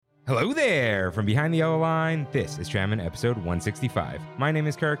Hello there! From behind the yellow line, this is Trammin episode 165. My name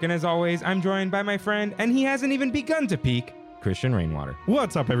is Kirk, and as always, I'm joined by my friend, and he hasn't even begun to peak, Christian Rainwater.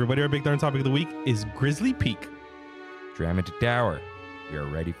 What's up, everybody? Our big darn topic of the week is Grizzly Peak. Trammin to tower. We are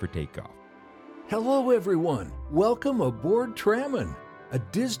ready for takeoff. Hello, everyone. Welcome aboard Trammin, a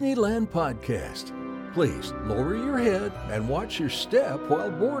Disneyland podcast. Please lower your head and watch your step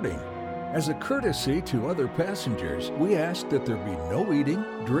while boarding. As a courtesy to other passengers, we ask that there be no eating,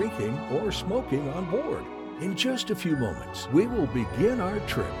 drinking, or smoking on board. In just a few moments, we will begin our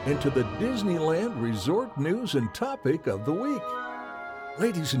trip into the Disneyland Resort news and topic of the week.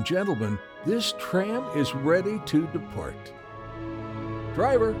 Ladies and gentlemen, this tram is ready to depart.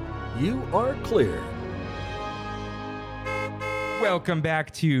 Driver, you are clear. Welcome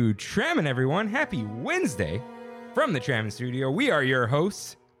back to Trammin, everyone. Happy Wednesday from the Trammin studio. We are your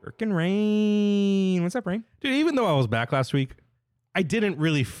hosts, Kirk and Rain. What's up, Rain? Dude, even though I was back last week, I didn't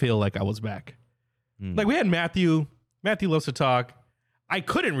really feel like I was back. Like, we had Matthew. Matthew loves to talk. I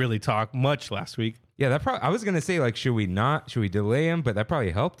couldn't really talk much last week. Yeah, that probably. I was gonna say, like, should we delay him? But that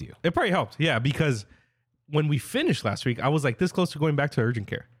probably helped you. It probably helped, yeah, because when we finished last week, I was like this close to going back to urgent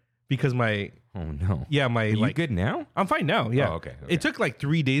care because my. Oh no. Yeah, my Are you good now? I'm fine now. Yeah. Oh, okay. It took like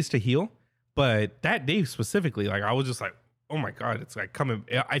 3 days to heal, but that day specifically, like I was just like, oh my God, it's like coming.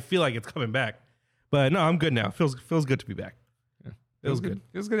 I feel like it's coming back, but no, I'm good now. Feels good to be back. Yeah. Feels good.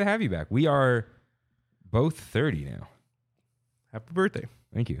 Feels good to have you back. We are both 30 now. Happy birthday.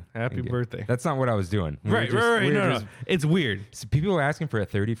 Thank you. Happy birthday. That's not what I was doing. Right. No. It's weird. So people were asking for a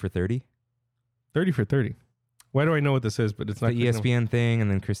 30 for 30. 30 for 30. Why do I know what this is? But it's not the ESPN thing,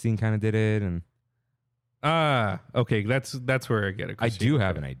 and then Christine kind of did it, and okay. That's where I get it. I do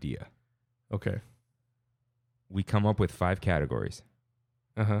have an idea. Okay. We come up with 5 categories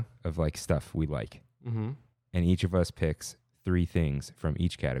of like stuff we like, and each of us picks 3 things from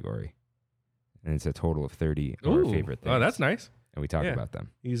each category, and it's a total of 30 of our favorite things. Oh, that's nice. And we talk about them.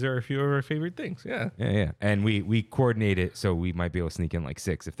 These are a few of our favorite things. Yeah. And we coordinate it so we might be able to sneak in like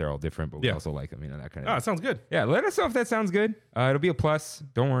 6 if they're all different, but we also like them, that kind of thing. It sounds good. Yeah, let us know if that sounds good. It'll be a plus.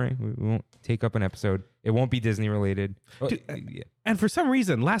 Don't worry. We won't take up an episode. It won't be Disney related. Dude, and for some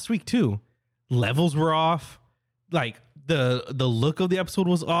reason, last week too, levels were off. Like the look of the episode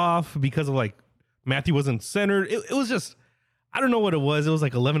was off because of like Matthew wasn't centered. It was just, I don't know what it was. It was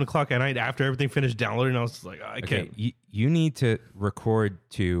like 11 o'clock at night after everything finished downloading. I was just like, I can't. You need to record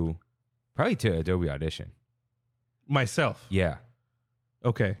probably to Adobe Audition. Myself? Yeah.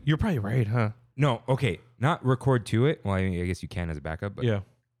 Okay. You're probably right, huh? No, okay. Not record to it. Well, I mean, I guess you can as a backup, but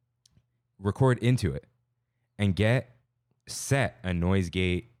record into it and set a noise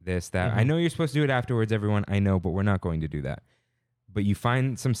gate, this, that. I know you're supposed to do it afterwards, everyone. I know, but we're not going to do that. But you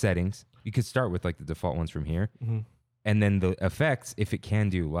find some settings. You could start with like the default ones from here. And then the effects, if it can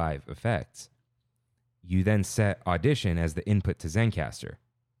do live effects, you then set Audition as the input to Zencastr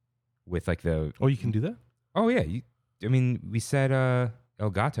with like the... Oh, you can do that? Oh, yeah. We set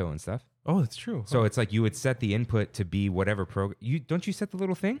Elgato and stuff. Oh, that's true. So it's like you would set the input to be whatever program... Don't you set the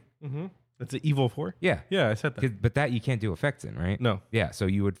little thing? That's the Evo 4? Yeah. Yeah, I set that. But that you can't do effects in, right? No. Yeah, so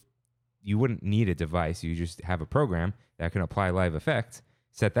you wouldn't need a device. You just have a program that can apply live effects,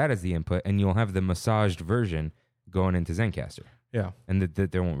 set that as the input, and you'll have the massaged version going into Zencastr. Yeah. And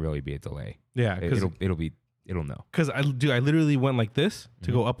there won't really be a delay. Yeah. It'll know. Because I literally went like this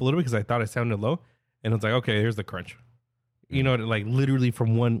to go up a little bit because I thought I sounded low. And it's like, okay, here's the crunch. You know, like literally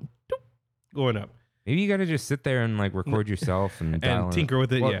from one going up. Maybe you got to just sit there and like record yourself and tinker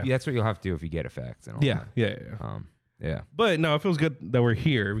with it. Well, that's what you'll have to do if you get effects. And all that. Yeah. But no, it feels good that we're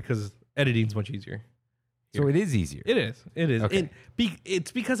here because editing's much easier. So it is easier. It is. Okay.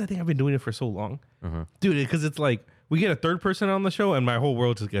 It's because I think I've been doing it for so long. Dude, because it's like we get a third person on the show and my whole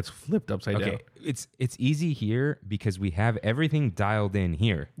world just gets flipped upside down. It's easy here because we have everything dialed in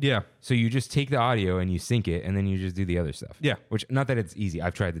here. Yeah. So you just take the audio and you sync it and then you just do the other stuff. Yeah. Which, not that it's easy.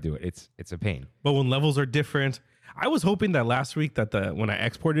 I've tried to do it. It's a pain. But when levels are different, I was hoping that last week that when I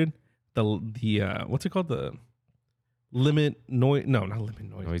exported the what's it called? The limit noise. No, not limit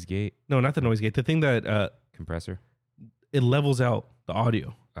noise. Noise gate. No, not the noise gate. The thing that compressor. It levels out the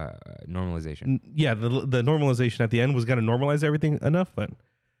audio. Normalization. Yeah, the normalization at the end was going to normalize everything enough, but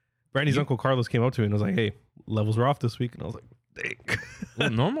Brandy's uncle Carlos came up to me and was like, "Hey, levels are off this week," and I was like, "Dang." Well,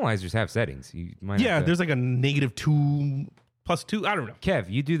 normalizers have settings. You might. There's like a -2 +2. I don't know.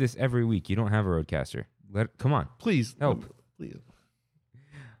 Kev, you do this every week. You don't have a Rodecaster. Come on, please help. Please.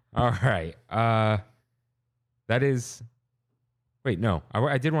 All right. That is. Wait, no.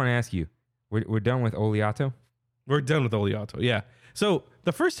 I did want to ask you. We're done with Oleato? We're done with Oleato, yeah. So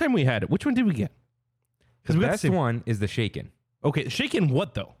the first time we had it, which one did we get? The best one is the shaken. Okay, shaken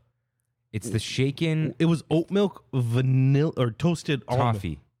what though? It's the shaken. It was oat milk, vanilla, or toasted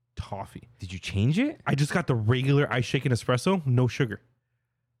Toffee. Toffee. Did you change it? I just got the regular ice shaken espresso, no sugar.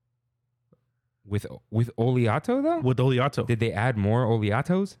 With oleato though? With oleato. Did they add more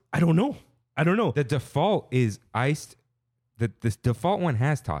oleatos? I don't know. The default is iced. The default one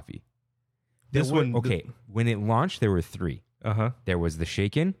has toffee. When it launched, there were 3. There was the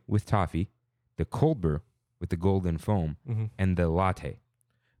shaken with toffee, the cold brew with the golden foam, and the latte.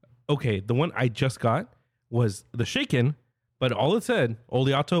 Okay, the one I just got was the shaken, but all it said,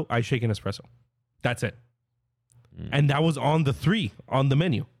 oleato, ice shaken espresso. That's it. And that was on the 3 on the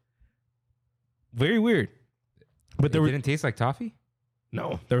menu. Very weird. But didn't taste like toffee?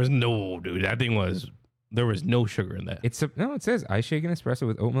 No, there was dude. That thing there was no sugar in that. It says ice shaken espresso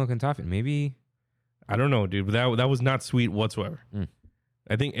with oat milk and toffee. Maybe. I don't know, dude. But that was not sweet whatsoever.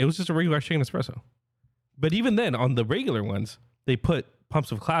 I think it was just a regular ice shaken espresso. But even then, on the regular ones, they put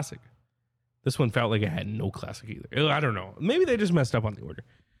pumps of classic. This one felt like it had no classic either. I don't know. Maybe they just messed up on the order.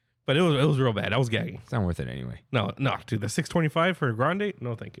 But it was real bad. I was gagging. It's not worth it anyway. No, dude. The $6.25 for a grande?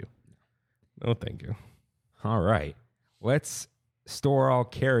 No, thank you. No, thank you. All right. Let's store all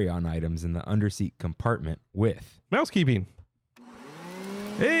carry-on items in the underseat compartment with mousekeeping.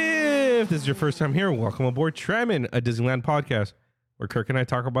 If this is your first time here, welcome aboard Trammin, a Disneyland podcast where Kirk and I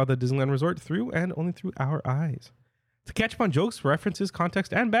talk about the Disneyland Resort through and only through our eyes. To catch up on jokes, references,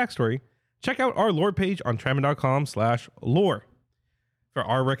 context, and backstory, check out our lore page on trammin.com/lore. For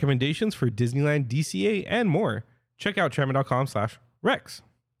our recommendations for Disneyland, DCA, and more, check out trammin.com/rex.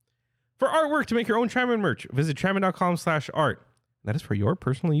 For artwork to make your own Trammin merch, visit trammin.com/art. That is for your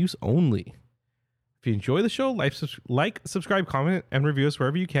personal use only. If you enjoy the show, like, subscribe, comment, and review us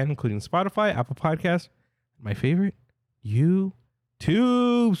wherever you can, including Spotify, Apple Podcasts, my favorite, YouTube.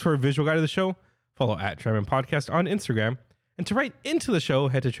 For a visual guide of the show, follow at Trammin Podcast on Instagram. And to write into the show,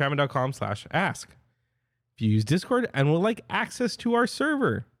 head to trammin.com/ask. If you use Discord and would like access to our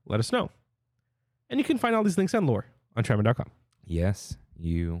server, let us know. And you can find all these links and lore on trammin.com. Yes,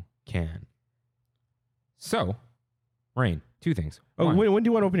 you can. So, Rain, 2 things. Oh, when do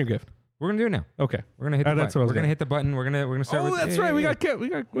you want to open your gift? We're gonna do it now. Okay, we're gonna hit the button. We're gonna hit the button. We're gonna start. Oh, that's right. We got Kev. We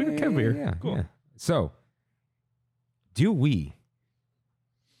got Kev here. Yeah, cool. Yeah. So, do we?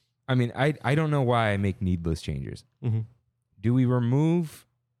 I mean, I don't know why I make needless changes. Do we remove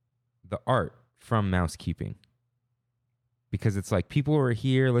the art from mousekeeping? Because it's like people who are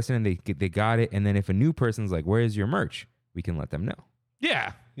here listening, they got it, and then if a new person's like, "Where's your merch?" we can let them know.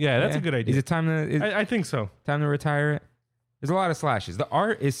 Yeah, that's a good idea. Is it time to? I think so. Time to retire it. There's a lot of slashes. The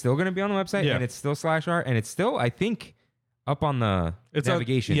art is still going to be on the website, and it's still /art, and it's still, I think, up on the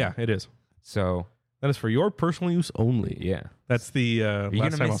navigation. Yeah, it is. So that is for your personal use only. Yeah, that's the. Are you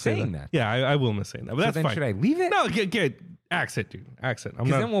going to miss saying that? Yeah, I will miss saying that. But so that's then fine. Should I leave it? No, get accent, dude. Accent. Because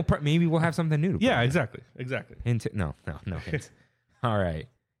then maybe we'll have something new to. Yeah, exactly. No hints. All right,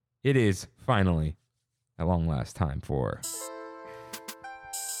 it is finally at long last time for.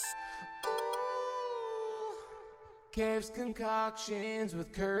 Kev's concoctions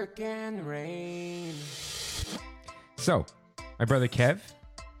with Kirk and Rain. So, my brother Kev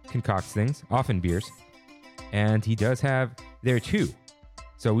concocts things, often beers, and he does have there too.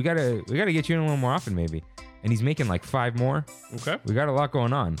 So we gotta get you in a little more often, maybe. And he's making like 5 more. Okay. We got a lot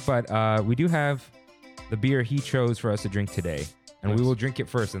going on, but we do have the beer he chose for us to drink today, and we will drink it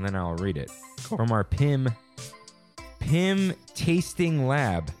first, and then I'll read it from our PIM tasting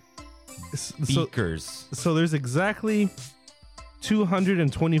lab. Beakers. So there's exactly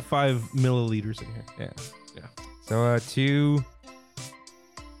 225 milliliters in here. Yeah. So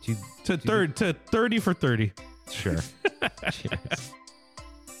 30 for 30. Sure. Cheers.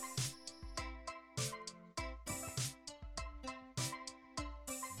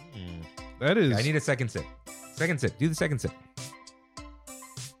 That is. I need a second sip. Do the second sip.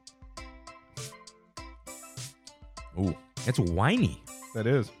 Ooh, it's winey. That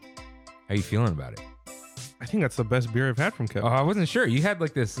is. How you feeling about it? I think that's the best beer I've had from Kev. Oh, I wasn't sure. You had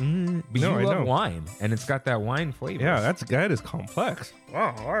like this, but you love wine, and it's got that wine flavor. Yeah, that is complex. Oh,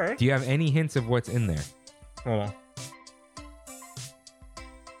 all right. Do you have any hints of what's in there? Hold on.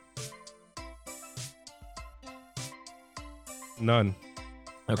 None.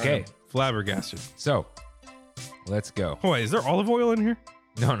 Okay. Flabbergasted. So, let's go. Oh, wait, is there olive oil in here?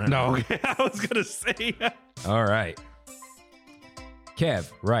 No. Okay. I was going to say. All right. Kev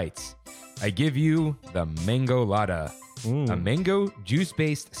writes, I give you the Mango Lotta, a mango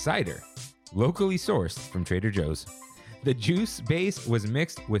juice-based cider, locally sourced from Trader Joe's. The juice base was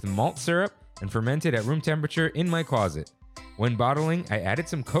mixed with malt syrup and fermented at room temperature in my closet. When bottling, I added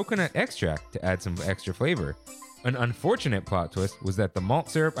some coconut extract to add some extra flavor. An unfortunate plot twist was that the malt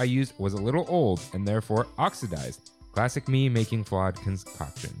syrup I used was a little old and therefore oxidized. Classic me making flawed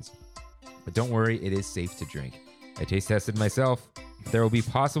concoctions. But don't worry, it is safe to drink. I taste tested myself. There will be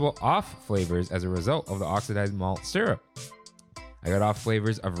possible off flavors as a result of the oxidized malt syrup. I got off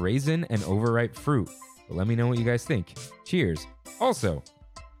flavors of raisin and overripe fruit. But let me know what you guys think. Cheers. Also,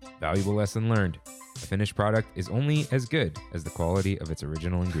 valuable lesson learned. A finished product is only as good as the quality of its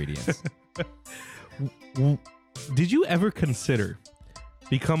original ingredients. Did you ever consider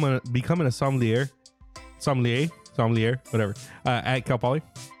becoming a sommelier, whatever, at Cal Poly?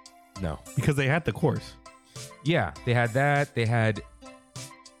 No. Because they had the course. Yeah, they had that. They had,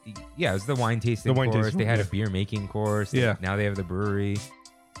 it was the wine tasting course. Tasting, they had a beer making course. Yeah. Now they have the brewery.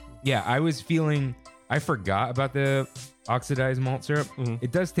 Yeah, I forgot about the oxidized malt syrup. Mm-hmm.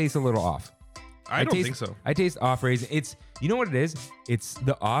 It does taste a little off. I don't think so. I taste off raisin. You know what it is? It's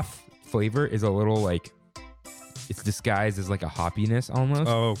the off flavor is a little like, it's disguised as like a hoppiness almost.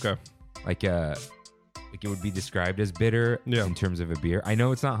 Oh, okay. Like it would be described as bitter in terms of a beer. I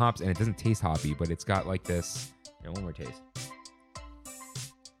know it's not hops and it doesn't taste hoppy, but it's got like this. One more taste.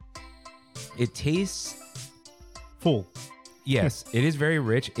 It tastes full. Yes, it is very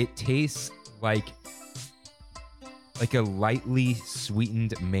rich. It tastes like a lightly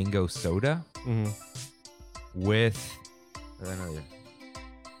sweetened mango soda with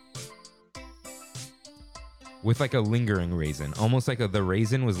like a lingering raisin, almost like the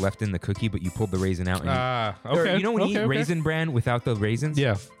raisin was left in the cookie, but you pulled the raisin out. Okay. You know when you eat Raisin Bran without the raisins?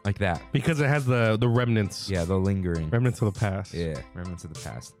 Yeah, like that because it has the remnants. Yeah, the lingering remnants of the past. Yeah, remnants of the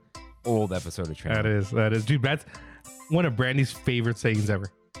past. Old episode of Trammin. That is, dude. That's one of Brandy's favorite sayings ever.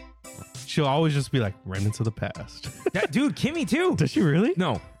 She'll always just be like, remnants of the past. Dude, Kimmy too. Does she really?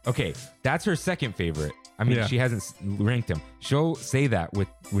 No. Okay, that's her second favorite. I mean, she hasn't ranked them. She'll say that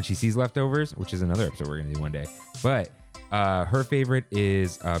when she sees leftovers, which is another episode we're going to do one day. But her favorite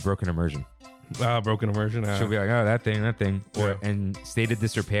is Broken Immersion. Broken Immersion. She'll be like, oh, that thing. And State of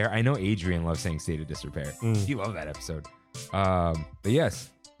Disrepair. I know Adrian loves saying State of Disrepair. He loved that episode. But yes,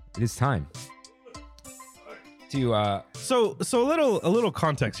 it is time to... So a little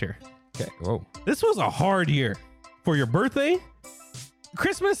context here. Okay. Whoa. This was a hard year. For your birthday,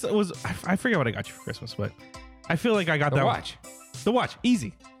 Christmas was... I forget what I got you for Christmas, but I feel like I got that watch. The watch.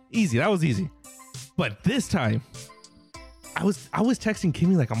 Easy. That was easy. But this time, I was texting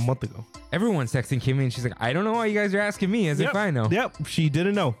Kimmy like a month ago. Everyone's texting Kimmy and she's like, I don't know why you guys are asking me, as if I know. Yep. She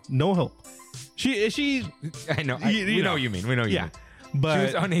didn't know. No help. She I know. We know what you mean. We know what you mean. But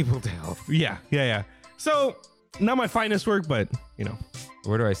she was unable to help. Yeah. So, not my finest work, but,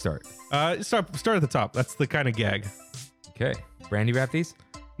 Where do I start? Start at the top. That's the kind of gag. Okay. Brandy wrap these?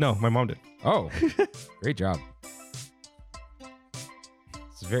 No, my mom did. Oh, great job.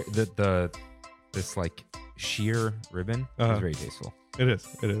 It's very this like sheer ribbon is very tasteful. It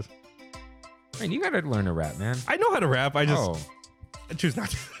is. Man, you gotta learn to rap, man. I know how to rap. I choose not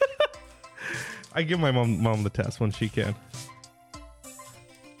to. I give my mom the test when she can.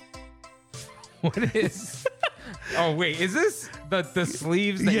 What is? Oh wait, is this the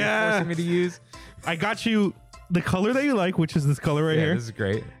sleeves that you're forcing me to use? I got you the color that you like, which is this color right here. This is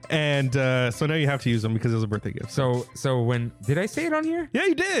great. And so now you have to use them because it was a birthday gift. So when did I say it on here? Yeah,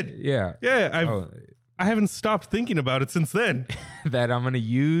 you did. Yeah. I haven't stopped thinking about it since then. That I'm gonna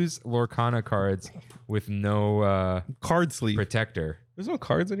use Lorcana cards with no card sleeve protector. There's no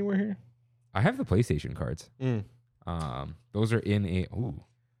cards anywhere here. I have the PlayStation cards. Those are in a. Ooh,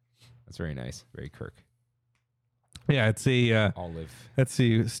 that's very nice. Very Kirk. Yeah, it's a olive. Let's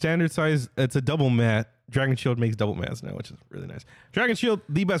see, standard size. It's a double mat. Dragon Shield makes double mats now, which is really nice. Dragon Shield,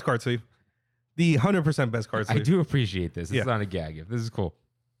 the best card sleeve, the 100% best card sleeve. I do appreciate this. It's not a gag gift. This is cool.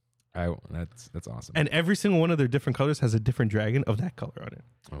 That's awesome. And every single one of their different colors has a different dragon of that color on it.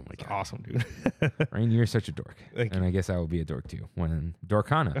 Oh my god, awesome, dude! Ryan, you're such a dork. Thank you. I guess I will be a dork too when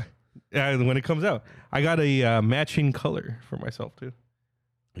Dorcana. When it comes out, I got a matching color for myself too.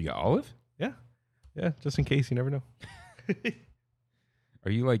 You got olive? Yeah, just in case, you never know.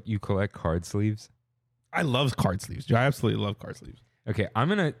 Are you like, you collect card sleeves? I love card sleeves. I absolutely love card sleeves. Okay, I'm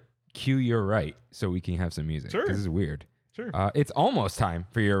gonna cue your right so we can have some music. Sure. This is weird. Sure. It's almost time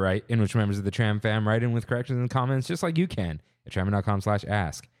for your right, in which members of the Tram fam write in with corrections and comments just like you can at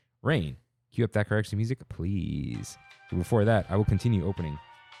trammin.com/ask. Rain, cue up that correction music, please. So before that, I will continue opening.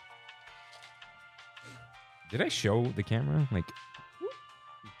 Did I show the camera? Like,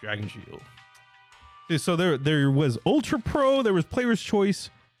 Dragon Shield. So there was Ultra Pro, there was Player's Choice,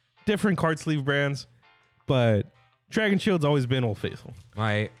 different card sleeve brands, but Dragon Shield's always been Old Faithful.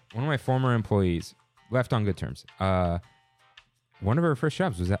 One of my former employees left on good terms. One of her first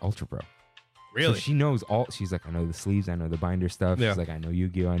jobs was at Ultra Pro. Really? So she knows all. She's like, I know the sleeves, I know the binder stuff. Yeah. She's like, I know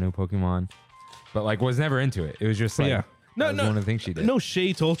Yu-Gi-Oh, I know Pokemon, but like was never into it. It was just like, Yeah. No, that was one of the things she did. No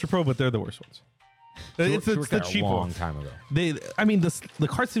shade to Ultra Pro, but they're the worst ones. It's the cheap a long ones. time ago. The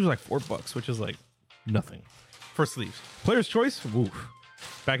card sleeves are like $4, which is like nothing for sleeves. Player's Choice, oof.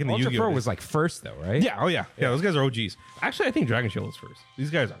 Back in the Ultra Yu-Gi-Oh Pro days. was like first though, right? Yeah, oh yeah. Those guys are OGs. Actually, I think Dragon Shield was first. These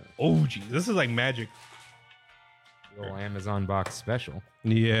guys are OGs. This is like Magic. The old Amazon box special.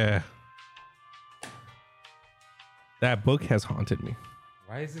 Yeah. That book has haunted me.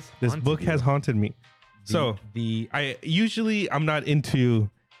 Why is this? This haunted book you? has haunted me. I'm not into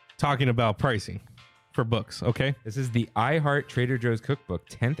talking about pricing for books, okay? This is the I Heart Trader Joe's Cookbook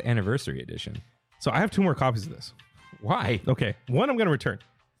 10th Anniversary Edition. So I have 2 more copies of this. Why? Okay. One I'm going to return.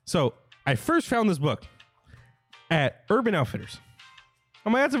 So I first found this book at Urban Outfitters.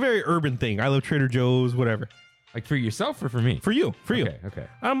 I'm like, that's a very urban thing. I love Trader Joe's, whatever. Like for yourself or for me? For you. Okay.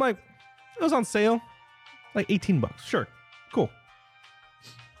 I'm like, it was on sale, like $18. Sure. Cool.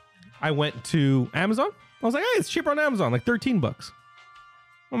 I went to Amazon. I was like, hey, it's cheaper on Amazon, like $13.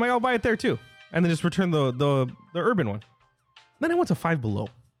 I'm like, I'll buy it there too. And then just return the urban one. Then I went to Five Below.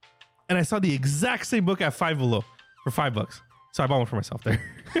 And I saw the exact same book at Five Below for $5. So I bought one for myself there.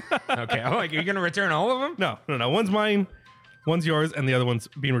 Okay. I'm like, you're going to return all of them? No. One's mine, one's yours, and the other one's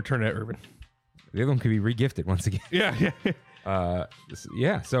being returned at Urban. The other one could be regifted once again. Yeah.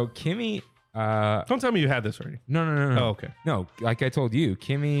 Yeah. So Kimmy. Don't tell me you had this already. No. Oh, okay. No, like I told you,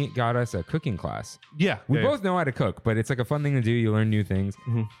 Kimmy got us a cooking class. Yeah. We yeah, both know how to cook, but it's like a fun thing to do. You learn new things,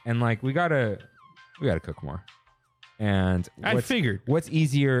 and like we gotta cook more. And I figured. What's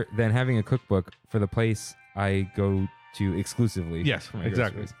easier than having a cookbook for the place I go to exclusively? Yes, for my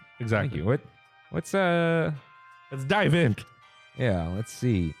exactly. groceries? Exactly. Thank you. What's Let's dive in. Yeah, let's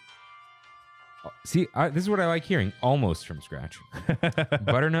see. See, this is what I like hearing. Almost from scratch.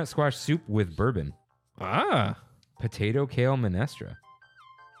 Butternut squash soup with bourbon. Potato kale minestra.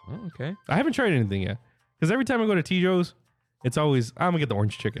 Oh, okay. I haven't tried anything yet. Because every time I go to T-Joe's, it's always, I'm going to get the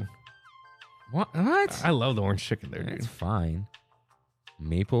orange chicken. What? I love the orange chicken there, That's dude. fine.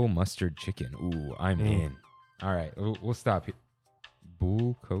 Maple mustard chicken. Ooh, I'm in. All right, we'll stop here.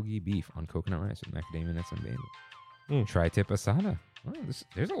 Bulgogi beef on coconut rice with macadamia nuts and basil. Tri-tip asada. Oh,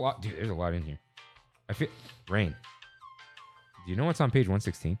 there's a lot, dude. There's a lot in here. I feel Rain. Do you know what's on page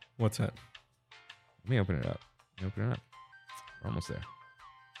 116? What's that? Let me open it up. We're almost there.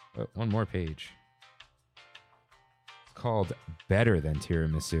 Oh, one more page. It's called Better Than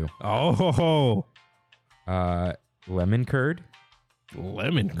Tiramisu. Oh, Lemon curd,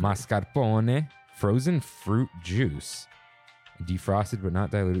 mascarpone, frozen fruit juice, defrosted but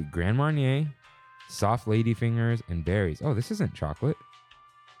not diluted, Grand Marnier, soft ladyfingers, and berries. Oh, this isn't chocolate.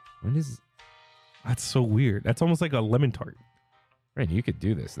 that's so weird. That's almost like a lemon tart. Right, you could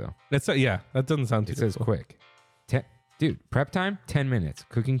do this though. That doesn't sound too It says difficult. quick. Dude, prep time 10 minutes.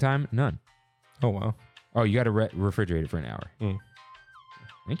 Cooking time none. Oh, wow. Oh, you got to refrigerate it for an hour.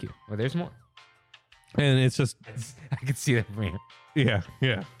 Thank you. Well, there's more. And it's just, I can see that from here.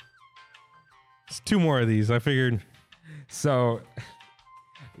 yeah. It's 2 more of these. I figured. So,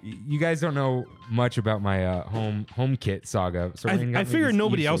 you guys don't know much about my home kit saga. So I figured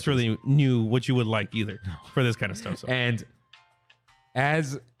nobody else really knew what you would like either for this kind of stuff. So. And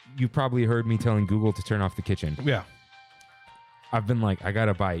as you probably heard me telling Google to turn off the kitchen, Yeah. I've been like, I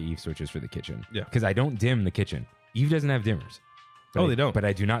gotta buy Eve switches for the kitchen. Yeah. Because I don't dim the kitchen. Eve doesn't have dimmers. Oh, they don't. But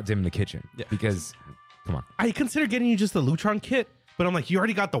I do not dim the kitchen. Yeah. Because, come on. I consider getting you just the Lutron kit, but I'm like, you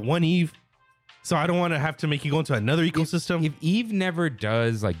already got the one Eve, so I don't want to have to make you go into another ecosystem. If Eve never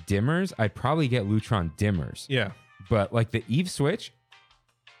does like dimmers, I'd probably get Lutron dimmers. Yeah. But like the Eve switch,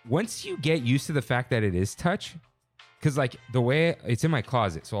 once you get used to the fact that it is touch, because like the way it's in my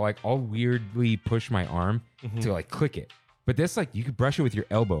closet, so like I'll weirdly push my arm to like click it. But this, like, you could brush it with your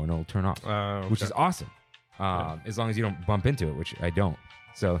elbow and it'll turn off, which is awesome. As long as you don't bump into it, which I don't.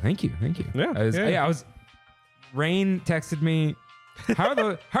 So thank you. Yeah. Rain texted me, how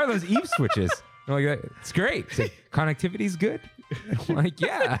are those Eve switches? I'm like, it's great. So, connectivity's good. I'm like,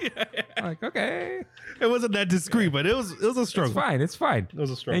 yeah. I'm like, okay. It wasn't that discreet, but it was a struggle. It's fine. It was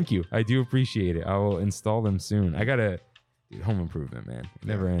a struggle. Thank you. I do appreciate it. I will install them soon. I gotta home improvement, man. It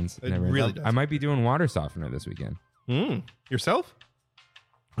never ends. It never really ends. does. I might be doing water softener this weekend. Yourself?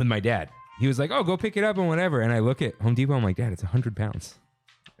 With my dad. He was like, oh, go pick it up and whatever. And I look at Home Depot. I'm like, Dad, it's 100 pounds.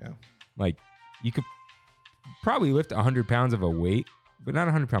 Yeah. Like, you could probably lift 100 pounds of a weight, but not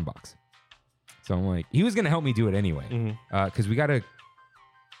a 100-pound box. So I'm like, he was going to help me do it anyway. Because we got to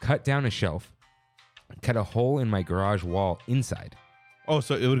cut down a shelf, cut a hole in my garage wall inside. Oh,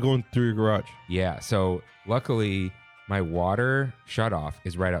 so it would go in through your garage. Yeah. So luckily, my water shut off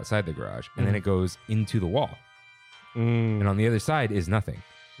is right outside the garage, and then it goes into the wall. And on the other side is nothing.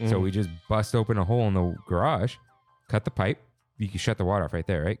 So we just bust open a hole in the garage, cut the pipe. You can shut the water off right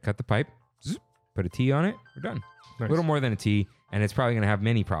there, right? Cut the pipe, put a T on it, we're done. Nice. A little more than a T, and it's probably going to have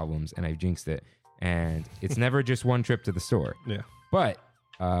many problems, and I've jinxed it. And it's never just one trip to the store. Yeah. But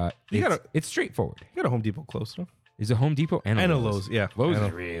it's straightforward. You got a Home Depot close, though. There's a Home Depot and a Lowe's. Yeah. Lowe's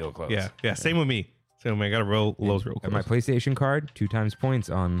is real close. Yeah. Same with me. I got a Lowe's real close. And my PlayStation card, 2 times points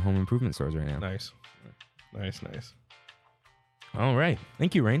on home improvement stores right now. Nice. All right.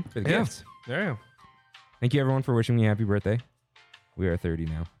 Thank you, Rain, for the gifts. Yeah. Thank you, everyone, for wishing me a happy birthday. We are 30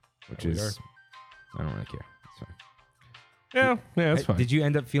 now, which is, I don't really care. It's fine. Yeah, that's fine. Did you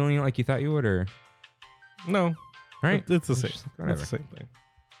end up feeling like you thought you would, or? No. Right? It's the same. Whatever. It's the same thing.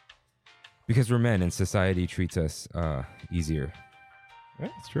 Because we're men and society treats us easier. Yeah,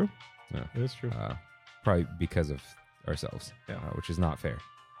 it's true. Yeah. It is true. Probably because of ourselves, Yeah. Which is not fair.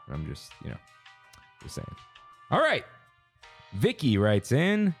 I'm just saying. All right. Vicky writes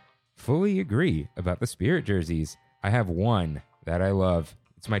in, fully agree about the Spirit jerseys. I have one that I love.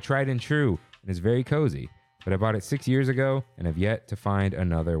 It's my tried and true and is very cozy, but I bought it 6 years ago and have yet to find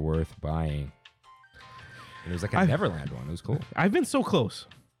another worth buying. And it was like a Neverland one. It was cool. I've been so close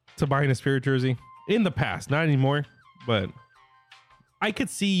to buying a Spirit jersey in the past, not anymore, but I could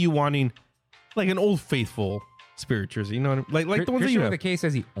see you wanting like an Old Faithful Spirit jersey. You know what I mean? Like the ones that you have. The case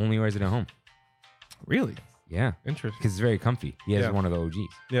says he only wears it at home. Really? Yeah. Interesting. Because it's very comfy. He has one of the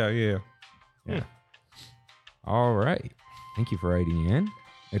OGs. Yeah. All right. Thank you for writing in.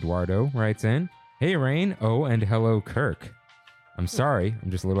 Eduardo writes in, hey, Rain. Oh, and hello, Kirk. I'm sorry.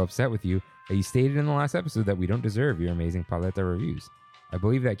 I'm just a little upset with you that you stated in the last episode that we don't deserve your amazing Paleta reviews. I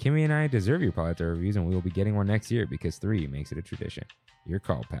believe that Kimmy and I deserve your Paleta reviews, and we will be getting one next year because 3 makes it a tradition. Your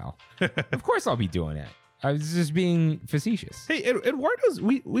call, pal. Of course I'll be doing that. I was just being facetious. Hey, Eduardo's,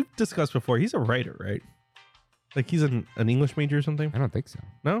 we've discussed before, he's a writer, right? Like he's an English major or something? I don't think so.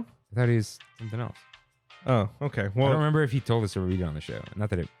 No? I thought he was something else. Oh, okay. Well, I don't remember if he told us to read it on the show. Not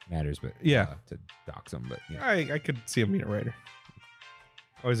that it matters, but to dox him. But I could see him being a writer.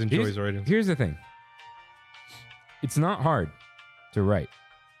 Always enjoys writing. Here's the thing. It's not hard to write.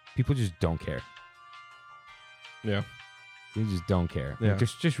 People just don't care. Yeah. They just don't care. Yeah.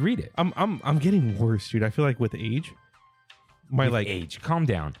 Just read it. I'm getting worse, dude. I feel like with age, age. Calm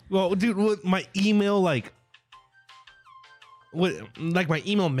down. Well, dude, with my email my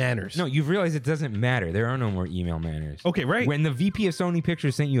email manners. No, you've realized it doesn't matter. There are no more email manners. Okay, right. When the VP of Sony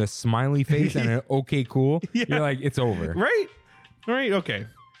Pictures sent you a smiley face and an okay, cool, you're like, it's over. Right. Okay.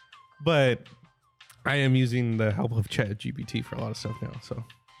 But I am using the help of ChatGPT for a lot of stuff now. So,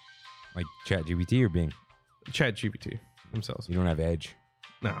 like ChatGPT or Bing? ChatGPT themselves. You don't have Edge?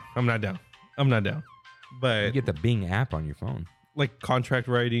 No, I'm not down. But you get the Bing app on your phone. Like contract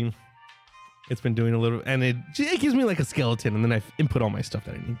writing, it's been doing a little, and it gives me like a skeleton, and then I input all my stuff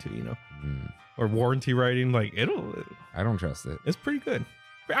that I need to, or warranty writing. Like I don't trust it. It's pretty good.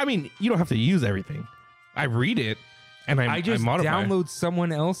 I mean, you don't have to use everything. I read it, and I just modify. Download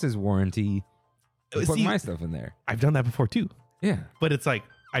someone else's warranty. And put my stuff in there. I've done that before too. Yeah, but it's like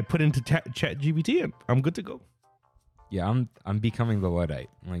I put into ChatGPT, and I'm good to go. Yeah, I'm becoming the Luddite.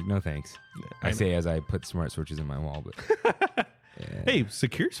 I'm like, no thanks. I say as I put smart switches in my wall, but hey,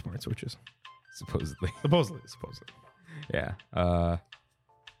 secure smart switches. Supposedly. Yeah.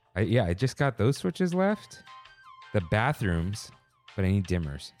 I just got those switches left. The bathrooms, but I need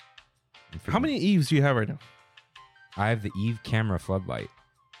dimmers. How many Eves do you have right now? I have the Eve camera floodlight.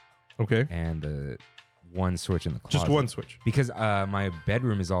 Okay. And the one switch in the closet. Just one switch. Because my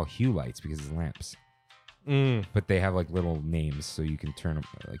bedroom is all hue lights because it's lamps. But they have like little names so you can turn them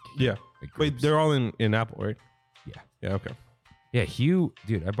like Wait, they're all in Apple, right? Yeah. Okay. Yeah, Hue,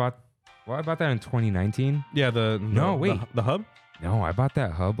 dude. I bought that in 2019. Yeah. The hub. No, I bought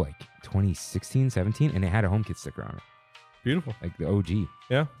that hub like 2016, 17, and it had a HomeKit sticker on it. Beautiful. Like the OG.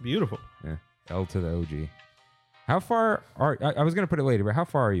 Yeah, beautiful. Yeah, L to the OG. How far are I was gonna put it later, but how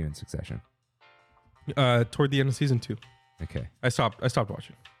far are you in Succession? Toward the end of season 2. Okay. I stopped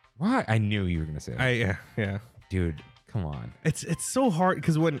watching. Why? I knew you were gonna say that. Yeah. Dude, come on. It's so hard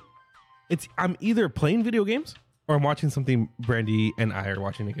because I'm either playing video games or I'm watching something Brandy and I are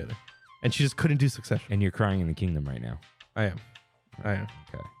watching together, and she just couldn't do Succession. And you're crying in the kingdom right now. I am.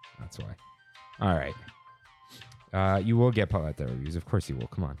 Okay, that's why. All right. You will get Paleta reviews, of course you will.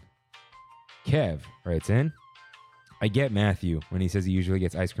 Come on. Kev writes in, I get Matthew when he says he usually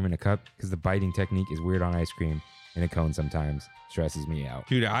gets ice cream in a cup because the biting technique is weird on ice cream in a cone sometimes. Stresses me out.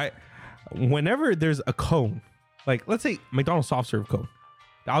 Dude, whenever there's a cone, like let's say McDonald's soft serve cone,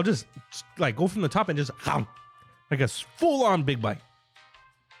 I'll just like go from the top and just Like a full-on big bite.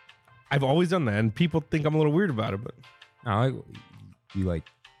 I've always done that, and people think I'm a little weird about it, but You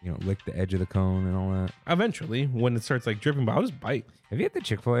lick the edge of the cone and all that. eventually, when it starts like dripping, but I'll just bite. Have you had the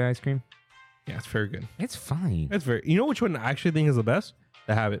Chick-fil-A ice cream? Yeah, it's very good. It's fine. That's very. You know which one I actually think is the best?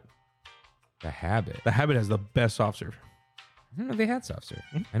 The Habit. The Habit. The Habit has the best soft serve. I didn't know they had soft serve.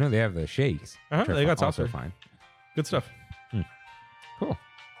 I know they have the shakes. Uh-huh, which are they got soft also serve. fine. Good stuff. Cool.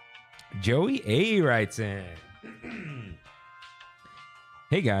 Joey A writes in.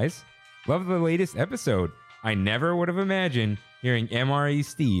 Hey guys, love the latest episode. I never would have imagined hearing MRE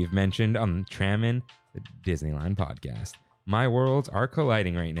Steve mentioned on Trammin, the Disneyland podcast. My worlds are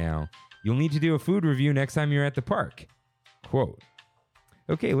colliding right now. You'll need to do a food review next time you're at the park. Quote.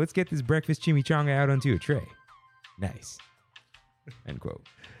 Okay, let's get this breakfast chimichanga out onto a tray. Nice. End quote.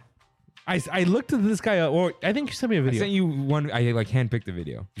 I looked at this guy up, or I think you sent me a I video. sent you one. I handpicked the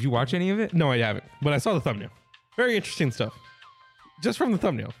video. Did you watch any of it? No, I haven't, but I saw the thumbnail. Very interesting stuff. Just from the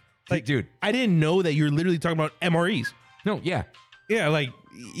thumbnail. Like, dude, I didn't know that you're literally talking about MREs. no, yeah. Yeah, like,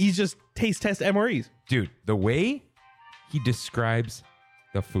 he's just taste test MREs. Dude, the way he describes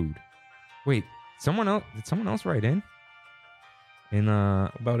the food. Wait, did someone else write in?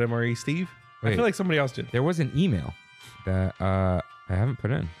 About MRE Steve? Wait. I feel like somebody else did. There was an email that I haven't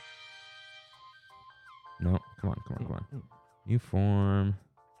put in. No, come on. New form.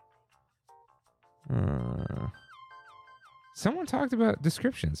 Someone talked about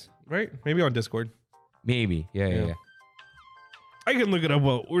descriptions. Right? Maybe on Discord. Maybe. Yeah. I can look it up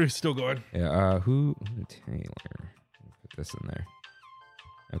while we're still going. Yeah, who Taylor? Put this in there.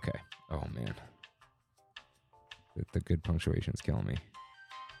 Okay. Oh man. The good punctuation's killing me.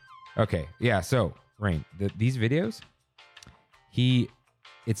 Okay. Yeah, so Rain, these videos,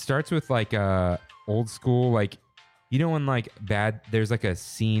 it starts with like old school, like, you know when like there's like a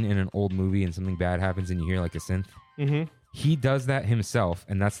scene in an old movie and something bad happens and you hear like a synth? Mm-hmm. He does that himself,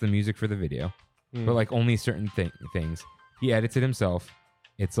 and that's the music for the video. But like only certain things. He edits it himself.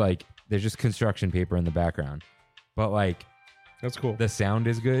 It's like there's just construction paper in the background. But like That's cool. the sound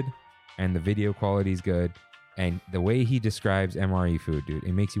is good and the video quality is good. And the way he describes MRE food, dude,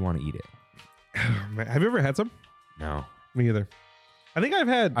 it makes you want to eat it. Man, have you ever had some? No. Me either. I think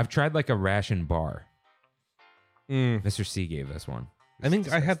I've tried like a ration bar. Mm. Mr. C gave us one. I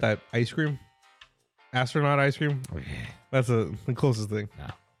think I had that ice cream. Astronaut ice cream. Oh, yeah. That's the closest thing. No.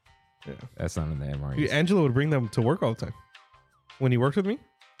 Yeah. That's not in the MRE. Dude, Angelo would bring them to work all the time. When he worked with me,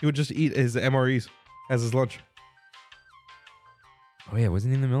 he would just eat his MREs as his lunch. Oh, yeah. Wasn't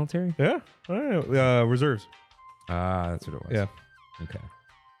he in the military? Yeah. Reserves. That's what it was. Yeah.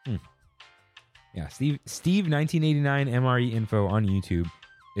 Okay. Yeah. Steve 1989 MRE info on YouTube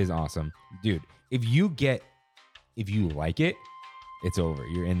is awesome. Dude, if you like it, it's over.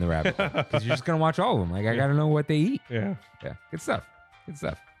 You're in the rabbit hole. Because you're just going to watch all of them. Like, I got to know what they eat. Yeah. Yeah. Good stuff.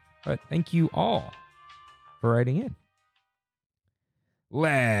 But thank you all for writing in.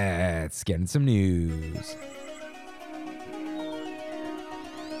 Let's get in some news.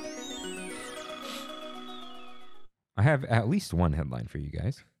 I have at least one headline for you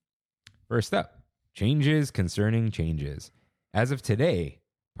guys. First up, changes concerning changes. As of today,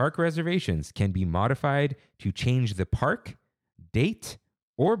 park reservations can be modified to change the park, date,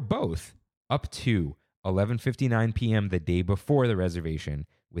 or both up to 11:59 p.m. the day before the reservation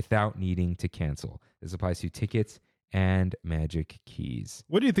without needing to cancel. This applies to tickets and Magic Keys.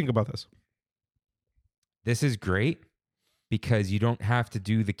 What do you think about this? This is great because you don't have to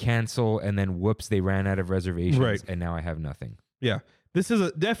do the cancel and then whoops, they ran out of reservations Right. and now I have nothing. Yeah. This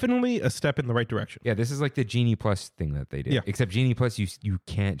is definitely a step in the right direction. Yeah, this is like the Genie Plus thing that they did. Yeah. Except Genie Plus, you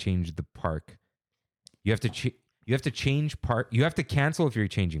can't change the park. You have to change park. You have to cancel if you're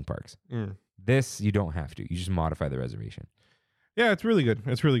changing parks. Mm. This you don't have to. You just modify the reservation. Yeah, it's really good.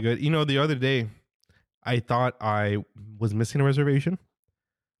 It's really good. You know, the other day, I thought I was missing a reservation.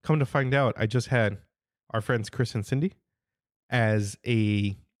 Come to find out, I just had our friends Chris and Cindy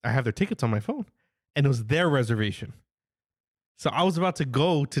I have their tickets on my phone, and it was their reservation. So I was about to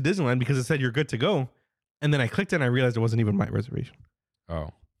go to Disneyland because it said you're good to go, and then I clicked it and I realized it wasn't even my reservation.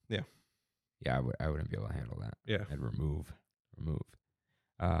 Oh. Yeah. Yeah, I wouldn't be able to handle that. Yeah. I'd remove.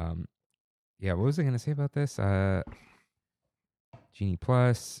 Yeah, what was I going to say about this? Genie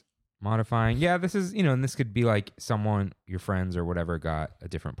Plus, modifying. Yeah, this is, and this could be like someone, your friends or whatever, got a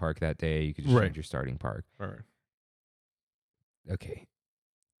different park that day. You could just change your starting park. All right. Okay.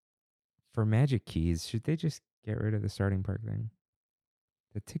 For Magic Keys, should they just get rid of the starting park thing?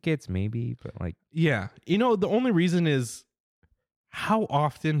 The tickets, maybe, but like... Yeah. The only reason is how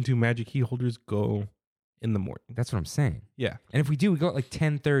often do Magic Key holders go in the morning. That's what I'm saying. Yeah. And if we do, we go at like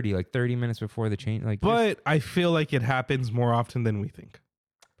 10:30, like 30 minutes before the change. Like, But I feel like it happens more often than we think.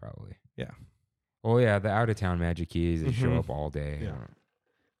 probably. Yeah. Well, yeah, the out of town Magic Keys, they show Mhm. up all day. Yeah.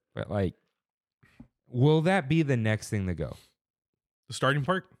 But like, will that be the next thing to go The starting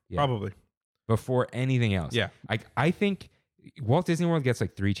park? Yeah. Probably. before anything else? Yeah. I think Walt Disney World gets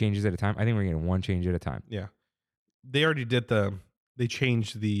like 3 changes at a time. I think we're getting 1 change at a time. Yeah. They already did they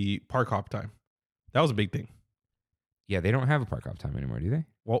changed the park hop time. That was a big thing. Yeah, they don't have a park hop time anymore, do they?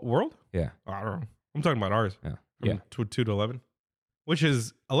 World? Yeah. Oh, I don't know. I'm talking about ours. Yeah. From Yeah. 2 to 11, which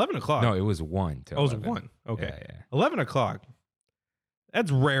is 11 o'clock. No, it was 1 to Oh, it was 11. 1. Okay. Yeah, 11 o'clock.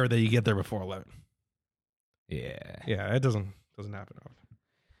 That's rare that you get there before 11. yeah. Yeah, it doesn't happen often.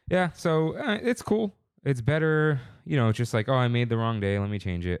 Yeah, so it's cool. It's better, it's just like, oh, I made the wrong day. Let me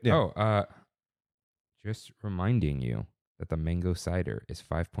change it. Yeah. Oh, just reminding you that the mango cider is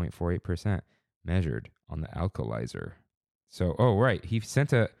 5.48% measured on the alkalizer. So, oh, right. He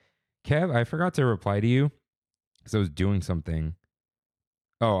sent Kev, I forgot to reply to you because I was doing something.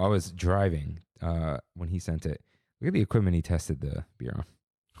 Oh, I was driving when he sent it. Look at the equipment he tested the beer on.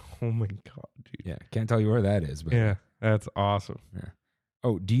 Oh my God, dude. Yeah, can't tell you where that is. But Yeah, that's awesome. Yeah.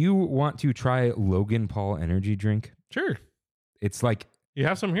 Oh, do you want to try Logan Paul energy drink? Sure. It's like You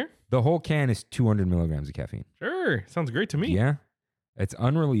have some here? the whole can is 200 milligrams of caffeine. Sure. Sounds great to me. Yeah. It's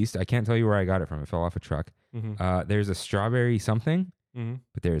unreleased. I can't tell you where I got it from. It fell off a truck. Mm-hmm. There's a strawberry something, Mm-hmm.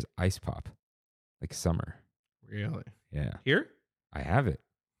 but there's ice pop, like summer. Really? Yeah. Here? I have it.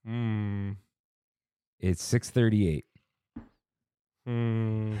 Mm. It's 638.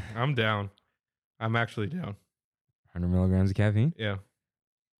 I'm down. I'm actually down. 100 milligrams of caffeine. Yeah.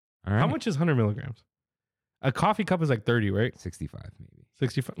 All right. How much is 100 milligrams? A coffee cup is like 30, right? 65 maybe.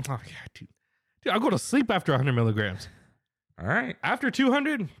 65. Oh, yeah, dude. Dude, I'll go to sleep after 100 milligrams. All right. After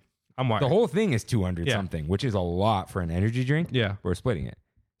 200, I'm wired. The whole thing is 200 Yeah. something, which is a lot for an energy drink. Yeah. We're splitting it.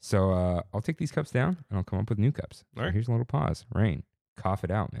 So I'll take these cups down and I'll come up with new cups. All So right. here's a little pause. Rain, cough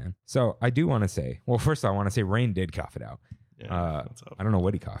it out, man. So I do want to say, well, first I want to say Rain did cough it out. Yeah. What's up? I don't know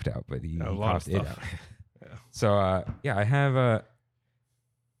what he coughed out, but he A lot of coughed it stuff. out. Yeah. So yeah, I have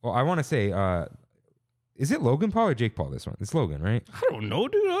well, I want to say, is it Logan Paul or Jake Paul? This one, it's Logan, right? I don't know,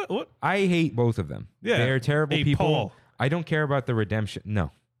 dude. What? I hate both of them. Yeah. They're terrible Hey, people. Paul. I don't care about the redemption.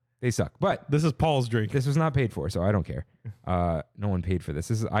 No, they suck. But This is Paul's drink. this was not paid for, so I don't care. No one paid for this.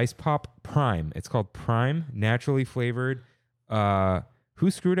 This is Ice Pop Prime. It's called Prime, naturally flavored. Who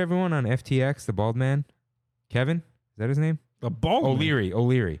screwed everyone on FTX? The bald man, Kevin. Is that his name? A bald man.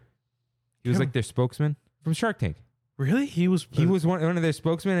 O'Leary. He was Kevin. like their spokesman from Shark Tank. Really? He was One of their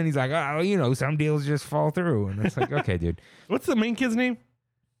spokesmen, and he's like, oh, some deals just fall through. And it's like, okay, dude. What's the main kid's name?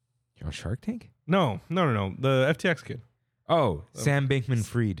 You're on Shark Tank? No. The FTX kid. Oh, Sam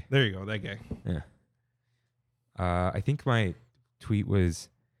Bankman-Fried. There you go. That guy. Yeah. I think my tweet was,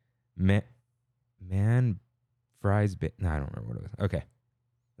 man fries bit. No, I don't remember what it was. Okay.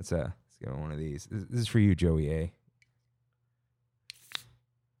 Let's get one of these. This is for you, Joey A.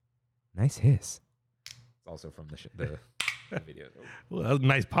 Nice hiss. It's also from the video. Well, that was a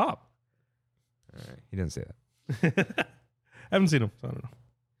nice pop. All right. He doesn't say that. Haven't seen him, so I don't know.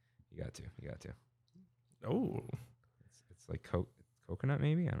 You got to. Oh, It's like coconut,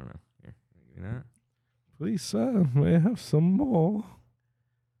 maybe? I don't know. Here, give me that. please, sir, may I have some more?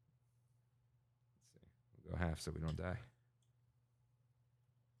 We'll go half so we don't die.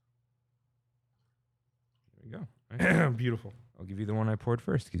 There we go. All right. Beautiful. I'll give you the one I poured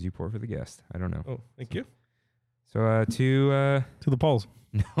first because you poured for the guest. I don't know. Oh, thank you. So to the Pauls.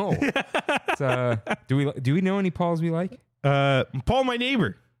 no, it's, do we know any Pauls we like? Paul, my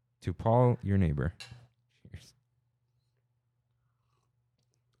neighbor. To Paul, your neighbor. Cheers.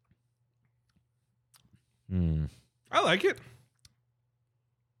 I like it.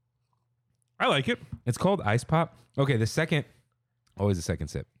 It's called Ice Pop. Okay, always the second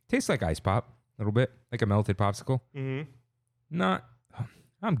sip. Tastes like Ice Pop a little bit, like a melted popsicle. Mm-hmm. Not,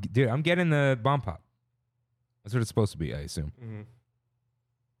 I'm getting the bomb pop. That's what it's supposed to be, I assume. Mm-hmm.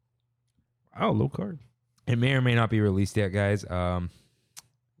 Wow, low carb. It may or may not be released yet, guys.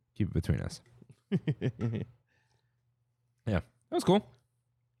 Keep it between us. Yeah, that was cool.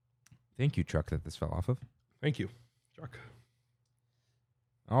 Thank you, truck that this fell off of. Thank you, Chuck.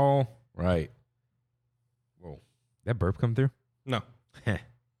 All right. Whoa, that burp come through? No.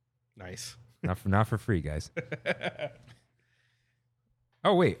 Nice. Not for free, guys.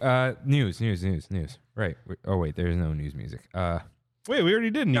 Oh wait, news. Right. Oh wait, there's no news music. Wait, we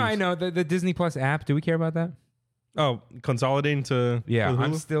already did news. No, I know the Disney Plus app. Do we care about that? Oh, consolidating to Yeah, to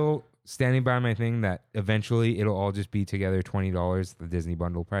I'm Hulu? still standing by my thing that eventually it'll all just be together $20, the Disney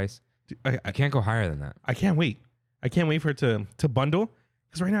bundle price. I can't go higher than that. I can't wait. I can't wait for it to bundle.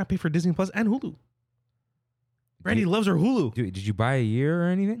 Because right now I pay for Disney Plus and Hulu. Brandy loves her Hulu. Dude, did you buy a year or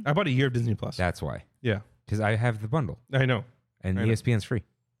anything? I bought a year of Disney Plus. That's why. Yeah. Because I have the bundle. I know. And ESPN's free.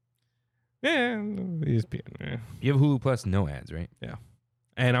 Yeah. ESPN. Yeah. You have Hulu Plus, no ads, right? Yeah.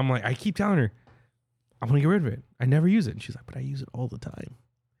 And I'm like, I keep telling her, I'm going to get rid of it. I never use it. And she's like, but I use it all the time.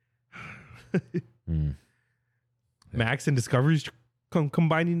 Max and Discovery's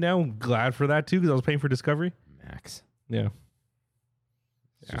combining now. I'm glad for that too, because I was paying for Discovery. Max. Yeah.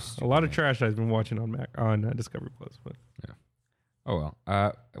 Yeah. A lot of trash I've been watching on Discovery Plus. But. Yeah. Oh,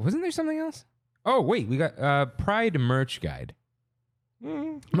 well. Wasn't there something else? Oh, wait. We got Pride merch guide.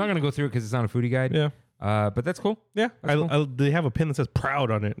 I'm not going to go through it because it's not a foodie guide. Yeah. But that's cool. Yeah. Cool. They have a pin that says proud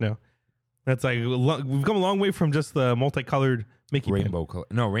on it now. That's like, we've come a long way from just the multicolored Mickey Rainbow.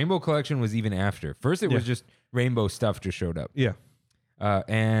 Rainbow Collection was even after. First, it was just rainbow stuff just showed up. Yeah.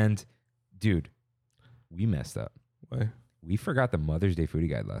 And, dude, we messed up. Why? We forgot the Mother's Day foodie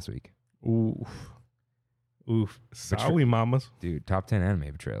guide last week. Oof. Sorry, mamas. Dude, top 10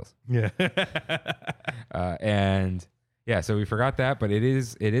 anime betrayals. Yeah. And yeah, so we forgot that, but it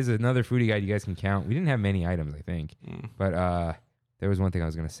is another foodie guide you guys can count. We didn't have many items, I think. But there was one thing I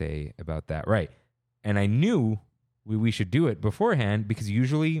was going to say about that. Right. And I knew we should do it beforehand because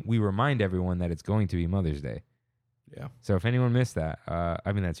usually we remind everyone that it's going to be Mother's Day. Yeah. So if anyone missed that,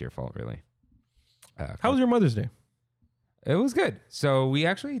 I mean, that's your fault, really. How was your Mother's Day? It was good. So we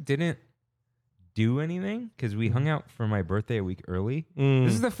actually didn't do anything because we hung out for my birthday a week early.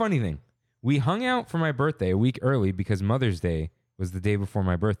 This is the funny thing. We hung out for my birthday a week early because Mother's Day was the day before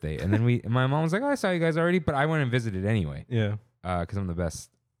my birthday. And then my mom was like, oh, I saw you guys already, but I went and visited anyway. Yeah. Because I'm the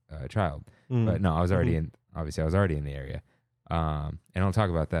best child. But no, I was already obviously I was already in the area. And I'll talk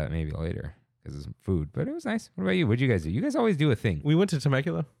about that maybe later because it's food. But it was nice. What about you? What'd you guys do? You guys always do a thing. We went to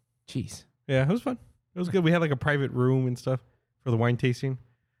Temecula. Jeez. Yeah, it was fun. It was good. We had like a private room and stuff for the wine tasting.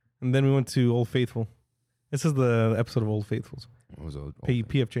 And then we went to Old Faithful. This is the episode of Old Faithfuls. What was Old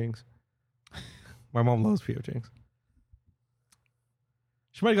P.F. Chang's. My mom loves P.F. Chang's.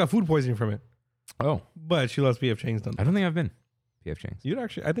 She might have got food poisoning from it. Oh. But she loves P.F. Chang's. I don't think I've been. P.F. Chang's.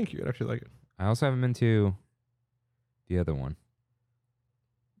 I think you'd actually like it. I also haven't been to the other one.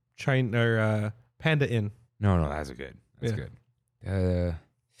 Panda Inn. No, that's good. That's good.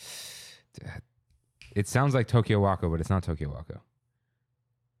 It sounds like Tokyo Wako, but it's not Tokyo Wako.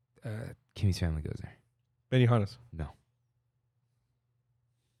 Kimmy's family goes there. Benihana's. No.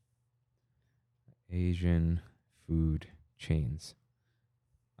 Asian food chains.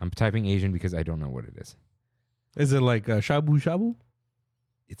 I'm typing Asian because I don't know what it is. Is it like shabu shabu?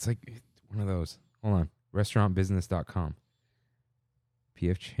 It's like one of those. Hold on. Restaurantbusiness.com.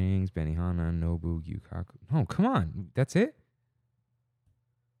 P.F. Chang's, Benihana, Nobu, Yukaku. No, come on. That's it?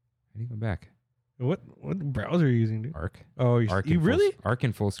 How do you go back? What browser are you using, dude? Arc. Oh, you really? Arc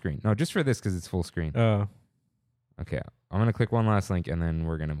in full screen. No, just for this because it's full screen. Oh. Okay. I'm going to click one last link and then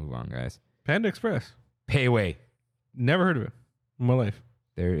we're going to move on, guys. Panda Express. Payway. Never heard of it in my life.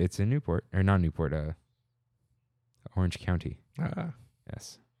 It's in Newport. Or not Newport. Orange County.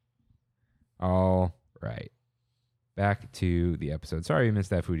 Yes. All right. Back to the episode. Sorry we missed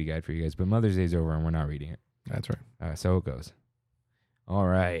that foodie guide for you guys, but Mother's Day's over and we're not reading it. That's right. So it goes. All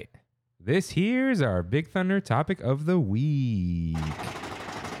right. This here's our Big Thunder topic of the week.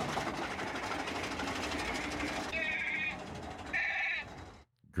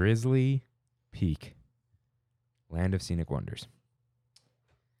 Grizzly Peak. Land of Scenic Wonders.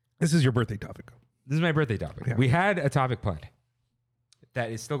 This is your birthday topic. This is my birthday topic. Yeah. We had a topic planned.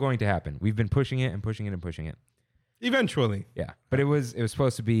 That is still going to happen. We've been pushing it and pushing it and pushing it. Eventually. Yeah. But it was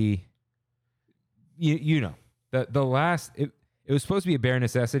supposed to be, you know, the last, it was supposed to be a bare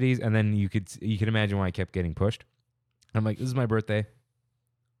necessities, and then you could imagine why I kept getting pushed. I'm like, this is my birthday.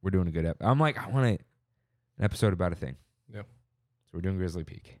 We're doing a good episode. I'm like, I want an episode about a thing. Yeah. So we're doing Grizzly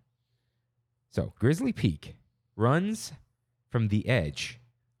Peak. So Grizzly Peak runs from the edge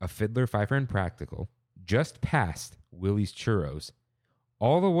of Fiddler, Pfeiffer, and Practical, just past Willie's Churros,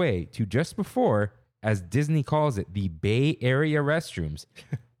 all the way to just before, as Disney calls it, the Bay Area restrooms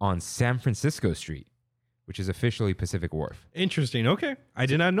on San Francisco Street, which is officially Pacific Wharf. Interesting. Okay. I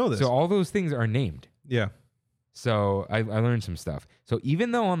did not know this. So all those things are named. Yeah. So I learned some stuff. So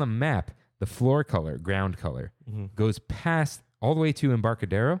even though on the map, the floor color, ground color, goes past all the way to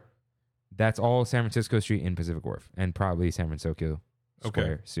Embarcadero, that's all San Francisco Street in Pacific Wharf, and probably San Francisco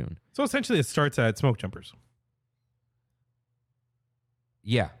Square soon. So essentially it starts at Smoke Jumpers.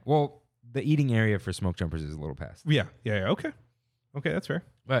 Yeah. Well, the eating area for Smoke Jumpers is a little past. Yeah. Okay. Okay, that's fair.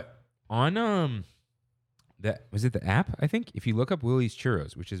 But on Was it the app? I think if you look up Willie's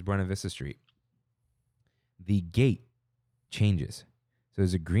Churros, which is Buena Vista Street, the gate changes. So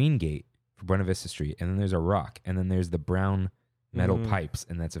there's a green gate for Buena Vista Street, and then there's a rock, and then there's the brown metal pipes,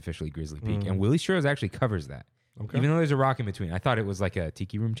 and that's officially Grizzly Peak. And Willie's Churros actually covers that. Okay. Even though there's a rock in between. I thought it was like a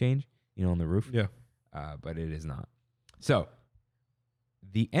tiki room change, on the roof. Yeah. But it is not. So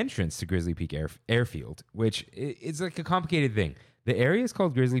the entrance to Grizzly Peak Airfield, which is like a complicated thing. The area is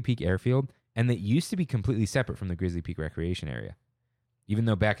called Grizzly Peak Airfield, and it used to be completely separate from the Grizzly Peak Recreation Area. Even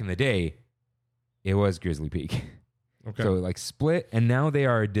though back in the day, it was Grizzly Peak. Okay. So like split, and now they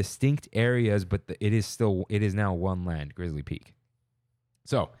are distinct areas, but it is now one land, Grizzly Peak.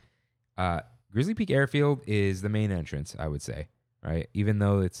 So Grizzly Peak Airfield is the main entrance, I would say, right? Even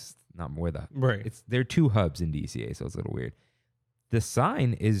though it's not more the right. There are two hubs in DCA, so it's a little weird. The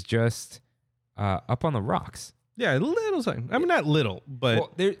sign is just up on the rocks. Yeah, a little sign. I mean, not little,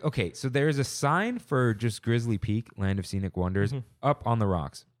 but so there's a sign for just Grizzly Peak, Land of Scenic Wonders, up on the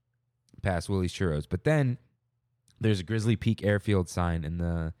rocks, past Willie's Churros. But then there's a Grizzly Peak Airfield sign in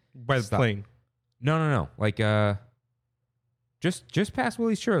the by the plane. No. Like just past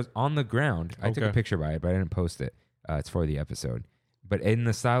Willie's Churros on the ground. I took a picture by it, but I didn't post it. It's for the episode, but in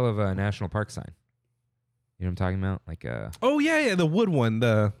the style of a national park sign. You know what I'm talking about? Like oh yeah, the wood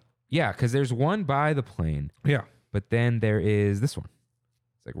one. Yeah, because there's one by the plane. Yeah. But then there is this one.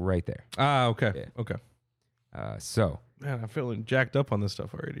 It's like right there. Ah, okay. Yeah. Okay. So. Man, I'm feeling jacked up on this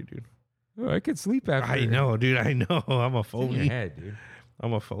stuff already, dude. Oh, I could sleep after. I know, dude. I know. I'm a phony. It's in your head, dude.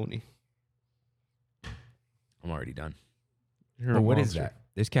 I'm a phony. I'm already done. You're what is that?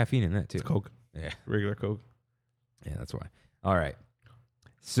 There's caffeine in that, too. It's Coke. Yeah. Regular Coke. Yeah, that's why. All right.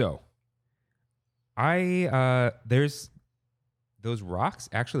 So. There's those rocks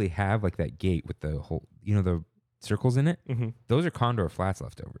actually have like that gate with the whole, the circles in it. Mm-hmm. Those are Condor Flats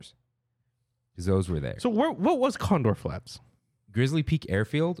leftovers because those were there. So what was Condor Flats? Grizzly Peak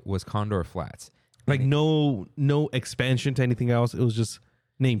Airfield was Condor Flats. Like no expansion to anything else. It was just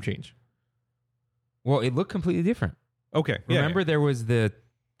name change. Well, it looked completely different. Okay. Remember there was the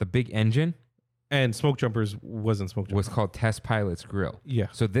big engine and Smoke Jumpers wasn't Smoke Jumpers. Was called Test Pilot's Grill. Yeah.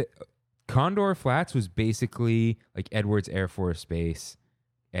 So Condor Flats was basically like Edwards Air Force Base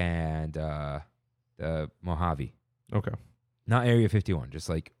and the Mojave. Okay. Not Area 51, just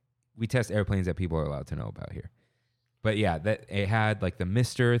like we test airplanes that people are allowed to know about here. But yeah, that it had like the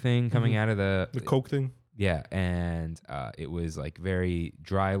mister thing coming out of the Coke thing. Yeah, and it was like very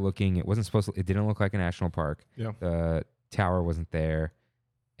dry looking. It didn't look like a national park. Yeah. The tower wasn't there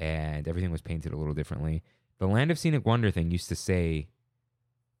and everything was painted a little differently. The Land of Scenic Wonder thing used to say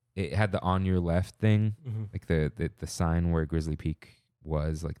it had the on your left thing, like the sign where Grizzly Peak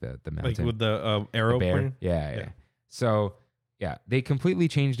was, like the mountain. Like with the arrow pointing? Yeah. So, yeah, they completely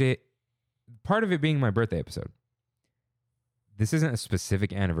changed it. Part of it being my birthday episode. This isn't a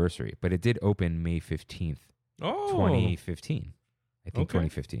specific anniversary, but it did open May 15th, 2015. I think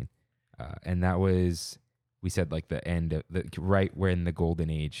 2015. And that was, we said like the end of right when the golden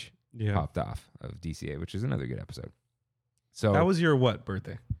age popped off of DCA, which is another good episode. So that was your what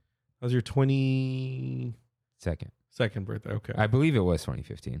birthday? That was your 22nd birthday. Okay. I believe it was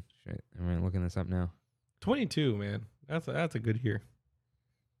 2015. Am I looking this up now? 22, man. That's a good year.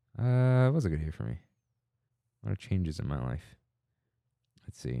 It was a good year for me. A lot of changes in my life.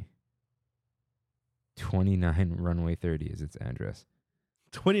 Let's see. 29 Runway 30 is its address.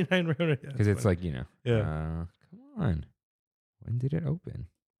 29 Runway. Because it's like, Yeah. Come on. When did it open?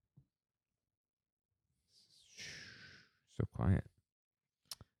 So quiet.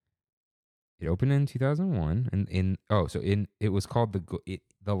 It opened in 2001, and it was called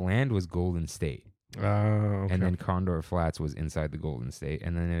the land was Golden State. Oh, okay. And then Condor Flats was inside the Golden State,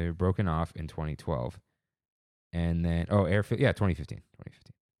 and then they were broken off in 2012, and then Airfield, 2015.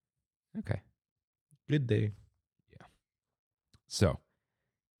 Okay, good day. Yeah. So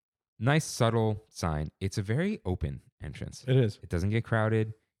nice subtle sign. It's a very open entrance. It is. It doesn't get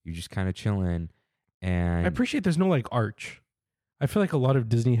crowded. You just kind of chill in, and I appreciate there's no like arch. I feel like a lot of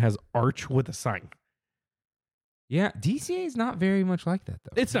Disney has arch with a sign. Yeah, DCA is not very much like that,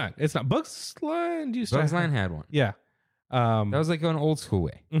 though. It's not. Bugs Land used to Bugs Land had one. Yeah. That was like an old school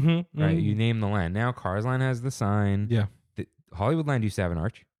way. Right? You name the land. Now Cars Land has the sign. Yeah. Hollywood Land used to have an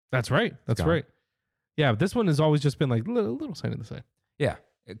arch. That's right. That's right. Yeah, but this one has always just been like little sign on the side. Yeah.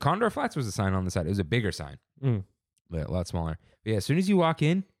 Condor Flats was a sign on the side. It was a bigger sign, but a lot smaller. But yeah, as soon as you walk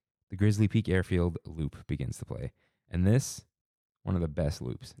in, the Grizzly Peak Airfield loop begins to play. And this, one of the best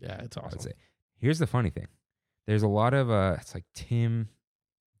loops. Yeah, it's awesome. I would say. Here's the funny thing. There's a lot of, it's like Tim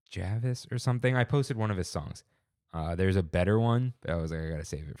Javis or something. I posted one of his songs. There's a better one, but I was like, I got to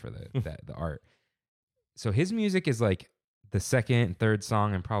save it for the art. So his music is like the second, third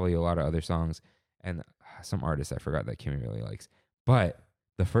song, and probably a lot of other songs, and some artists I forgot that Kimmy really likes. But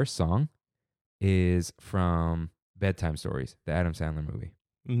the first song is from Bedtime Stories, the Adam Sandler movie.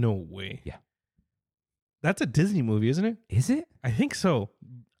 No way. Yeah. That's a Disney movie, isn't it? Is it? I think so.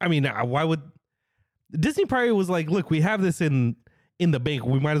 I mean, why would Disney probably was like, look, we have this in the bank.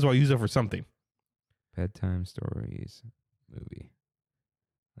 We might as well use it for something. Bedtime Stories movie.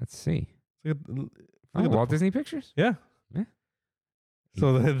 Let's see. Look Oh, at Walt Disney Pictures? Yeah. Yeah.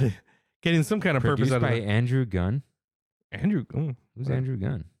 So they're getting some kind of purpose Produced out of by it. Andrew Gunn. Andrew. Who's Andrew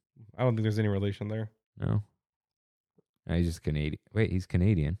Gunn? I don't think there's any relation there. No. No, he's just Canadian. Wait, he's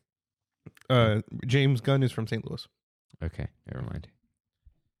Canadian. James Gunn is from St. Louis. Okay, never mind.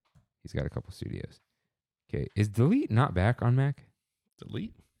 He's got a couple studios. Okay, is delete not back on Mac?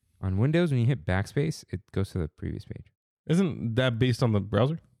 Delete? On Windows, when you hit backspace, it goes to the previous page. Isn't that based on the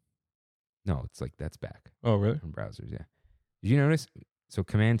browser? No, it's like that's back Oh, really? on browsers, yeah. Did you notice? So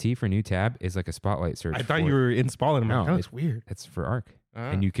Command T for new tab is like a spotlight search. I thought you were installing them. No, No, that's weird. It's for Arc. Ah.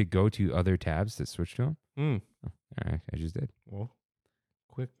 And you could go to other tabs to switch to them. Mm. Oh, all right, I just did. Well,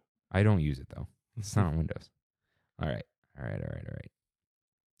 quick. I don't use it, though. It's not on Windows. All right.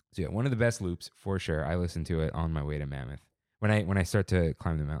 So yeah, one of the best loops for sure. I listen to it on my way to Mammoth. When I start to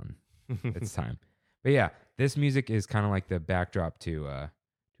climb the mountain, it's time. But yeah, this music is kind of like the backdrop to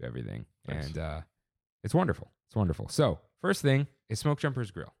everything. Nice. And it's wonderful. It's wonderful. So first thing is Smoke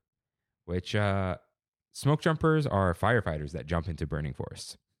Jumpers Grill, which smoke jumpers are firefighters that jump into burning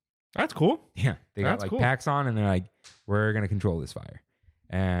forests. That's cool. Yeah. They got That's like cool. packs on and they're like, we're going to control this fire.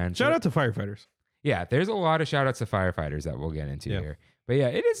 And Shout out to firefighters. yeah, there's a lot of shout outs to firefighters that we'll get into here. But yeah,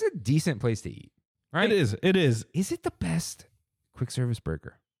 it is a decent place to eat. Right? It is. It is. Is it the best quick service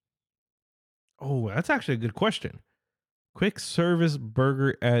burger? Oh, that's actually a good question. Quick service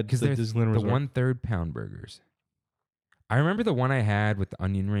burger at the There's Disneyland the Resort. 1/3 pound burgers. I remember the one I had with the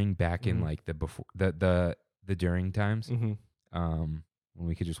onion ring back in like the before the during times. Mm-hmm. When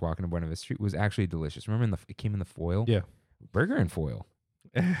we could just walk into Buena Vista Street was actually delicious. Remember it came in the foil? Yeah. Burger and foil.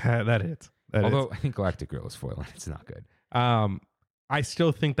 That hits. Although I think Galactic Grill is foil and it's not good. I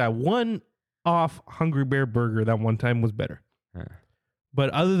still think that one off Hungry Bear burger that one time was better. But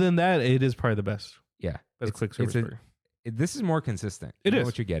other than that, it is probably the best. Yeah. Best quick service burger. This is more consistent. It You know is.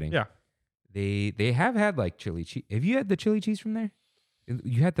 what you're getting. Yeah. They have had like chili cheese. Have you had the chili cheese from there?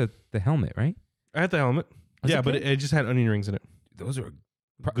 You had the helmet, right? I had the helmet. Was yeah, it but good? it just had onion rings in it. Those are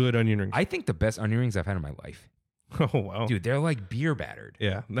Good onion rings. I think the best onion rings I've had in my life. Oh, wow. Dude, they're like beer battered.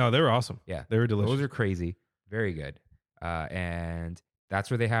 Yeah. No, they were awesome. Yeah. They were delicious. Those are crazy. Very good. And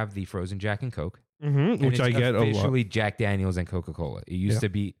that's where they have the frozen Jack and Coke. Mm-hmm, And which it's I get a lot. officially Jack Daniels and Coca-Cola. It used Yeah. to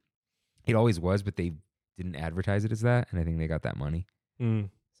be, it always was, but they didn't advertise it as that. And I think they got that money. Mm.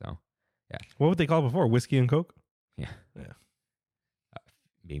 So, What would they call it before? Whiskey and Coke? yeah. Yeah.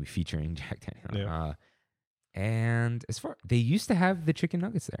 Maybe featuring Jack Daniels. Yeah. And as far, they used to have the chicken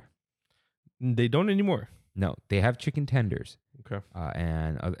nuggets there. They don't anymore. No, they have chicken tenders. Okay.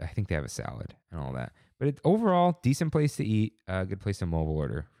 And I think they have a salad and all that. But it's overall, decent place to eat. Good place to mobile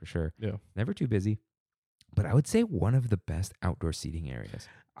order for sure. Yeah. Never too busy. But I would say one of the best outdoor seating areas.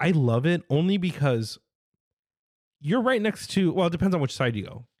 I love it only because you're right next to, well, it depends on which side you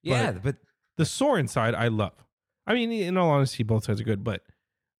go. Yeah, But but the Soarin' side, I love. I mean, in all honesty, both sides are good, but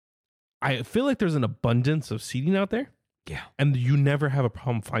I feel like there's an abundance of seating out there. yeah. And you never have a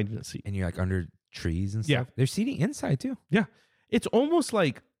problem finding a seat. And you're like under trees and Yeah. stuff. They're seating inside too. Yeah. It's almost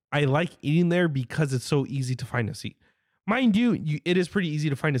like I like eating there because it's so easy to find a seat. Mind you, it is pretty easy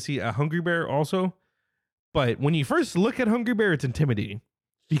to find a seat at Hungry Bear also. But when you first look at Hungry Bear, it's intimidating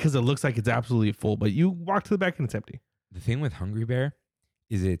because it looks like it's absolutely full. But you walk to the back and it's empty. The thing with Hungry Bear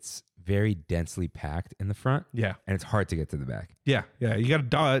is it's very densely packed in the front Yeah. and it's hard to get to the back. Yeah. Yeah. You got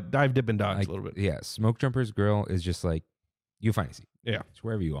to dive, dip, and dodge Like, a little bit. Yeah, Smoke Jumpers Grill is just like, you find a seat. Yeah. It's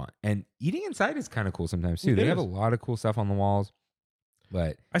wherever you want. And eating inside is kind of cool sometimes too. It They have a is. lot of cool stuff on the walls.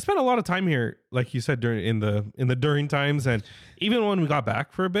 But I spent a lot of time here, like you said, during the during times, and even when we got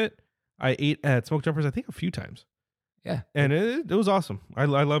back for a bit, I ate at Smoke Jumpers. I think a few times, yeah, and it was awesome. I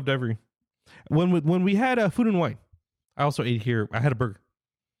loved every when we had food and wine. I also ate here. I had a burger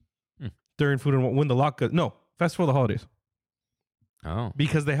during food and wine when the Latkes. No, Festival of the Holidays oh,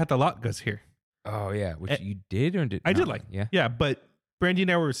 because they had the Latkes here. oh yeah, which you did or did I did not? like, yeah. yeah, but Brandy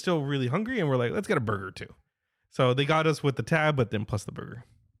and I were still really hungry, and we're like, let's get a burger too. So they got us with the tab, but then plus the burger.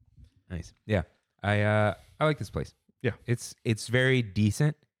 Nice. Yeah. I like this place. Yeah. It's very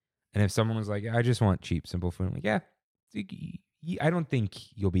decent. And if someone was like, I just want cheap, simple food, I'm like, yeah. I don't think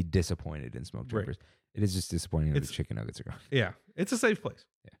you'll be disappointed in Smoke Right. Jumpers. It is just disappointing that the It's- chicken nuggets are gone. Yeah, it's a safe place.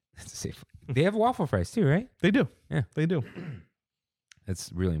 Yeah. That's safe. They have waffle fries too, right? They do. Yeah. They do.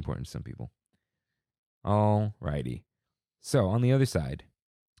 That's really important to some people. All righty. So on the other side,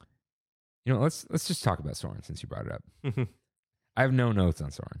 let's just talk about Soren since you brought it up. I have no notes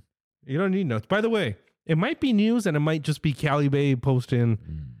on Soren. You don't need notes. By the way, it might be news and it might just be Cali Bay posting,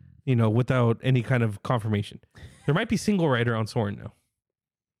 without any kind of confirmation. There might be single rider on Soren now.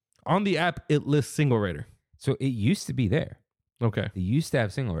 On the app, it lists single rider. So it used to be there. Okay. They used to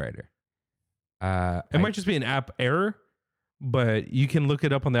have single rider. It might just be an app error, but you can look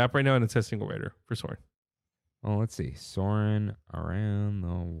it up on the app right now and it says single rider for Soren. Oh, let's see. Soren around the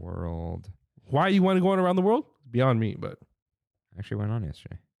world. Why you want to go on around the world? Beyond me, but Actually went on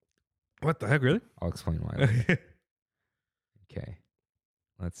yesterday. what the heck, really? I'll explain why later. Okay.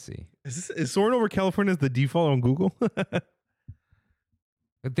 Let's see. Is Soren over California the default on Google?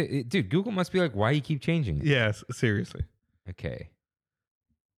 But dude, Google must be like, why you keep changing it? Yes, seriously. Okay.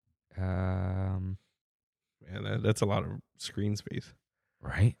 Man, that's a lot of screen space.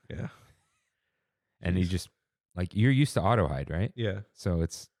 Right? Yeah. And you just, you're used to auto hide, right? Yeah. So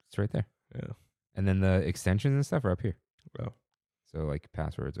it's right there. Yeah. And then the extensions and stuff are up here. Oh. So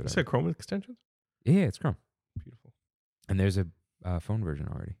passwords, You whatever. said Chrome extensions? Yeah, it's Chrome. Beautiful. And there's a phone version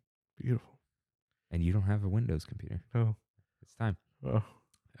already. Beautiful. And you don't have a Windows computer. Oh. It's time. Oh.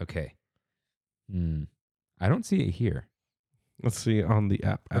 Okay. I don't see it here. Let's see on the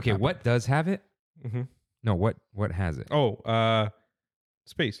app. Okay, what does have it? Mm-hmm. No, what has it? Oh,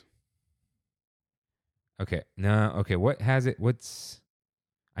 space. Okay. No, okay, what has it?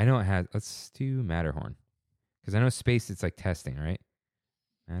 I know it has, let's do Matterhorn. Because I know space, it's like testing, right?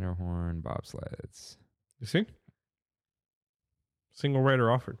 Matterhorn, bobsleds. You see? Single rider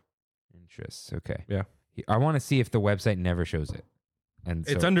offered. Interests. Okay. Yeah. I want to see if the website never shows it. And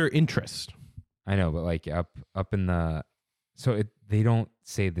It's under interest. I know, but up in the, so they don't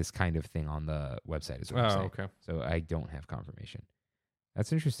say this kind of thing on the website is what I'm saying. Okay. So I don't have confirmation.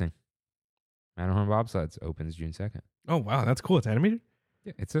 That's interesting. Matterhorn bobsleds opens June 2nd. Oh, wow. That's cool. It's animated?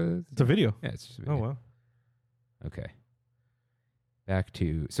 Yeah, it's a video. Yeah, it's just a video. Oh, wow. Okay. Back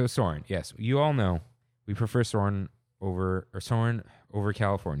to Soren. Yes, you all know we prefer Soren over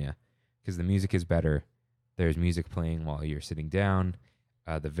California because the music is better. There's music playing while you're sitting down.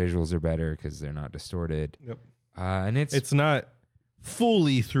 The visuals are better because they're not distorted. Yep. And it's not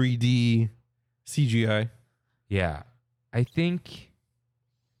fully 3D CGI. Yeah. I think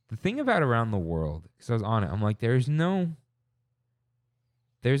the thing about Around the World, because I was on it, I'm like, there isn't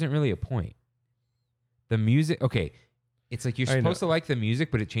really a point. The music, okay, it's like you're supposed to like the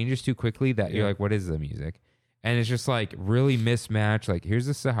music, but it changes too quickly that you're like, what is the music? And it's just really mismatched. Like, here's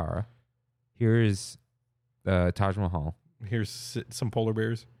the Sahara. Here's the Taj Mahal. Here's some polar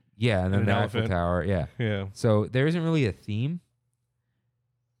bears. Yeah, and then the elephant. Eiffel Tower. Yeah. Yeah. So there isn't really a theme.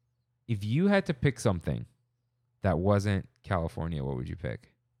 If you had to pick something that wasn't California, what would you pick?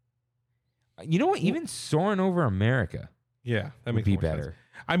 You know what? Even Soaring Over America. Yeah, that would makes be more better. sense.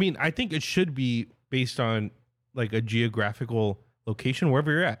 I mean, I think it should be based on a geographical location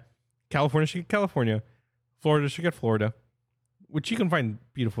wherever you're at. California should get California. Florida should get Florida, which you can find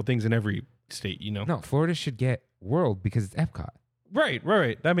beautiful things in every state, No, Florida should get World because it's Epcot. Right.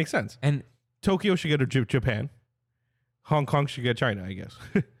 That makes sense. And Tokyo should get Japan. Hong Kong should get China, I guess.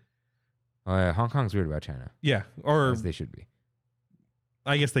 Hong Kong's weird about China. Yeah, or as they should be.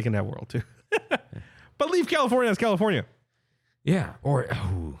 I guess they can have World too. But leave California as California. Yeah. Or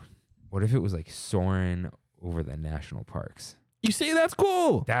what if it was soaring over the national parks? You say that's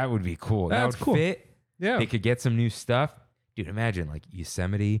cool. That would be cool. That's that would cool. fit. Yeah. They could get some new stuff. Dude, imagine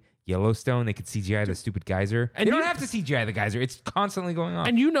Yosemite, Yellowstone, they could CGI the stupid geyser. And you don't have to CGI the geyser. It's constantly going on.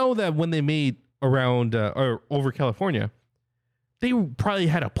 And you know that when they made around or over California, they probably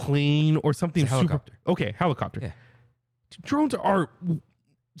had a plane or something. It's a helicopter. Okay, helicopter. Yeah. Drones are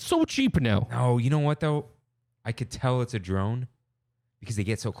so cheap now. No, you know what though? I could tell it's a drone because they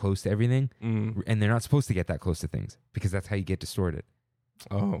get so close to everything, and they're not supposed to get that close to things because that's how you get distorted.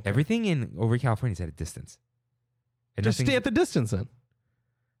 Oh, okay. Everything over California is at a distance. And Just stay at the distance then.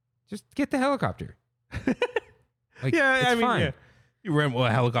 Just get the helicopter. Yeah, I mean, fine. yeah. You rent a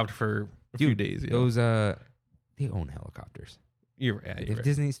helicopter for a few days. Yeah. Those they own helicopters. You're They right. have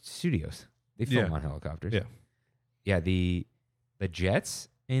Disney Studios. They film on helicopters. Yeah. Yeah, the jets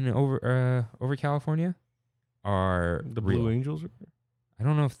in over California are The real. Blue Angels. I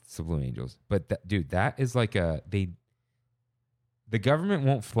don't know if it's the Blue Angels, but that is the government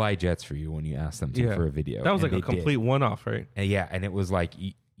won't fly jets for you when you ask them to for a video. That was and a complete one-off, right? And it was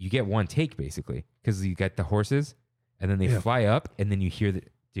you get one take basically because you get the horses and then they fly up and then you hear the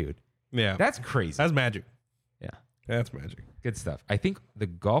dude. Yeah. That's crazy. That's magic. Yeah. That's magic. Good stuff. I think the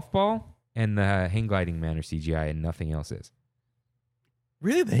golf ball and the hang gliding man are CGI and nothing else is.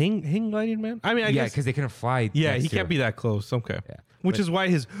 Really? The hang gliding man? I mean, I guess. because they couldn't fly. Yeah, he can't be that close. Okay. Yeah. Which is why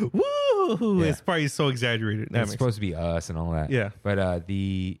his woo is probably so exaggerated. It's supposed to be us and all that. Yeah. But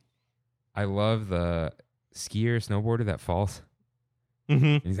I love the skier, snowboarder that falls. Mm-hmm.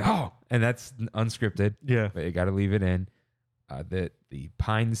 And he's and that's unscripted. Yeah. But you got to leave it in. The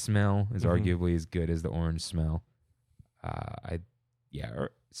pine smell is arguably as good as the orange smell.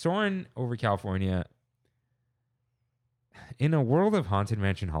 Soarin' over California. In a world of Haunted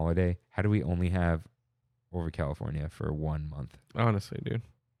Mansion Holiday, how do we only have over California for 1 month? Honestly, dude.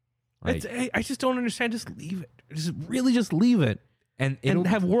 Like, I just don't understand. Just leave it. Just leave it. And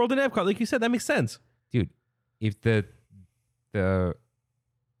have World and Epcot. Like you said, that makes sense. Dude, if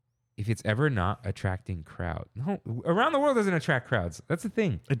if it's ever not attracting crowd, no, around the world doesn't attract crowds. That's the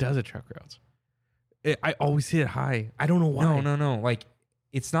thing. It does attract crowds. I always see it high. I don't know why. No. Like,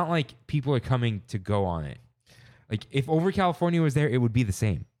 it's not like people are coming to go on it. Like, if Over California was there, it would be the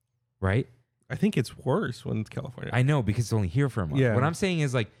same, right? I think it's worse when it's California. I know, because it's only here for a month. Yeah. What I'm saying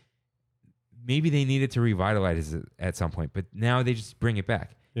is, like, maybe they needed to revitalize it at some point, but now they just bring it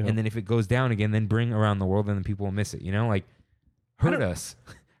back. Yeah. And then if it goes down again, then bring around the world, and then people will miss it. You know, like, hurt us.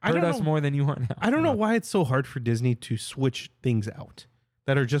 Hurt us more than you want now. I don't know why it's so hard for Disney to switch things out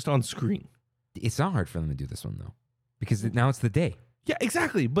that are just on screen. It's not hard for them to do this one, though, because now it's the day. Yeah,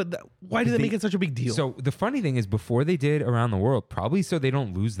 exactly. But why do they make it such a big deal? So the funny thing is, before they did Around the World, probably so they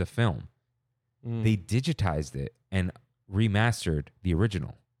don't lose the film, they digitized it and remastered the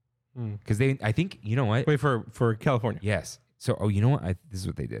original. Because I think, you know what? Wait, for California. Yes. So, you know what? This is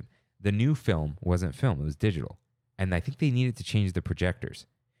what they did. The new film wasn't film; it was digital, and I think they needed to change the projectors,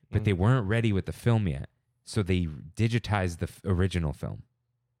 but they weren't ready with the film yet, so they digitized the original film.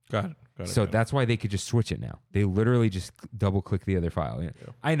 Got it. So that's why they could just switch it now. They literally just double click the other file. Yeah.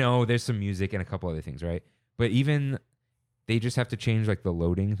 I know there's some music and a couple other things, right? But even they just have to change like the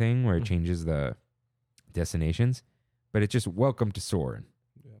loading thing where it changes the destinations. But it's just welcome to Soarin'.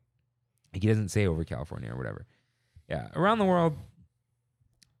 Yeah. Like, he doesn't say Over California or whatever. Yeah. Around the World,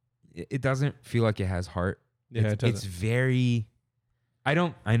 it doesn't feel like it has heart. Yeah, it doesn't. It's very... I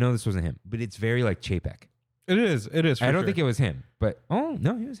know this wasn't him, but it's very like Chapek. It is. I don't think it was him, but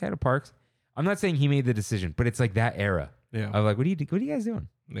no, he was head of parks. I'm not saying he made the decision, but it's like that era. Yeah. Of like, what are you guys doing?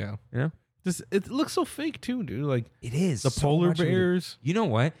 Yeah. You know? It looks so fake too, dude. Like, it is. The polar bears. You know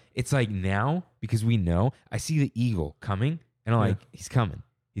what? It's like now, because we know, I see the eagle coming, and I'm like, he's coming.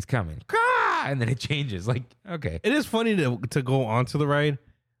 And then it changes. Like, okay. It is funny to go onto the ride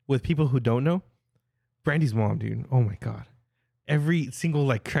with people who don't know. Brandy's mom, dude. Oh my God. Every single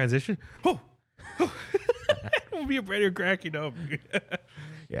like transition. It'll be a Brandy cracking up.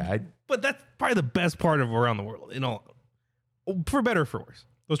 Yeah. But that's probably the best part of Around the World. For better or for worse.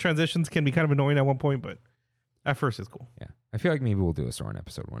 Those transitions can be kind of annoying at one point, but at first it's cool. Yeah. I feel like maybe we'll do a Soarin'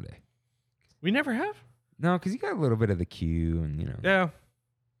 episode one day. We never have? No, because you got a little bit of the queue and, you know.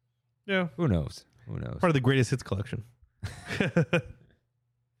 Yeah. Who knows? Part of the greatest hits collection.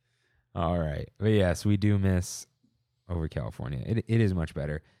 All right. But yes, we do miss Over California. It is much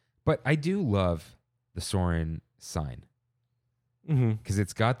better. But I do love the Soarin' sign. Because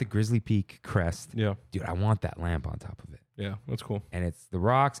it's got the Grizzly Peak crest. Yeah. Dude, I want that lamp on top of it. Yeah, that's cool. And it's the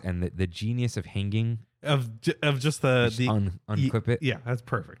rocks and the genius of hanging. Of just the unclip it. Yeah, that's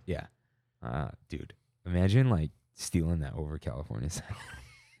perfect. Yeah. Dude, imagine like stealing that Over California sign.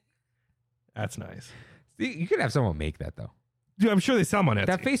 That's nice. You could have someone make that though. Dude, I'm sure they sell them on Etsy.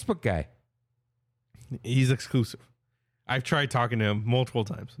 That Facebook guy. He's exclusive. I've tried talking to him multiple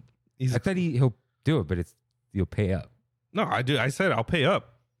times. I thought he'll do it, but you'll pay up. No, I do. I said I'll pay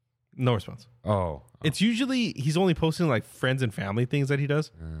up. No response. Oh. It's usually he's only posting like friends and family things that he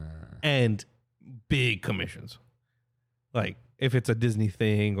does, and big commissions. Like if it's a Disney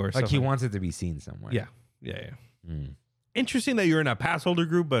thing or something. Like he wants it to be seen somewhere. Yeah. Interesting that you're in a pass holder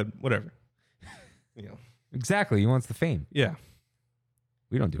group, but whatever. Exactly. He wants the fame. Yeah.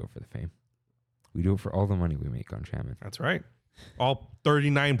 We don't do it for the fame. We do it for all the money we make on Trammin. That's right. All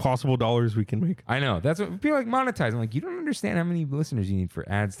 39 possible dollars we can make. I know. That's what people like monetizing. Like, you don't understand how many listeners you need for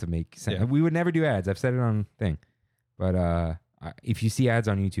ads to make sense. Yeah. We would never do ads. I've said it on thing. But if you see ads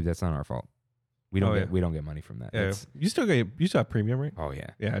on YouTube, that's not our fault. We don't get money from that. Yeah. You still have premium, right? Oh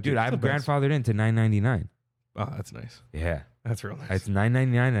yeah. Yeah, dude, I've grandfathered into $9.99. Oh, that's nice. Yeah. That's real nice. It's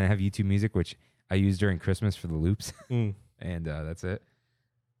 $9.99 and I have YouTube Music, which I use during Christmas for the loops. And that's it.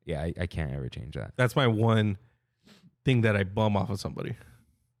 Yeah, I can't ever change that. That's my one thing that I bum off of somebody.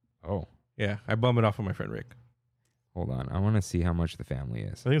 Oh. Yeah, I bum it off of my friend Rick. Hold on. I want to see how much the family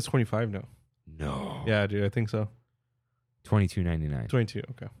is. I think it's 25 now. No. Yeah, dude, I think so. $22.99. 22.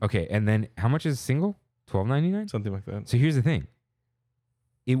 Okay. Okay, and then how much is single? $12.99. Something like that. So here's the thing.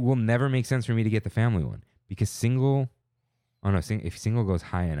 It will never make sense for me to get the family one because single. Oh no, if single goes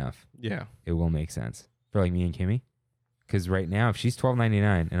high enough, Yeah. it will make sense for like me and Kimmy. Because right now, if she's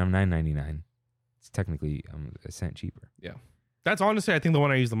 $12.99 and I'm $9.99, it's technically a cent cheaper. Yeah. That's honestly, I think, the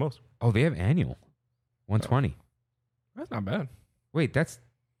one I use the most. Oh, they have annual, $120. That's not bad. Wait, that's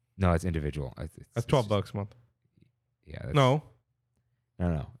individual. That's $12 a month. Yeah. No.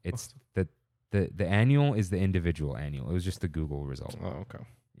 It's the annual is the individual annual. It was just the Google result. Oh, okay.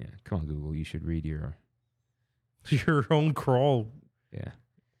 Yeah. Come on, Google. You should read your own crawl. Yeah.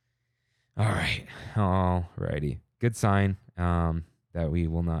 All righty. Good sign that we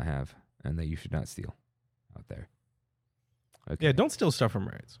will not have and that you should not steal out there. Okay. Yeah, don't steal stuff from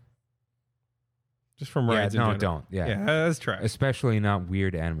rides. Just from rides. No, don't. Yeah. Yeah, that's trash. Especially not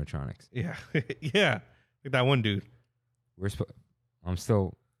weird animatronics. Yeah. Yeah. Like that one dude. We're supposed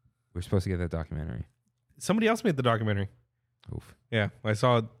to get that documentary. Somebody else made the documentary. Oof. Yeah. I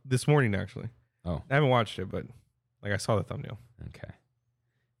saw it this morning, actually. Oh. I haven't watched it, but I saw the thumbnail. Okay.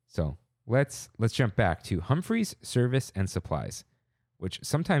 So let's jump back to Humphrey's Service and Supplies, which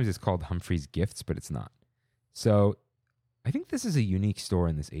sometimes is called Humphrey's Gifts, but it's not. So I think this is a unique store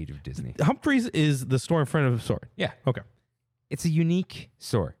in this age of Disney. Humphrey's is the store in front of the store. Yeah. Okay. It's a unique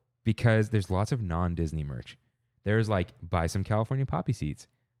store because there's lots of non-Disney merch. There's like buy some California poppy seeds,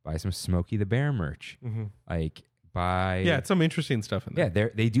 buy some Smokey the Bear merch, like buy. Yeah, it's some interesting stuff in there. Yeah,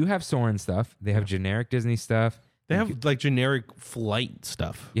 they do have Soarin' stuff. They have generic Disney stuff. They have like generic flight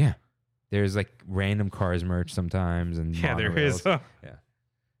stuff. Yeah. There's like random Cars merch sometimes. And yeah, there monorails. is. Yeah.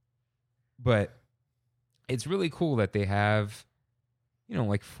 But it's really cool that they have,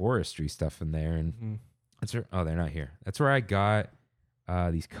 like forestry stuff in there. And that's where, they're not here. That's where I got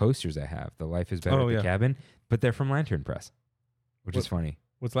these coasters I have. The Life is Better at the Cabin. But they're from Lantern Press, which is funny.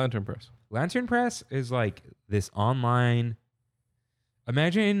 What's Lantern Press? Lantern Press is like this online.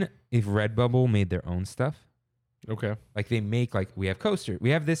 Imagine if Redbubble made their own stuff. Okay. Like they make we have coaster. We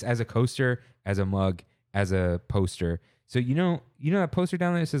have this as a coaster, as a mug, as a poster. So you know that poster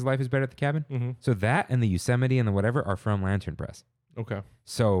down there that says Life is Better at the Cabin? Mm-hmm. So that and the Yosemite and the whatever are from Lantern Press. Okay.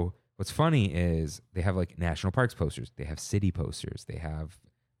 So what's funny is they have like national parks posters. They have city posters. They have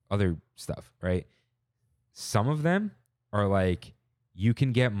other stuff, right? Some of them are like you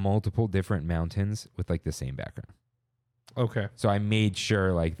can get multiple different mountains with like the same background. Okay. So I made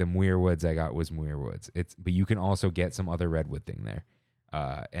sure like the Muir Woods I got was Muir Woods. But you can also get some other redwood thing there.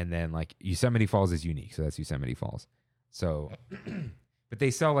 And then like Yosemite Falls is unique. So that's Yosemite Falls. So, but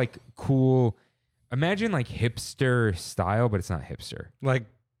they sell like cool, imagine like hipster style, but it's not hipster. Like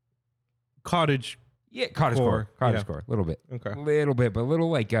cottage. Yeah, cottage core. Cottage core. A little bit. Okay. A little bit, but a little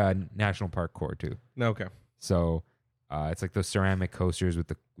like national park core too. Okay. So it's like those ceramic coasters with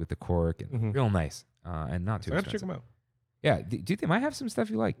the cork and real nice and not too I have to expensive. check them out. Yeah, dude, they might have some stuff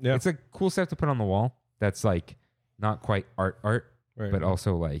you like. Yeah. It's like cool stuff to put on the wall that's like not quite art, right, but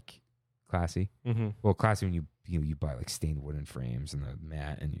also like classy. Mm-hmm. Well, classy when you buy like stained wooden frames and the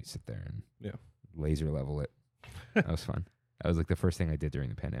mat and you sit there and laser level it. That was fun. That was like the first thing I did during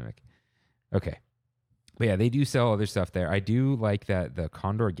the pandemic. Okay. But yeah, they do sell other stuff there. I do like that the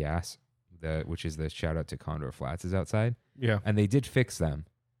Condor Gas, which is the shout out to Condor Flats, is outside. Yeah. And they did fix them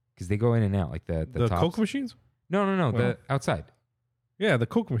because they go in and out like the tops. Coke machines? No. Well, the outside. Yeah, the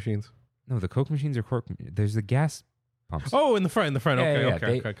Coke machines. No, the Coke machines are cork. There's the gas pumps. Oh, in the front. Yeah,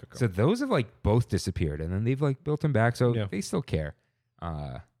 Okay. So those have like both disappeared, and then they've like built them back. So Yeah. they still care.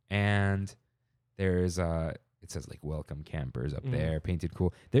 And there's it says like welcome campers up there, painted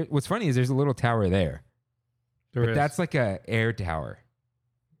cool. What's funny is there's a little tower there, There but is. that's like a air tower.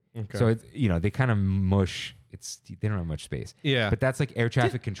 Okay. So it's they kind of mush. They don't have much space. Yeah. But that's like air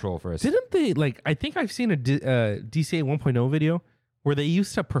traffic control for us. Didn't they I think I've seen a DCA 1.0 video where they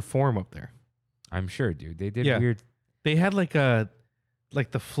used to perform up there. I'm sure, dude. They did Yeah. weird. They had like the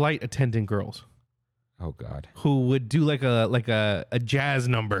flight attendant girls Oh God. who would do like a jazz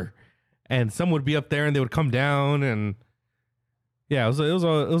number, and some would be up there and they would come down, and yeah, it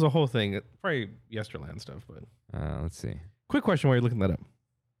was a whole thing. Probably Yesterland stuff, but Let's see. quick question while you're looking that up.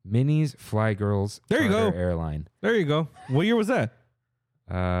 Minnie's Fly Girls. There you Charter go. Airline. There you go. What year was that?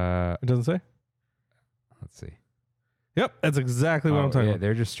 It doesn't say. Let's see. Yep, that's exactly what I'm talking about.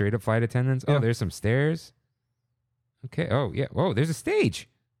 They're just straight up flight attendants. Oh, Yeah. there's some stairs. Okay. Oh, yeah. Whoa, there's a stage.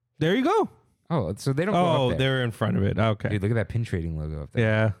 There you go. Oh, so they don't go Oh, up there. they're in front of it. Okay. Dude, look at that pin trading logo up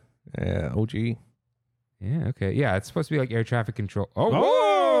there. Yeah. OG. Yeah, okay. Yeah, it's supposed to be like air traffic control. Oh,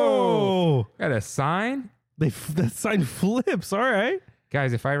 Oh, got a sign? that sign flips. All right.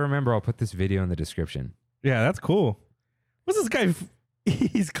 Guys, if I remember, I'll put this video in the description. Yeah, that's cool. What's this guy?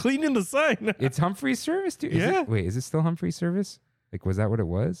 He's cleaning the sign. It's Humphrey's Service, dude. Yeah. Wait, is it still Humphrey's Service? Like, was that what it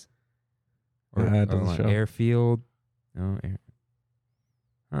was? Or It doesn't show. Airfield? No,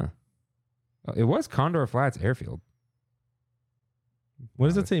 huh. Oh, it was Condor Flats Airfield. What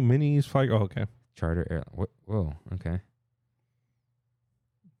does it say? Minis flag. Oh, okay. Charter Air. Whoa, okay.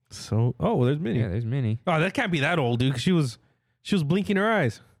 So, there's Minnie. Yeah, there's Minnie. Oh, that can't be that old, dude. 'Cause she was blinking her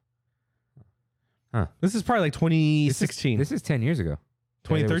eyes. Huh. This is probably like 2016. This is 10 years ago.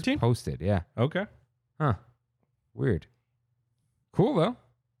 2013? Posted, yeah. Okay. Huh. Weird. Cool, though.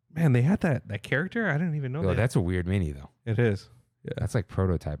 Man, they had that character. I didn't even know that. That's a weird Minnie, though. It is. Yeah. That's like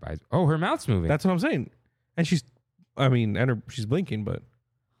prototype eyes. Oh, her mouth's moving. That's what I'm saying. And she's blinking, but.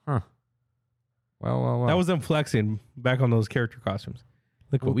 Huh. Well. That was them flexing back on those character costumes.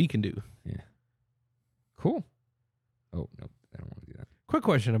 Look what we can do. Yeah. Cool. Oh, no. I don't want to do that. Quick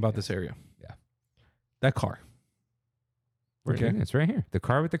question about this area. Yeah. That car. Okay. It's right here. The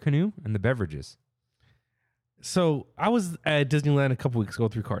car with the canoe and the beverages. So I was at Disneyland a couple weeks ago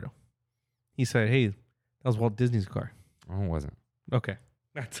with Ricardo. He said, "Hey, that was Walt Disney's car." Oh, it wasn't. Okay.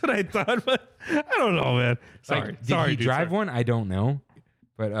 That's what I thought, but I don't know, man. Sorry. Did he drive one? I don't know.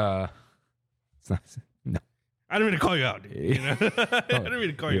 But it's not. No. I didn't mean to call you out, dude. You know? I didn't mean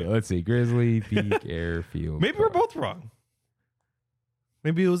to call you out. Let's see. Grizzly Peak Airfield. Maybe we're both wrong.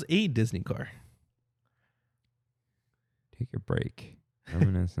 Maybe it was a Disney car. Take a break.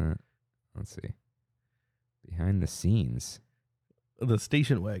 Reminiscent. Let's see. Behind the scenes. The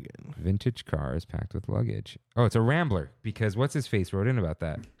station wagon. Vintage cars packed with luggage. Oh, it's a Rambler because what's his face wrote in about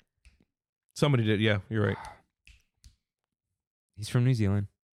that. Somebody did. Yeah, you're right. He's from New Zealand.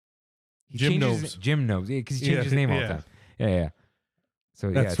 Jim knows. Jim knows. Yeah, because he changes his name all the time. Yeah.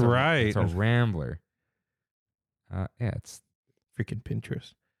 So that's right. It's a Rambler. Yeah, it's freaking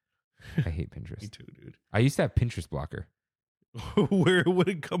Pinterest. I hate Pinterest. Me too, dude. I used to have Pinterest blocker. Where would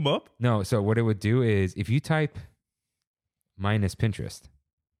it come up? No, so what it would do is if you type minus Pinterest,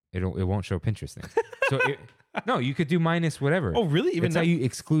 it won't show Pinterest things. So no, you could do minus whatever. Oh, really? That's how you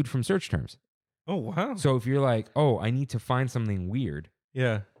exclude from search terms. Oh, wow. So if you're like, oh, I need to find something weird.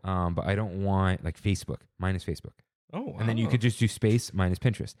 Yeah. But I don't want like Facebook minus Facebook. Oh, wow. And then you could just do space minus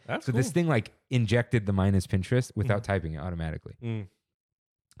Pinterest. That's so cool. This thing like injected the minus Pinterest without typing it automatically. Mm.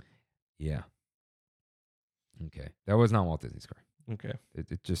 Yeah. Okay. That was not Walt Disney's car. Okay.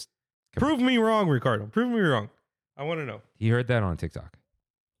 It just... Prove me wrong, Ricardo. Prove me wrong. I want to know. He heard that on TikTok.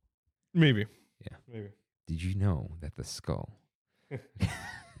 Maybe. Yeah. Maybe. Did you know that the skull...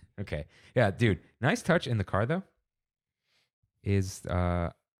 Okay. Yeah, dude. Nice touch in the car, though. Is... I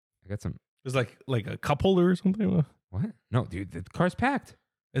got some... It's like a cup holder or something? What? No, dude. The car's packed.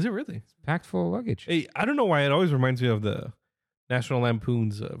 Is it really? It's packed full of luggage. Hey, I don't know why it always reminds me of the National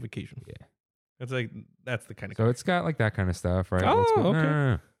Lampoon's Vacation. Yeah. It's like, that's the kind of So it's got like that kind of stuff, right? Oh, okay.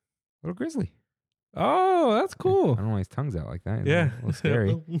 No. Little Grizzly. Oh, that's cool. I don't know why his tongue's out like that. Yeah. A little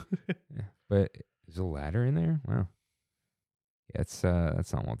scary. Yeah. But there's a ladder in there? Wow. Yeah, that's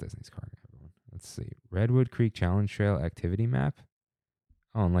not Walt Disney's car, everyone. Let's see. Redwood Creek Challenge Trail activity map.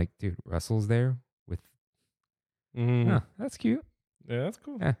 Oh, and like, dude, Russell's there with... Oh, that's cute. Yeah, that's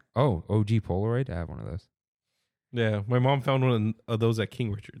cool. Yeah. Oh, OG Polaroid. I have one of those. Yeah, my mom found one of those at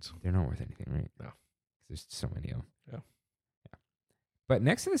King Richard's. They're not worth anything, right? No. There's so many of them. Yeah. But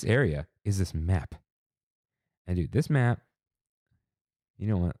next to this area is this map. And dude, this map, you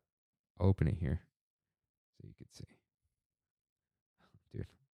know what? I'll open it here so you could see. Dude,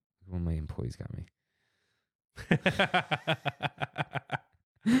 one of my employees got me.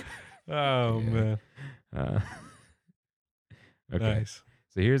 Oh, man. Okay. Nice.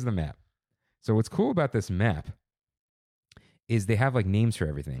 So here's the map. So what's cool about this map is they have like names for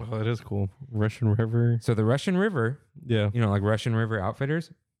everything. Oh, that is cool. Russian River. So the Russian River, Yeah. you know, like Russian River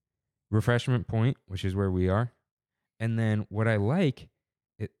Outfitters, Refreshment Point, which is where we are. And then what I like,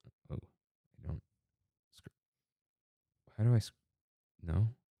 how do I, no?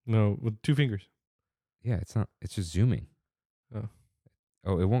 No, with 2 fingers. Yeah, it's not, it's just zooming.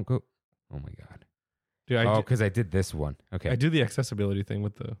 Oh, it won't go. Oh my God. Dude, because I did this one. Okay. I do the accessibility thing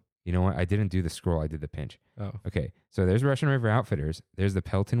with the... You know what? I didn't do the scroll. I did the pinch. Oh. Okay. So there's Russian River Outfitters. There's the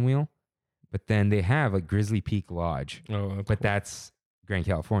Pelton Wheel. But then they have like Grizzly Peak Lodge. Oh, but that's Grand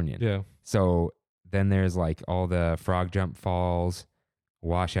Californian. Yeah. So then there's like all the Frog Jump Falls,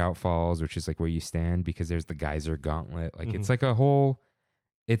 Washout Falls, which is like where you stand because there's the Geyser Gauntlet. Like it's like a whole...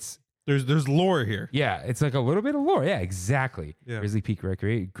 It's... There's lore here. Yeah. It's like a little bit of lore. Yeah, exactly. Yeah. Grizzly Peak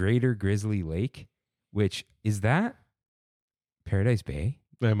Greater Grizzly Lake, which is that Paradise Bay?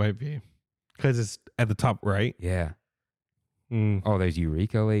 That might be. Because it's at the top right. Yeah. Mm. Oh, there's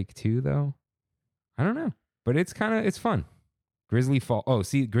Eureka Lake too, though. I don't know. But it's fun. Grizzly Fall. Oh,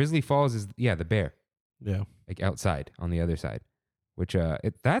 see, Grizzly Falls is the bear, Yeah. like outside on the other side, which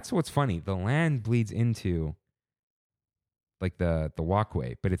that's what's funny. The land bleeds into like the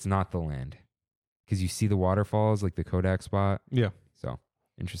walkway, but it's not the land because you see the waterfalls, like the Kodak spot. Yeah. So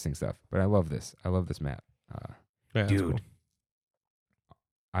interesting stuff. But I love this. I love this map, Yeah, dude. cool.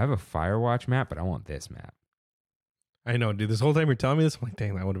 I have a Firewatch map, but I want this map. I know, dude. This whole time you're telling me this, I'm like,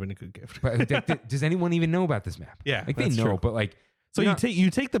 dang, that would have been a good gift. But does anyone even know about this map? Yeah, like they that's know, true. but like, So you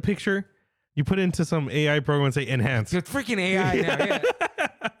take the picture, you put it into some AI program and say enhance. it's freaking AI now.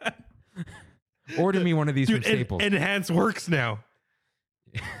 Yeah. Order me one of these Dude, from Staples. enhance works now.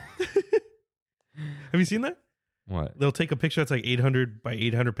 Have you seen that? What? They'll take a picture that's like 800 by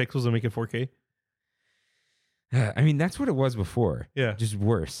 800 pixels and make it 4K. I mean, that's what it was before. Yeah. Just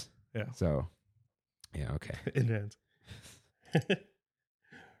worse. Yeah. So, yeah, okay. Enhance.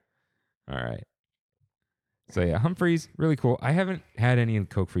 All right. So, yeah, Humphreys, really cool. I haven't had any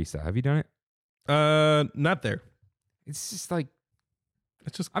Coke Freestyle. Have you done it? Not there. It's just like,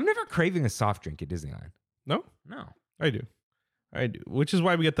 It's just I'm never craving a soft drink at Disneyland. no. No. I do. Which is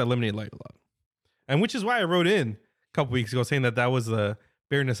why we get that lemonade light a lot, and which is why I wrote in a couple weeks ago saying that was the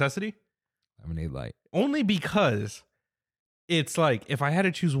bare necessity. Lemonade Light. Only because it's like if I had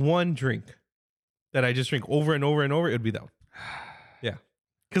to choose one drink that I just drink over and over and over, it would be that one. Yeah,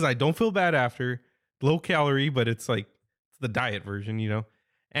 because I don't feel bad after. Low calorie, but it's like it's the diet version,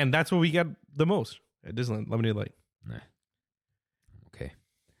 and that's what we get the most at Disneyland. Lemonade Light. Nah. Okay.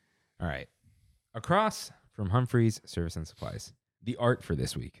 All right. Across from Humphreys Service and Supplies, the art for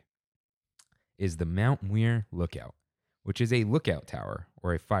this week is the Mount Muir Lookout, which is a lookout tower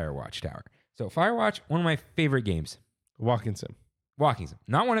or a Firewatch tower. So Firewatch, one of my favorite games. Walking sim. Walking sim.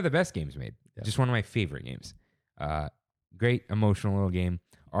 Not one of the best games made. Yeah. Just one of my favorite games. Great emotional little game.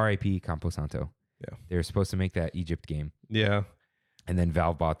 R.I.P. Campo Santo. Yeah. They were supposed to make that Egypt game. Yeah. And then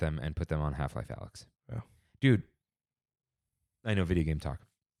Valve bought them and put them on Half-Life Alyx. Yeah. Dude, I know video game talk,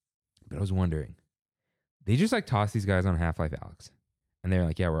 but I was wondering, they just like toss these guys on Half-Life Alyx. And they're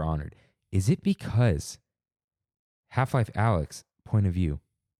like, yeah, we're honored. Is it because Half-Life Alyx point of view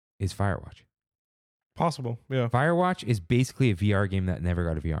is Firewatch? Possible. Yeah. Firewatch is basically a VR game that never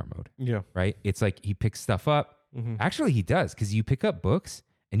got a VR mode, Yeah. right? It's like he picks stuff up. Mm-hmm. Actually, he does, because you pick up books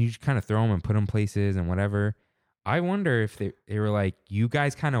and you just kind of throw them and put them places and whatever. I wonder if they were like, you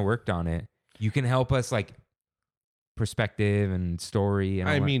guys kind of worked on it. You can help us like perspective and story. And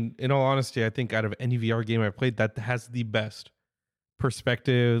I all mean, in all honesty, I think out of any VR game I've played, that has the best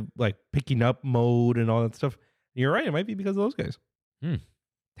perspective, like picking up mode and all that stuff. You're right. It might be because of those guys.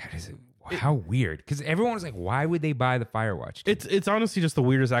 that is how weird. Because everyone was like, why would they buy the Firewatch? It's honestly just the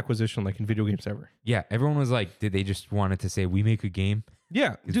weirdest acquisition like in video games ever. Yeah, everyone was like, did they just wanted to say we make a game? Yeah.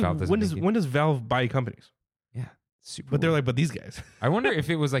 'Cause Dude, Valve doesn't make it. when does Valve buy companies? Yeah, super. But they're weird. like, but these guys. I wonder if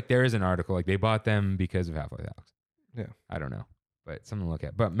it was like there is an article like they bought them because of Half-Life Alyx. Yeah. I don't know, but something to look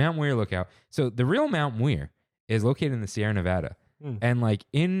at. But Mount Muir Lookout. So the real Mount Muir is located in the Sierra Nevada, and like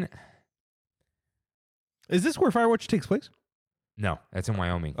Is this where Firewatch takes place? no, that's in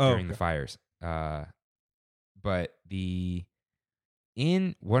Wyoming Oh, during the okay. fires. But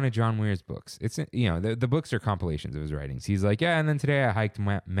in one of John Muir's books, it's the books are compilations of his writings. He's like, yeah, and then today I hiked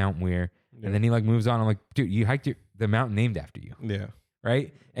Mount Muir, and then he like moves on. I'm like, dude, you hiked the mountain named after you. Yeah.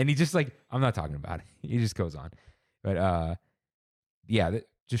 Right? And he just like, I'm not talking about it. He just goes on. But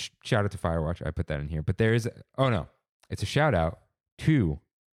just shout out to Firewatch. I put that in here. But it's a shout out to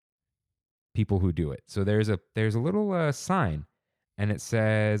people who do it. So there's a little sign, and it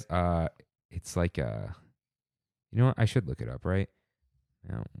says it's like you know what? I should look it up, right?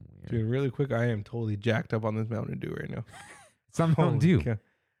 Mount Muir. Dude, really quick, I am totally jacked up on this Mountain Dew right now. Some Mountain Holy Dew. cow.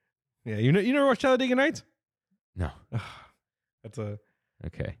 Yeah, you never watched Talladega Nights? No. That's the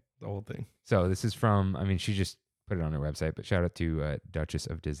whole thing. So this is from, she just put it on her website, but shout out to Duchess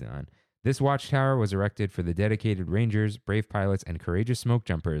of Disneyland. This watchtower was erected for the dedicated rangers, brave pilots, and courageous smoke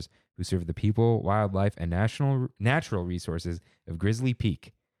jumpers who serve the people, wildlife, and natural resources of Grizzly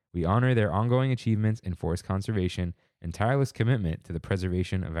Peak. We honor their ongoing achievements in forest conservation and tireless commitment to the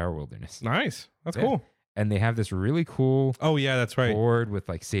preservation of our wilderness. Nice. That's Yeah. cool. And they have this really cool Oh, yeah, that's right. board with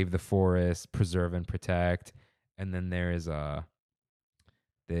like save the forest, preserve and protect. And then there is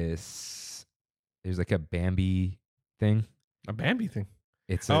there's like a Bambi thing. A Bambi thing.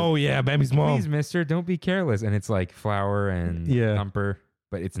 It's Yeah, Bambi's mom. please, mister, don't be careless. And it's like flower and Yeah. thumper,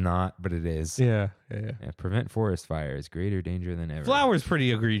 but it's not, but it is. Yeah. Yeah, prevent forest fires, greater danger than ever. Flower's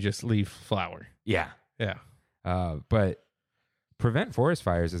pretty egregious leaf flower. Yeah. Yeah. But prevent forest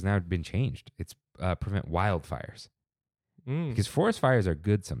fires has now been changed. It's prevent wildfires. Because forest fires are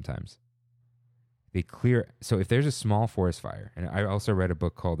good sometimes. they clear. So if there's a small forest fire, and I also read a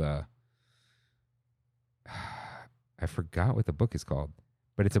book called I forgot what the book is called,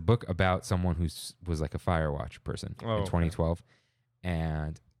 but it's a book about someone who was like a fire watch person in 2012,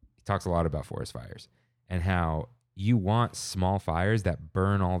 and he talks a lot about forest fires and how you want small fires that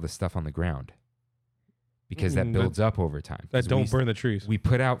burn all the stuff on the ground because that builds up over time. That don't burn the trees. We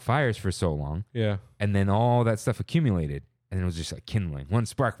put out fires for so long, and then all that stuff accumulated, and it was just like kindling. One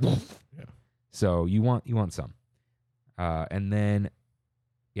spark, So you want some, and then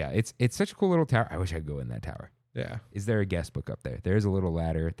it's such a cool little tower. I wish I could go in that tower. Yeah. Is there a guest book up there? There's a little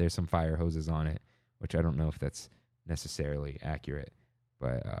ladder. There's some fire hoses on it, which I don't know if that's necessarily accurate,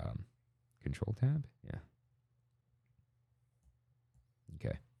 but control tab, yeah.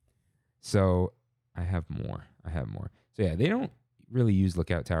 Okay, so I have more. So yeah, they don't really use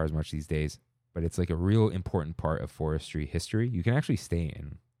lookout towers much these days, but it's like a real important part of forestry history. You can actually stay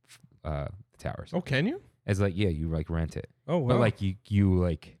in the towers. Oh, can you? As like, yeah, you like rent it. Oh, wow. But like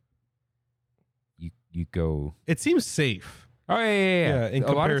you go. It seems safe. Oh yeah. In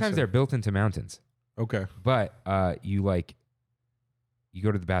a lot of times they're built into mountains. Okay. But you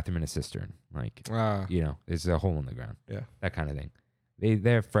go to the bathroom in a cistern, like there's a hole in the ground. Yeah. That kind of thing.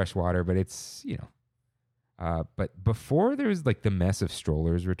 They have fresh water, but it's but before there was like the mess of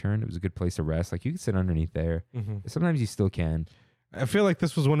strollers returned, it was a good place to rest. Like you could sit underneath there. Mm-hmm. Sometimes you still can. I feel like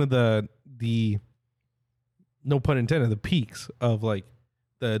this was one of the no pun intended, the peaks of like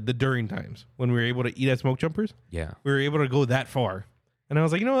the during times when we were able to eat at Smoke Jumpers. Yeah. We were able to go that far. And I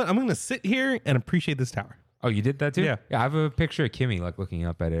was like, you know what? I'm going to sit here and appreciate this tower. Oh, you did that too? Yeah. Yeah, I have a picture of Kimmy like looking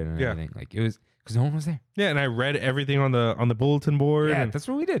up at it and everything. Like it was because no one was there. Yeah, and I read everything on the bulletin board. Yeah, and that's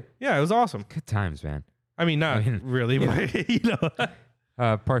what we did. Yeah, it was awesome. Good times, man. I mean, not really, but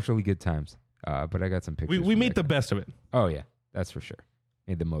partially good times. But I got some pictures. We made the best of it. Oh yeah, that's for sure.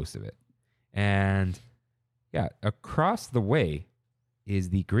 Made the most of it. And yeah, across the way is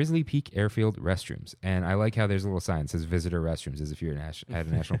the Grizzly Peak Airfield restrooms. And I like how there's a little sign that says visitor restrooms as if you're at a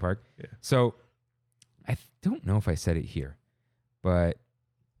national park. Yeah. So I don't know if I said it here, but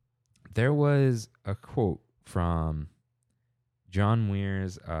there was a quote from John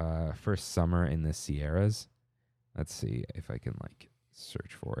Muir's First Summer in the Sierras. Let's see if I can like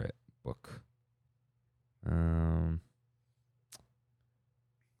search for it. Book. Hold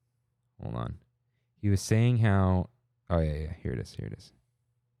on. He was saying how... Oh, yeah. Here it is.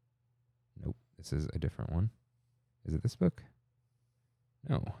 Nope. This is a different one. Is it this book?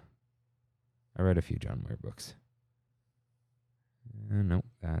 No. I read a few John Muir books. Nope.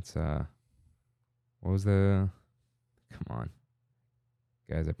 That's... What was the... Come on.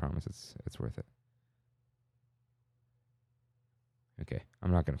 Guys, I promise it's worth it. Okay.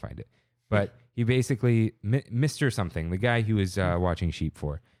 I'm not going to find it. But he basically... Mr. Something, the guy he was watching sheep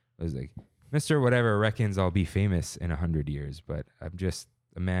for, was like... Mr. Whatever reckons I'll be famous in 100 years, but I'm just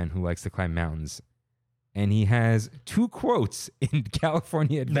a man who likes to climb mountains. And he has 2 quotes in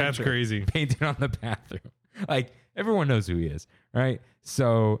California Adventure. That's crazy. Painted on the bathroom. Like, everyone knows who he is, right?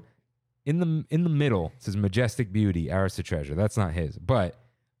 So, in the middle, it says majestic beauty, ours to treasure. That's not his. But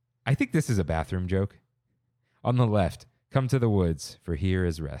I think this is a bathroom joke. On the left, come to the woods, for here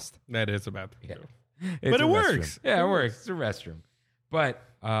is rest. That is a bathroom joke. But it works. Yeah, it works. It's a restroom. But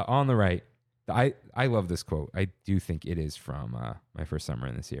on the right, I love this quote. I do think it is from My First Summer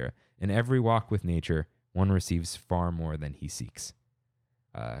in the Sierra. In every walk with nature, one receives far more than he seeks.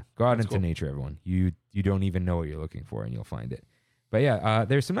 Go out into nature, everyone. You don't even know what you're looking for, and you'll find it. But yeah,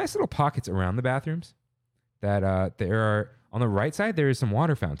 there's some nice little pockets around the bathrooms that there are. On the right side, there is some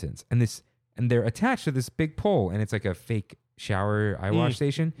water fountains, and they're attached to this big pole, and it's like a fake shower eye wash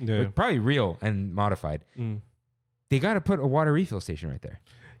station. Yeah. Probably real and modified. They got to put a water refill station right there.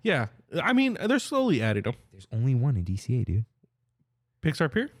 Yeah. I mean, they're slowly adding them. There's only one in DCA, dude.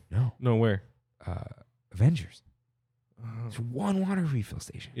 Pixar Pier? No. No, where? Avengers. There's one water refill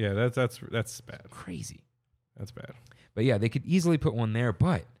station. Yeah, that's bad. Crazy. That's bad. But yeah, they could easily put one there.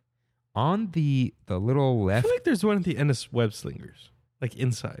 But on the little left... I feel like there's one at the Ennis Web Slingers. Like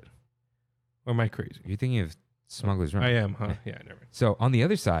inside. Or am I crazy? You're thinking of Smuggler's Run. I am, huh? Yeah, never mind. So on the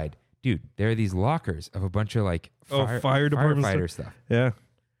other side, dude, there are these lockers of a bunch of like fire department firefighter stuff. Yeah.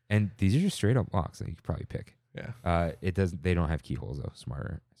 And these are just straight up locks that you could probably pick. Yeah. They don't have keyholes though.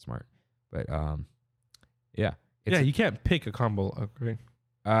 Smart. But yeah. You can't pick a combo lock,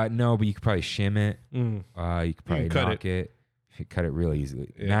 right? No, but you could probably shim it. You could probably knock it. You could cut it real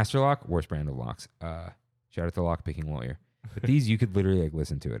easily. Yeah. Master Lock, worst brand of locks. Shout out to Lock Picking Lawyer. But these you could literally like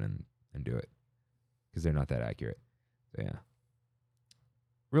listen to it and do it because they're not that accurate. So yeah.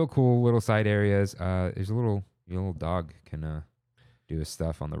 Real cool little side areas. There's your little dog can do his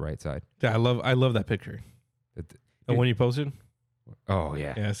stuff on the right side. Yeah, I love that picture. The one you posted? Oh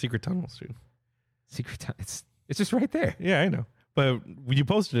yeah. Yeah, secret tunnels, dude. Secret tunnel. It's just right there. Yeah, I know. But when you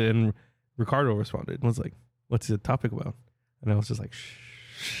posted it and Ricardo responded and was like, what's the topic about? And I was just like,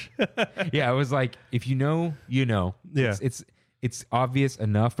 shh. Yeah, I was like, if you know, you know. Yeah. It's obvious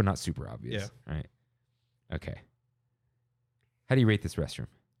enough, but not super obvious. Yeah. Right. Okay. How do you rate this restroom?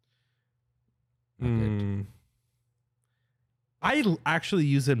 I actually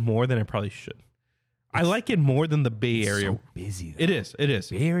use it more than I probably should. I like it more than the Bay Area. So busy, though. It is.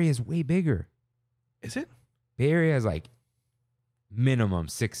 Bay Area is way bigger. Is it? Bay Area has like minimum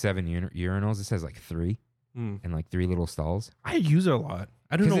 6-7 urinals. This has like 3 and like 3 little stalls. I use it a lot.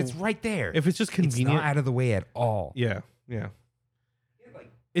 I don't know. Because it's right there. If it's just convenient. It's not out of the way at all. Yeah.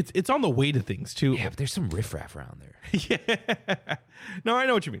 It's on the way to things too. Yeah, but there's some riffraff around there. Yeah. No, I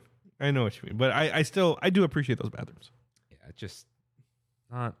know what you mean. But I do appreciate those bathrooms. Yeah, just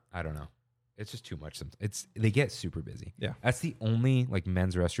not. I don't know. It's just too much. They get super busy. Yeah, that's the only like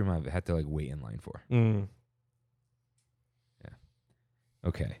men's restroom I've had to like wait in line for. Yeah.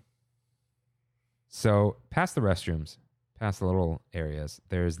 Okay. So past the restrooms, past the little areas,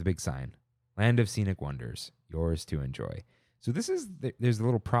 there's the big sign: "Land of Scenic Wonders, yours to enjoy." So there's a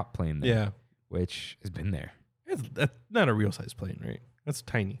little prop plane there, yeah, which has been there. That's not a real size plane, right? That's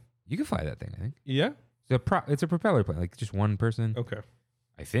tiny. You can fly that thing, I think. Yeah, it's a propeller plane, like just one person. Okay,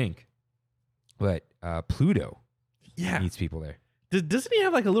 I think. But Pluto, meets people there. Doesn't he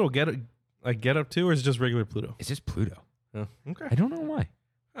have like a little get up too, or is it just regular Pluto? It's just Pluto. Oh, okay. I don't know why.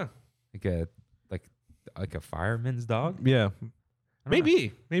 Huh. Like a fireman's dog. Yeah,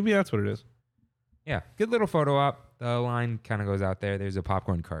 maybe know. That's what it is. Yeah, good little photo op. The line kind of goes out there. There's a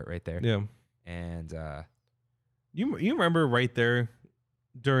popcorn cart right there. Yeah, and you remember right there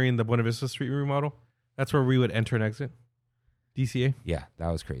during the Buena Vista Street remodel? That's where we would enter and exit. DCA. Yeah, that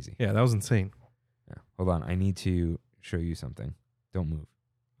was crazy. Yeah, that was insane. Yeah. Hold on, I need to show you something. Don't move.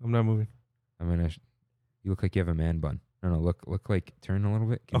 I'm not moving. I'm gonna. You look like you have a man bun. No, look like turn a little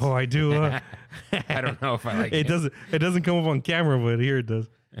bit. I do. I don't know if I like it. It doesn't come up on camera, but here it does.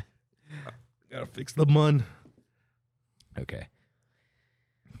 Gotta fix the mun. Okay.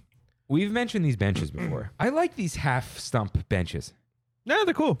 We've mentioned these benches before. I like these half stump benches. Yeah,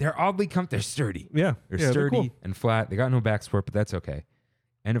 they're cool. They're oddly they're sturdy. Yeah. They're sturdy cool. and flat. They got no back support, but that's okay.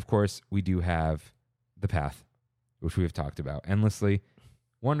 And of course, we do have the path, which we have talked about endlessly.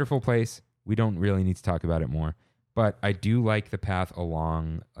 Wonderful place. We don't really need to talk about it more. But I do like the path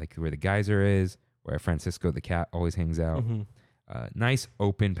along like where the geyser is, where Francisco the cat always hangs out. Mm-hmm. Nice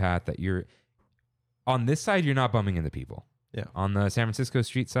open path that you're... On this side, you're not bumping into people. Yeah. On the San Francisco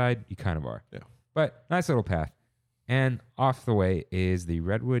Street side, you kind of are. Yeah. But nice little path. And off the way is the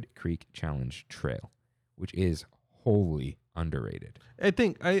Redwood Creek Challenge Trail, which is wholly underrated. I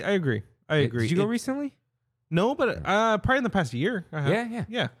think I agree. I agree. Did you go recently? No, but probably in the past year. I have.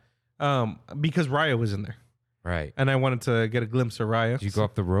 Yeah. Because Raya was in there. Right. And I wanted to get a glimpse of Raya. Did you go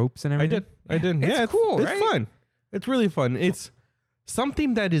up the ropes and everything? I did. Yeah, it's cool, It's right? fun. It's really fun. It's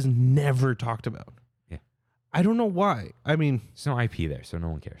something that is never talked about. Yeah. I don't know why. I mean... There's no IP there, so no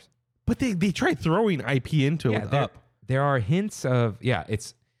one cares. But they tried throwing IP into it up. There are hints of... Yeah,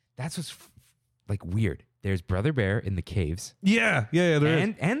 that's what's like weird. There's Brother Bear in the caves. Yeah. There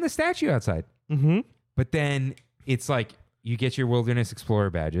is. And the statue outside. Mm-hmm. But then it's like you get your Wilderness Explorer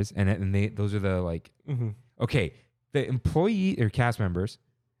badges, and those are the like... Mm-hmm. Okay, the employee or cast members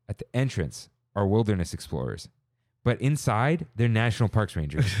at the entrance are Wilderness Explorers, but inside they're National Parks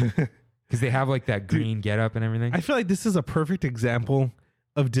Rangers because they have like that green getup and everything. I feel like this is a perfect example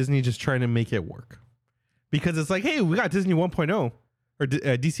of Disney just trying to make it work, because it's like, hey, we got Disney 1.0 or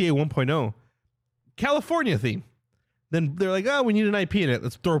DCA 1.0 California theme. Then they're like, oh, we need an IP in it.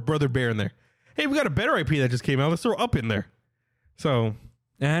 Let's throw Brother Bear in there. Hey, we got a better IP that just came out. Let's throw Up in there. So.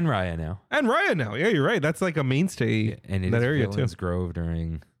 And Raya now. Yeah, you're right. That's like a mainstay and in that area too. Villains Grove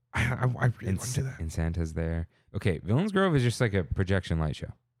during... I really want to do that. And Santa's there. Okay, Villains Grove is just like a projection light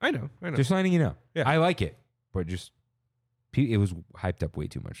show. I know. Just letting you know. Yeah. I like it, but just... It was hyped up way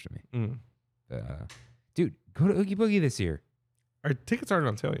too much to me. Dude, go to Oogie Boogie this year. Our tickets aren't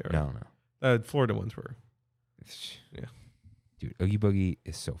on sale yet, right? No. Florida ones were. Yeah. Dude, Oogie Boogie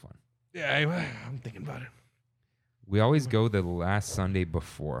is so fun. Yeah, I'm thinking about it. We always go the last Sunday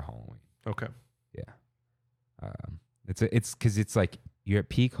before Halloween. Okay. Yeah. It's because it's like you're at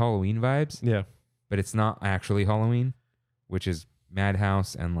peak Halloween vibes. Yeah. But it's not actually Halloween, which is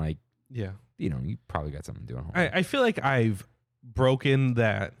Madhouse and like, yeah, you probably got something doing. Halloween. I feel like I've broken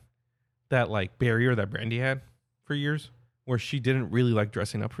that like barrier that Brandy had for years, where she didn't really like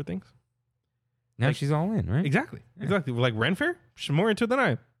dressing up for things. Now she's all in, right? Exactly. Like Ren Fair, more into it than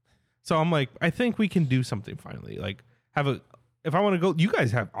I am. So I'm like, I think we can do something finally. Like if I want to go, you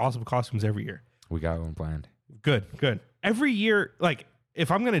guys have awesome costumes every year. We got one planned. Good. Every year, like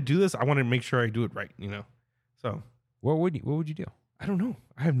if I'm going to do this, I want to make sure I do it right, So What would you do? I don't know.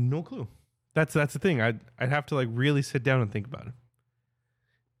 I have no clue. That's the thing. I'd have to like really sit down and think about it.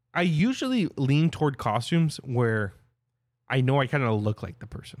 I usually lean toward costumes where I know I kind of look like the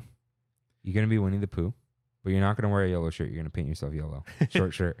person. You're going to be Winnie the Pooh, but you're not going to wear a yellow shirt. You're going to paint yourself yellow.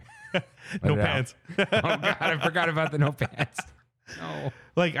 Short shirt. No pants. Oh, God. I forgot about the no pants. No.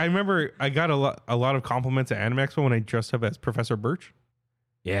 Like, I remember I got a lot of compliments at Anime Expo when I dressed up as Professor Birch.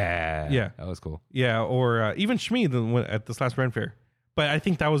 Yeah. That was cool. Yeah, or even Shmi at this last Ren Fair. But I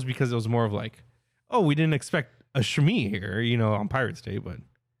think that was because it was more of like, oh, we didn't expect a Shmi here, on Pirates Day, but...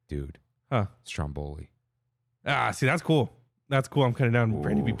 Dude. Huh. Stromboli. See, that's cool. That's cool. I'm kind of down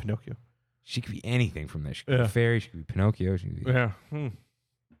ready to be Pinocchio. She could be anything from this. She could be a fairy. She could be Pinocchio. She could be,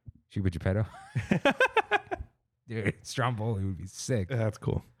 She could be Geppetto. Dude, Stromboli would be sick. Yeah, that's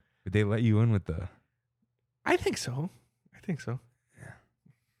cool. Would they let you in with the... I think so.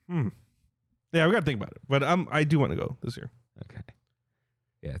 Yeah. Yeah, we got to think about it. But I do want to go this year. Okay.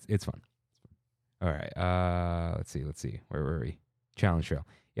 Yeah, it's fun. All right. Let's see. Where were we? Challenge Trail.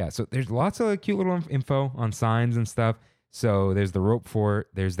 Yeah, so there's lots of cute little info on signs and stuff. So there's the rope fort.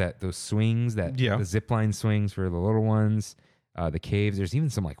 There's those swings, the zip line swings for the little ones. The caves. There's even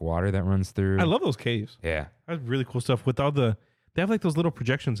some like water that runs through. I love those caves. Yeah. That's really cool stuff with all they have like those little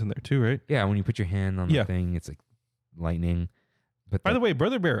projections in there too, right? Yeah, when you put your hand on the thing, it's like lightning. But by the way,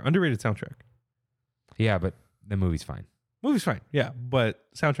 Brother Bear, underrated soundtrack. Yeah, but the movie's fine. Movie's fine. Yeah, but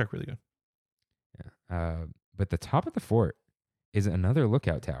soundtrack really good. Yeah. But the top of the fort is another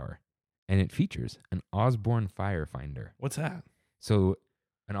lookout tower, and it features an Osborne Firefinder. What's that? So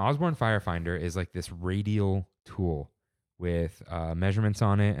an Osborne Firefinder is like this radial tool with measurements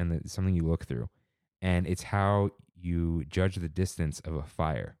on it, and it's something you look through. And it's how you judge the distance of a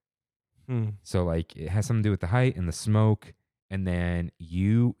fire. So like it has something to do with the height and the smoke. And then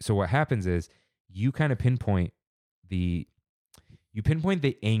so what happens is you kind of pinpoint the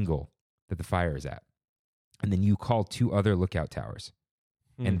angle that the fire is at. And then you call 2 other lookout towers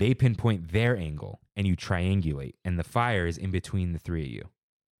and they pinpoint their angle and you triangulate, and the fire is in between the 3 of you.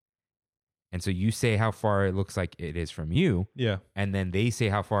 And so you say how far it looks like it is from you. Yeah. And then they say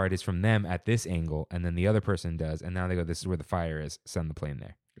how far it is from them at this angle. And then the other person does. And now they go, this is where the fire is. Send the plane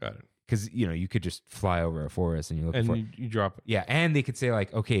there. Got it. Because, you could just fly over a forest and you look for it. You drop it. Yeah. And they could say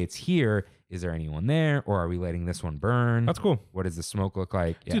like, okay, it's here. Is there anyone there? Or are we letting this one burn? That's cool. What does the smoke look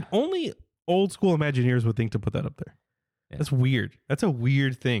like? Yeah. Dude, only old school Imagineers would think to put that up there. Yeah. That's weird. That's a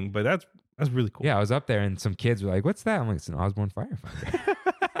weird thing, but that's really cool. Yeah. I was up there and some kids were like, what's that? I'm like, it's an Osborne Firefinder.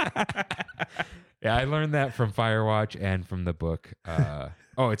 Yeah, I learned that from Firewatch and from the book.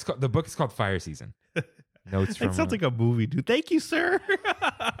 The book is called Fire Season. Notes from. It sounds like a movie, dude. Thank you, sir.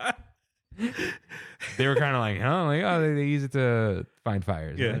 They were kind of like, huh? Like, oh, they use it to find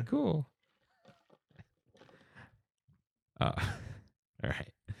fires. Yeah, like, cool. All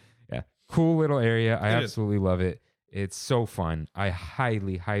right. Yeah, cool little area. I absolutely love it. It's so fun. I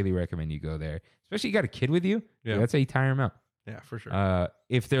highly, highly recommend you go there. Especially you got a kid with you. Yeah, that's how you tire them out. Yeah, for sure.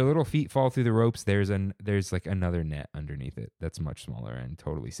 If their little feet fall through the ropes, there's like another net underneath it that's much smaller and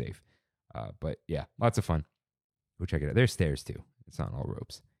totally safe. But yeah, lots of fun. Go check it out. There's stairs too. It's not all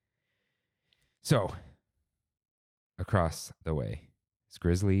ropes. So across the way is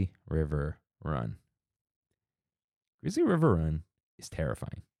Grizzly River Run. Grizzly River Run is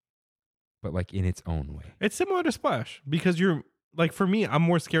terrifying, but like in its own way. It's similar to Splash because you're like, for me, I'm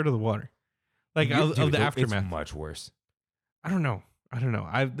more scared of the water, like of the aftermath. It's much worse. I don't know.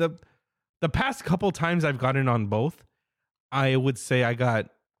 The past couple times I've gotten on both, I would say I got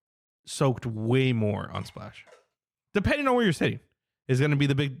soaked way more on Splash. Depending on where you're sitting is going to be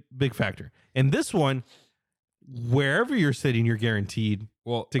the big factor. And this one, wherever you're sitting, you're guaranteed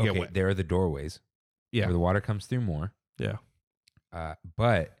to get wet. There are the doorways. Yeah. Where the water comes through more. Yeah.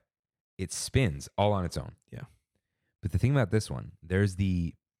 But it spins all on its own. Yeah. But the thing about this one, there's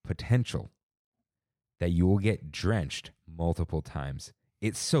the potential that you will get drenched multiple times.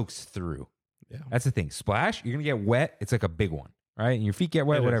 It soaks through. Yeah. That's the thing. Splash, you're going to get wet. It's like a big one, right? And your feet get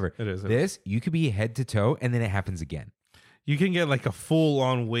wet, whatever. It is. This, you could be head to toe, and then it happens again. You can get like a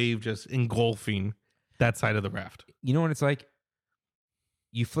full-on wave just engulfing that side of the raft. You know what it's like?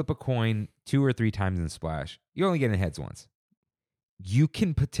 You flip a coin 2 or 3 times in Splash. You only get in heads once. You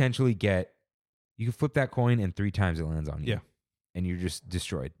can potentially you can flip that coin and 3 times it lands on you. Yeah. And you're just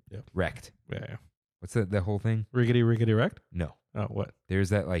destroyed. Yeah. Wrecked. Yeah. What's the whole thing? Riggedy wrecked? No. Oh, what? There's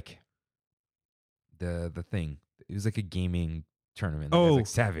that like the thing. It was like a gaming tournament. Oh, like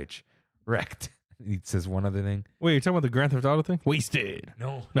Savage, wrecked. He says one other thing. Wait, you're talking about the Grand Theft Auto thing? Wasted.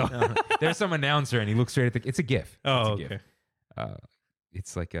 No. There's some announcer, and he looks straight at the. It's a GIF. Oh, it's a okay. GIF.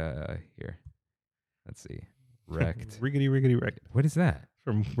 It's like here. Let's see. Wrecked. Riggedy wrecked. What is that?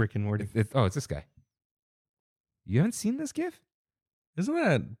 From Rick and Morty. It's this guy. You haven't seen this GIF? Isn't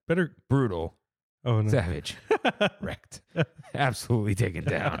that better? Brutal. Oh, no. Savage. Wrecked. Absolutely taken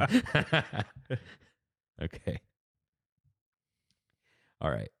down. Okay.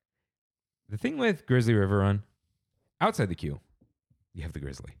 All right. The thing with Grizzly River Run, outside the queue, you have the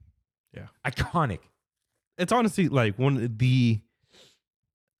Grizzly. Yeah. Iconic. It's honestly like one of the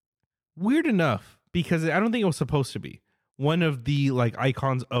weird enough because I don't think it was supposed to be one of the like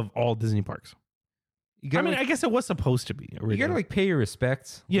icons of all Disney parks. I guess it was supposed to be. Originally. You gotta like pay your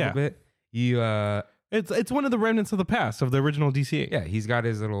respects a little bit. It's one of the remnants of the past of the original DCA. Yeah, he's got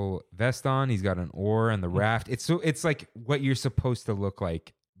his little vest on. He's got an oar and the raft. It's like what you're supposed to look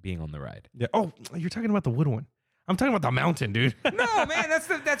like being on the ride. Yeah. Oh, you're talking about the wood one. I'm talking about the mountain, dude. No, man,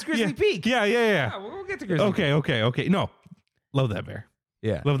 that's Grizzly Peak. Yeah. We'll get to Grizzly Peak. Okay. No, love that bear.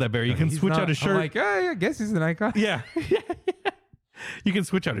 Yeah, love that bear. You can switch out a shirt. I'm like, I guess he's an icon. Yeah. You can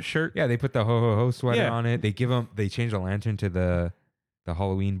switch out a shirt. Yeah, they put the ho sweater on it. They change the lantern to the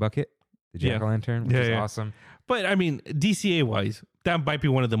Halloween bucket, the jack-o'-lantern, which is awesome. But I mean, DCA wise, that might be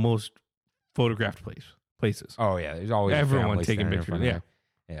one of the most photographed places. Oh yeah, there's always everyone taking pictures.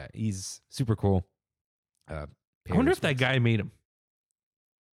 Yeah, he's super cool. I wonder if that guy made him.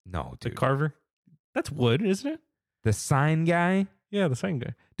 No, dude. The carver. That's wood, isn't it? The sign guy. Yeah, the sign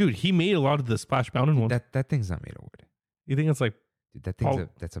guy. Dude, he made a lot of the Splash Mountain ones. That thing's not made of wood. You think it's like? Dude, that thing's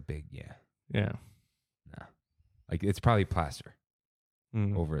that's a big Yeah. Nah. Like it's probably plaster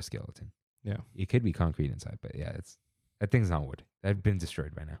over a skeleton. Yeah. It could be concrete inside, but yeah, that thing's not wood. That's been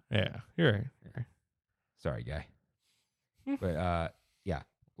destroyed by now. Yeah, you're right. Yeah. Sorry, guy. But yeah,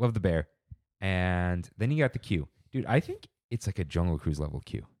 love the bear. And then you got the queue. Dude, I think it's like a Jungle Cruise level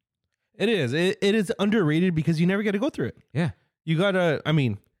queue. It is. It is underrated because you never get to go through it. Yeah. You gotta, I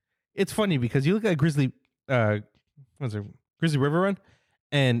mean, it's funny because you look at Grizzly River Run,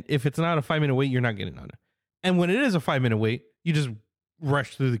 and if it's not a 5-minute wait, you're not getting on it. And when it is a 5-minute wait, you just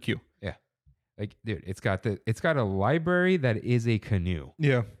rush through the queue. Yeah. Like, dude, it's got a library that is a canoe.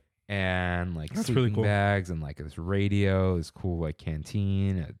 Yeah. And like that's sleeping really cool. bags and like this radio, this cool like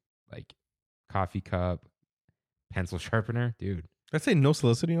canteen, like coffee cup, pencil sharpener, dude. Did I say no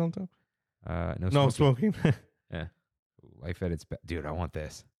soliciting on top? No smoking. Yeah. Life at its best. Dude, I want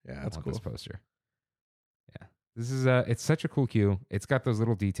this. Yeah, that's cool. This poster. Yeah. This is it's such a cool queue. It's got those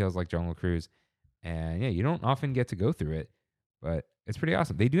little details like Jungle Cruise. And yeah, you don't often get to go through it, but it's pretty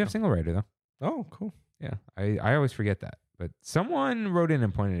awesome. They do have single rider though. Oh, cool. Yeah. I always forget that. But someone wrote in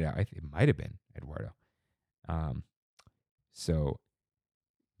and pointed it out. It might have been Eduardo. So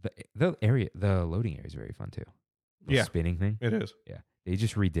the loading area is very fun too. The spinning thing. It is. Yeah. They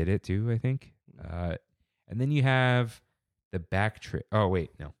just redid it too, I think. And then you have the back trip. Oh,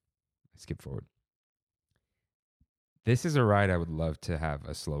 wait, no. I skipped forward. This is a ride I would love to have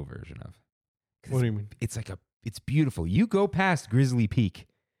a slow version of. What do you mean? It's beautiful. You go past Grizzly Peak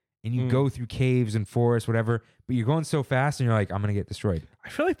and you go through caves and forests, whatever, but you're going so fast and you're like, I'm going to get destroyed. I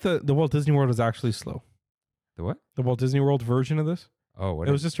feel like the Walt Disney World is actually slow. The what? The Walt Disney World version of this? Oh, what?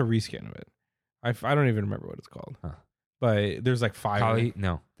 It was just a rescan of it. I don't even remember what it's called. Huh. But there's like 5. Kali?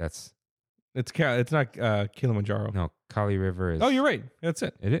 No, it's not Kilimanjaro. No, Kali River is. Oh, you're right. That's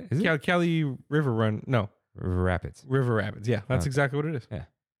it. Is it? Kali River Run. No. River Rapids. River Rapids. Yeah, that's exactly what it is. Yeah.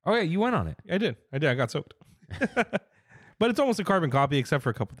 Oh, yeah, you went on it. I did. I got soaked. But it's almost a carbon copy except for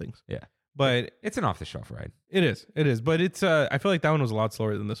a couple things. Yeah. But it's an off-the-shelf ride. It is. But it's I feel like that one was a lot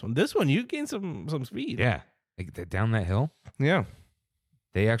slower than this one. This one, you gain some speed. Yeah. Like down that hill. Yeah.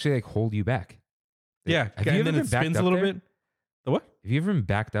 They actually like hold you back. Yeah. Have you ever then it spins a little bit. The what? Have you ever been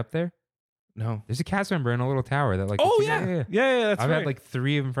backed up there? No. There's a cast member in a little tower that like. Oh yeah. That's I've right. had like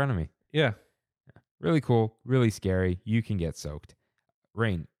 3 in front of me. Yeah. Really cool. Really scary. You can get soaked.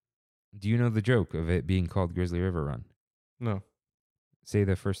 Rain. Do you know the joke of it being called Grizzly River Run? No. Say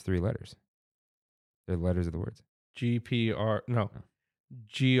the first 3 letters. They're the letters of the words. GPR. No.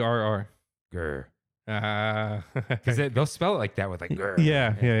 GRR. Grr. Because they'll spell it like that with like grr.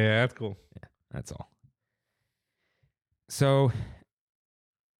 Yeah. That's cool. Yeah, that's all. So,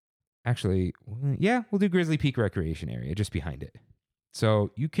 actually, yeah, we'll do Grizzly Peak Recreation Area just behind it.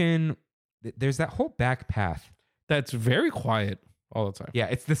 So you can, there's that whole back path. That's very quiet all the time. Yeah,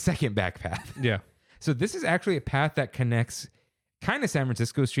 it's the second back path. Yeah. So this is actually a path that connects kind of San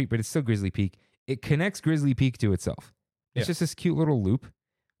Francisco Street, but it's still Grizzly Peak. It connects Grizzly Peak to itself. It's just this cute little loop,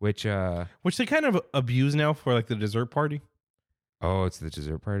 which they kind of abuse now for like the dessert party. Oh, it's the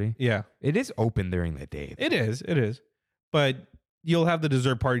dessert party? Yeah. It is open during the day. It is. But you'll have the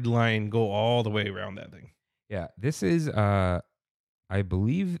dessert party line go all the way around that thing. Yeah. This is, I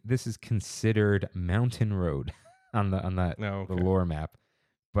believe this is considered Mountain Road on that the lore map.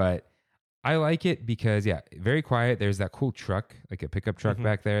 But I like it because, yeah, very quiet. There's that cool truck, like a pickup truck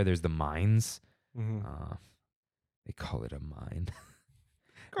back there. There's the mines. They call it a mine.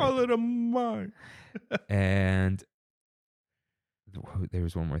 Call it a mine. And there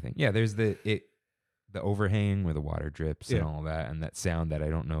was one more thing. Yeah, there's the overhang where the water drips and all that, and that sound that I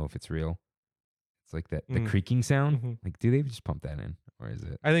don't know if it's real. It's like that the creaking sound. Like, do they just pump that in, or is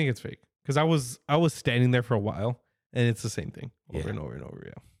it? I think it's fake because I was standing there for a while, and it's the same thing over and over and over.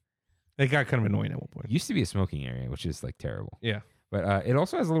 Yeah, it got kind of annoying at one point. It used to be a smoking area, which is like terrible. Yeah, but it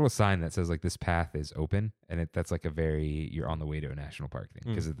also has a little sign that says like this path is open, and that's like you're on the way to a national park thing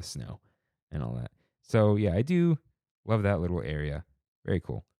because of the snow and all that. So yeah, I do love that little area. Very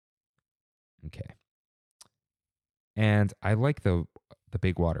cool. Okay. And I like the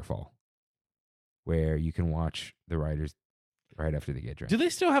big waterfall where you can watch the riders right after they get drunk. Do they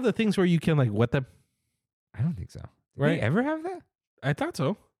still have the things where you can like wet them? I don't think so. Did Right? they ever have that? I thought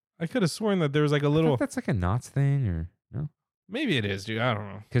so. I could have sworn that there was like a I little. thought that's like a Knott's thing, or no? Maybe it is, dude. I don't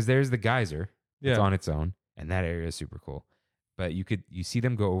know. Because there's the geyser. Yeah. It's on its own, and that area is super cool. But you see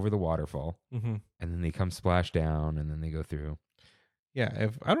them go over the waterfall, and then they come splash down, and then they go through. Yeah,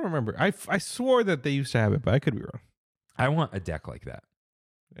 I don't remember. I swore that they used to have it, but I could be wrong. I want a deck like that.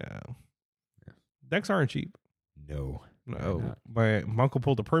 Yeah. Decks aren't cheap. No. No. My uncle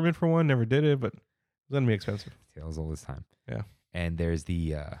pulled a permit for one, never did it, but it's going to be expensive. Tales all this time. Yeah. And there's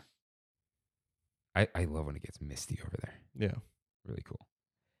the, I love when it gets misty over there. Yeah. Really cool.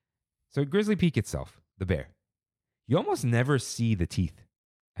 So Grizzly Peak itself, the bear, you almost never see the teeth.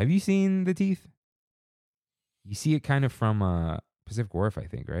 Have you seen the teeth? You see it kind of from Pacific Wharf, I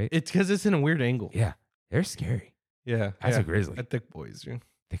think, right? It's because it's in a weird angle. Yeah. They're scary. Yeah. That's a grizzly. They're thick boys, dude.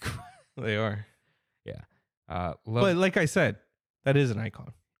 Thick. They are. Yeah. But like I said, that is an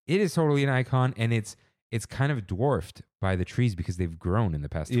icon. It is totally an icon, and it's kind of dwarfed by the trees because they've grown in the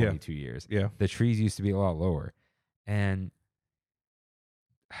past 22 years. Yeah. The trees used to be a lot lower. And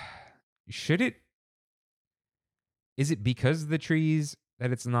is it because of the trees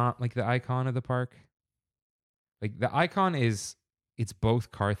that it's not like the icon of the park? Like the icon it's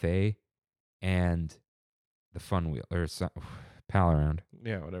both Carthay and the Fun Wheel or Pal Around.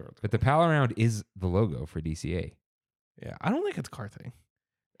 Yeah, whatever. But the Pal Around is the logo for DCA. Yeah, I don't think it's Carthay.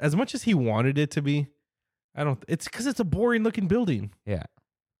 As much as he wanted it to be, it's because it's a boring looking building. Yeah.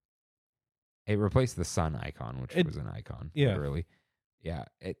 It replaced the sun icon, which was an icon. Yeah. Literally. Yeah.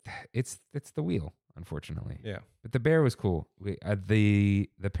 It's the wheel, unfortunately. Yeah. But the bear was cool. The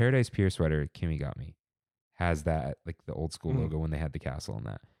Paradise Pier sweater Kimmy got me has that, like the old school logo when they had the castle and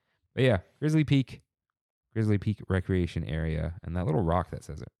that. But yeah, Grizzly Peak Recreation Area, and that little rock that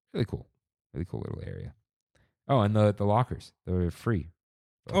says it. Really cool. Really cool little area. Oh, and the lockers. They're free.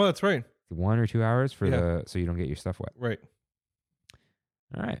 Oh, that's right. 1 or 2 hours for so you don't get your stuff wet. Right.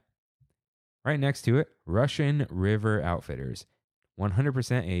 All right. Right next to it, Russian River Outfitters. 100%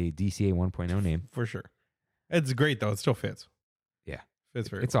 a DCA 1.0 name. For sure. It's great, though. It still fits. Yeah. Fits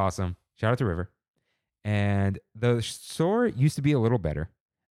very It's awesome. Shout out to River. And the store used to be a little better.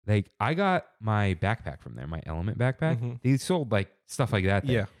 Like, I got my backpack from there, my Element backpack. They sold, like, stuff like that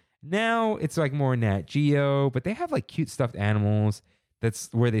there. Yeah. Now, it's, like, more Nat Geo, but they have, like, cute stuffed animals. That's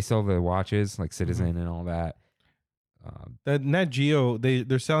where they sell the watches, like Citizen and all that. The Nat Geo,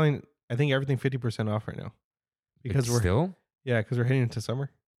 they're selling, I think, everything 50% off right now. Because we're heading into summer.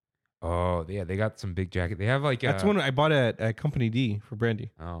 Oh, yeah, they got some big jacket. They have, like... That's one I bought at Company D for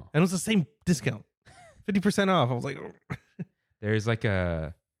Brandy. Oh. And it was the same discount. 50% off. I was like... There's, like,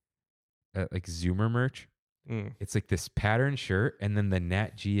 a like Zoomer merch. It's, like, this pattern shirt, and then the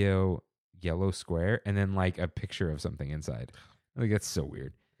Nat Geo yellow square, and then, like, a picture of something inside. Like, that's so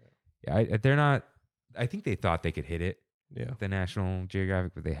weird. Yeah, they're not... I think they thought they could hit it. Yeah. The National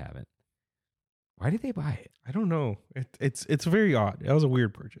Geographic, but they haven't. Why did they buy it? I don't know. It's very odd. That was a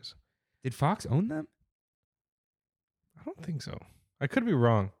weird purchase. Did Fox own them? I don't think so. I could be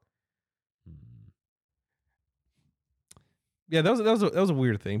wrong. Yeah, that was a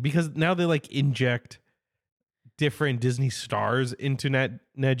weird thing because now they like inject different Disney stars into Nat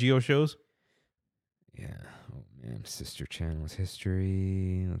Geo shows. Yeah. Oh man, Sister Channel's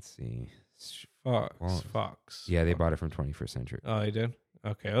history. Let's see. Fox. Yeah, they bought it from 21st Century. Oh, they did?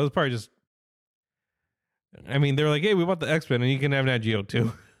 Okay. It was probably just... I mean, they were like, hey, we bought the X-Men and you can have Nat Geo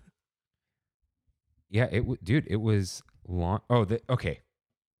too. Yeah, it was long. Oh, okay.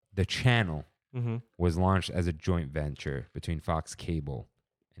 The channel was launched as a joint venture between Fox Cable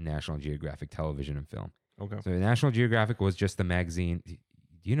and National Geographic Television and Film. Okay. So National Geographic was just the magazine. Do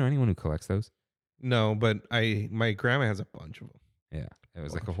you know anyone who collects those? No, but my grandma has a bunch of them. Yeah, it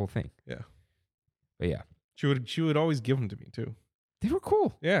was like a whole thing. Yeah. But yeah, she would always give them to me too. they were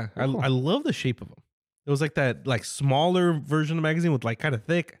cool. Yeah, They're cool. I love the shape of them. It was like that like smaller version of the magazine with like kind of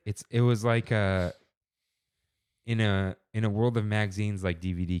thick. It was like in a world of magazines like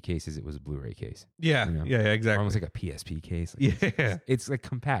DVD cases, it was a Blu-ray case. Yeah, You know? yeah, exactly. Almost like a PSP case. Like Yeah. it's like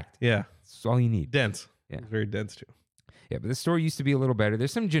compact. Yeah, It's all you need. dense. Yeah. It's very dense too. Yeah, but the store used to be a little better.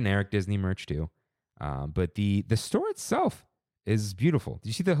 There's some generic Disney merch too, but the store itself is beautiful. Did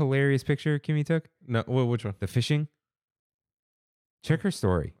you see the hilarious picture Kimmy took? No, which one? The fishing. Check her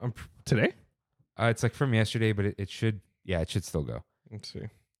story. Today? It's like from yesterday, but it should still go. Let's see.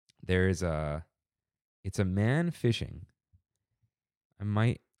 It's a man fishing.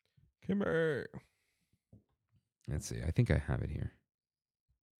 Kimber. Let's see. I think I have it here.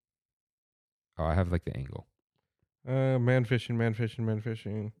 Oh, I have like the angle. Man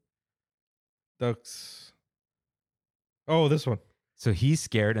fishing. Ducks. Oh, this one. So he's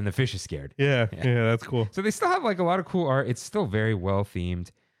scared and the fish is scared. Yeah, Yeah. yeah, that's cool. So they still have like a lot of cool art. It's still very well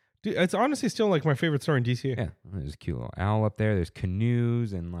themed. Dude, it's honestly still like my favorite store in DC. Yeah. There's a cute little owl up there. There's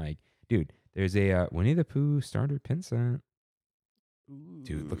canoes and like, dude, there's a Winnie the Pooh starter pin set.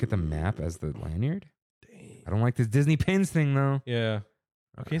 Dude, look at the map as the lanyard. Dang. I don't like this Disney pins thing though. Yeah.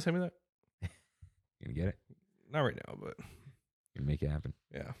 Can you send me that? You gonna get it? Not right now, but You can make it happen.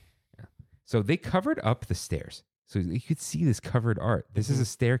 yeah. So they covered up the stairs. So you could see this covered art. This is a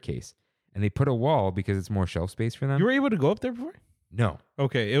staircase. And they put a wall because it's more shelf space for them. You were able to go up there before? No.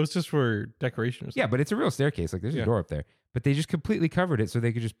 Okay, it was just for decoration or something. Yeah, but it's a real staircase. Like there's Yeah. a door up there. But they just completely covered it so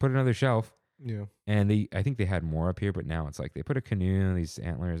they could just put another shelf. Yeah. And I think they had more up here, but now it's like they put a canoe, these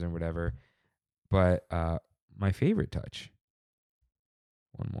antlers and whatever. But my favorite touch,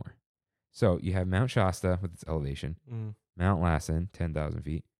 one more. So you have Mount Shasta with its elevation, Mount Lassen, 10,000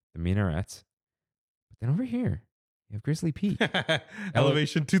 feet, the minarets. But then over here, you have Grizzly Peak.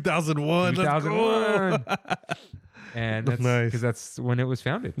 Elevation 2001. 2001. Let's go. And That's that's nice. because that's when it was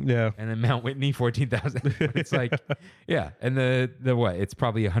founded. Yeah. And then Mount Whitney, 14,000. It's like, yeah. And the what? It's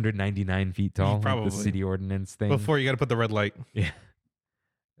probably 199 feet tall. like Probably. the city ordinance thing. Before you got to put the red light. Yeah.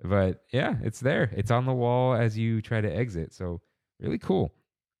 But yeah, it's there. It's on the wall as you try to exit. So really cool.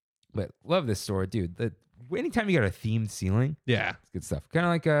 But love this store, dude. Anytime you got a themed ceiling, Yeah. it's good stuff. Kind of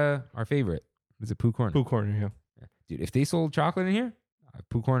like our favorite. Is it Pooh Corner? Pooh Corner, yeah. Yeah. Dude, if they sold chocolate in here,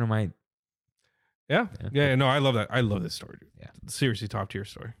 Pooh Corner might. Yeah. Yeah. Yeah. No, I love that. I love this store, dude. Yeah. Seriously, top tier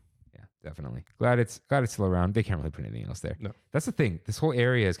store. Yeah, definitely. Glad it's still around. They can't really put anything else there. No. That's the thing. This whole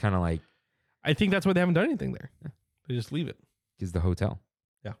area is kind of like I think that's why they haven't done anything there. Yeah. They just leave it. is the hotel.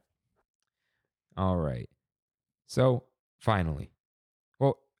 Yeah. All right. So finally,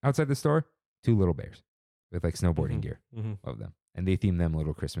 well, outside the store, 2 little bears with like snowboarding Mhm. gear. Mm-hmm. Love them, and they theme them a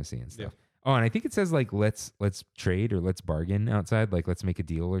little Christmassy and stuff. Yeah. Oh, and I think it says like let's trade or let's bargain outside, like let's make a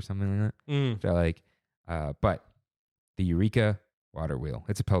deal or something like that. Mm. Which I like. But the Eureka water wheel,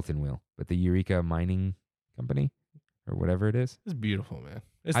 it's a Pelton wheel, but the Eureka Mining Company or whatever it is, It's beautiful, man.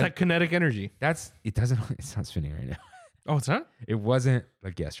 It's I- that kinetic energy. it's not spinning right now. Oh, it's not? It wasn't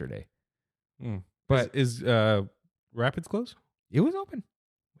like yesterday, Mm. but Is Rapids closed? it was open.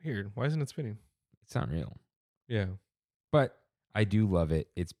 Weird. Why isn't it spinning? It's not real, Yeah. but I do love it.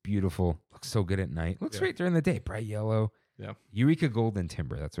 It's beautiful. Looks so good at night. Looks Yeah. great during the day. Bright yellow. Yeah. Eureka Gold and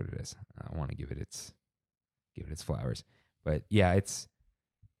Timber. That's what it is. I want to give it its flowers. But yeah,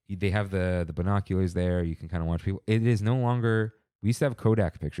 they have the binoculars there. You can kind of watch people. It is no longer. We used to have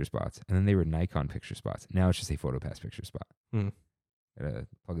Kodak picture spots, and then they were Nikon picture spots. Now it's just a PhotoPass picture spot. Gotta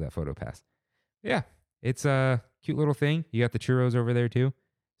plug that PhotoPass. Yeah, it's a cute little thing. You got the churros over there too,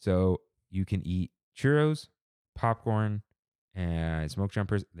 so you can eat churros, popcorn, and smoke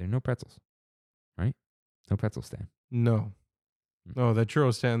jumpers. There are no pretzels, right? No pretzel stand. No. No, that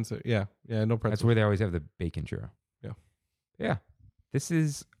churro stands. Yeah. Yeah. No pretzel. That's where they always have the bacon churro. Yeah. Yeah. This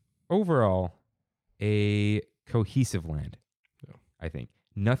is overall a cohesive land. Yeah. I think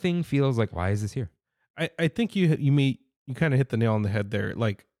nothing feels like, why is this here? I think you kind of hit the nail on the head there.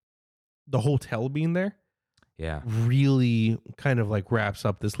 Like the hotel being there Yeah. really kind of like wraps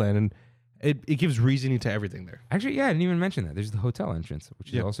up this land, and it gives reasoning to everything there. Actually, yeah, I didn't even mention that. There's the hotel entrance, which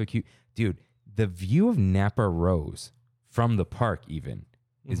is Yeah. also cute. Dude, the view of Napa Rose from the park even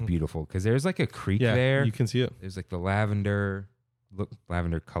is Mhm. beautiful because there's like a creek Yeah, there. you can see it. There's like the lavender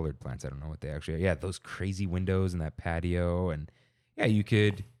colored plants. I don't know what they actually are. Yeah, those crazy windows and that patio. And yeah, you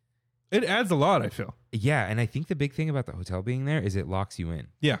could It adds a lot, I feel. Yeah, and I think the big thing about the hotel being there is it locks you in.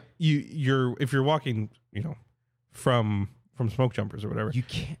 Yeah, if you're walking, from smoke jumpers or whatever, you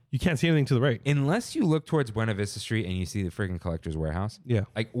can't see anything to the right unless you look towards Buena Vista Street and you see the freaking collector's warehouse. Yeah,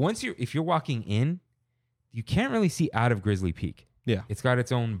 like if you're walking in, you can't really see out of Grizzly Peak. Yeah, it's got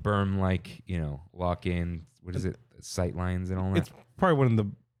its own berm, like lock in. What is it? Sight lines and all that. It's probably one of the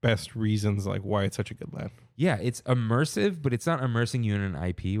best reasons like why it's such a good land. Yeah, it's immersive, but it's not immersing you in an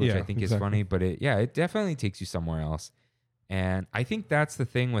IP, which I think is funny. But it definitely takes you somewhere else. And I think that's the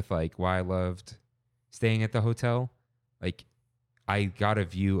thing with like why I loved staying at the hotel. Like, I got a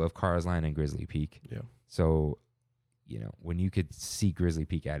view of Cars Line and Grizzly Peak. Yeah. So, when you could see Grizzly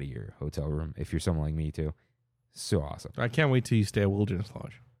Peak out of your hotel room, if you're someone like me too, so awesome. I can't wait till you stay at Wilderness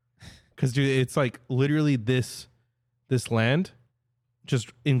Lodge. Because, dude, it's like literally this land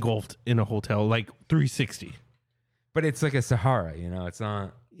just engulfed in a hotel, like 360. But it's like a Sahara, it's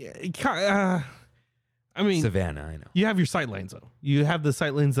not. Yeah, I mean, Savannah, I know. You have your sight lines, though. You have the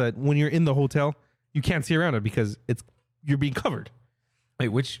sight lines that when you're in the hotel, you can't see around it because you're being covered. Wait,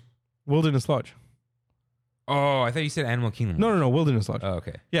 which? Wilderness Lodge. Oh, I thought you said Animal Kingdom. No, Wilderness Lodge. Oh,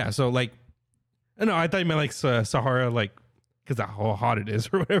 okay. Yeah, so like, no, I thought you meant like Sahara, like, because of how hot it is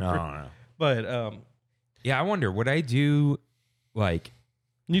or whatever. No. But, yeah, I wonder, would I do, like...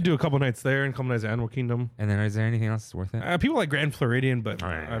 You do a couple nights there and a couple nights at Animal Kingdom. And then is there anything else that's worth it? People like Grand Floridian, but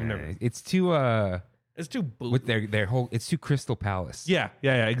I've never... It's too... It's too... With their whole... It's too Crystal Palace. Yeah,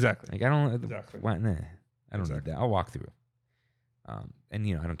 exactly. Like, I don't... Exactly. Nah, I don't need that. I'll walk through. And,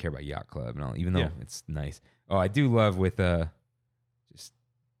 I don't care about Yacht Club and all, even though it's nice. Oh, I do love with... just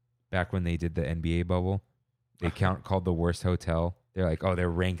back when they did the NBA bubble, they called the worst hotel. They're like, oh, they're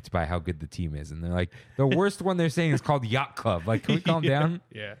ranked by how good the team is. And they're like, the worst one they're saying is called Yacht Club. Like, can we calm down?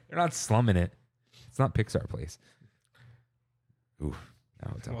 Yeah. They're not slumming it. It's not Pixar Place. Ooh.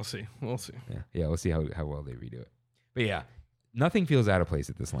 We'll see. Yeah, we'll see how well they redo it. But yeah, nothing feels out of place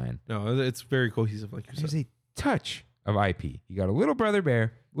at this land. No, it's very cohesive, like you said. There's a touch of IP. You got a little Brother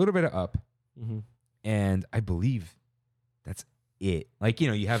Bear, a little bit of Up, and I believe that's it. Like,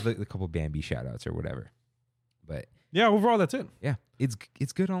 you have a couple Bambi shout-outs or whatever. But... yeah, overall, that's it. Yeah, it's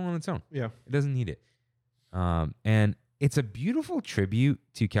good all on its own. Yeah. It doesn't need it. And it's a beautiful tribute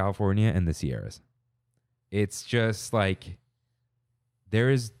to California and the Sierras. It's just like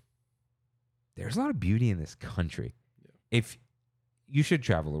there's a lot of beauty in this country. Yeah. If you should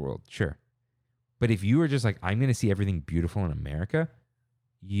travel the world, sure. But if you were just like, I'm going to see everything beautiful in America,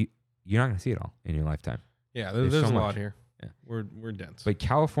 you're not going to see it all in your lifetime. Yeah, there's so a much. lot here. Yeah. We're dense. But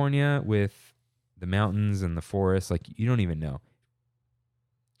California with the mountains and the forests, like, you don't even know.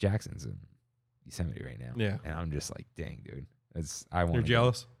 Jackson's in Yosemite right now. Yeah. And I'm just like, dang, dude. I want. You're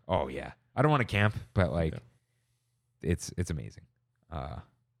jealous? Oh, yeah. I don't want to camp, but like, it's amazing.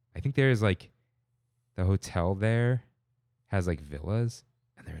 I think there's like, the hotel there has like villas,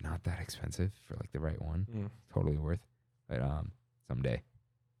 and they're not that expensive for like the right one. Totally worth. But someday.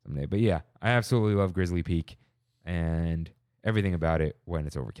 But yeah, I absolutely love Grizzly Peak and everything about it when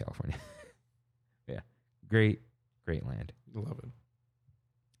it's over California. Yeah. Great land. Love it.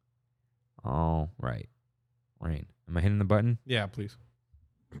 All right. Rain. Am I hitting the button? Yeah, please.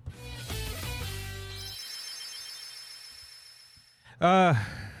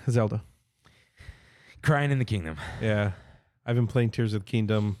 Zelda. Crying in the Kingdom. Yeah. I've been playing Tears of the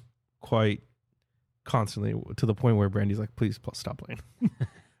Kingdom quite constantly to the point where Brandy's like, please stop playing.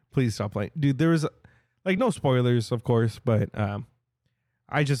 Please stop playing. Dude, there was like no spoilers, of course, but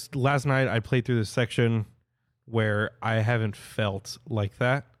last night I played through this section where I haven't felt like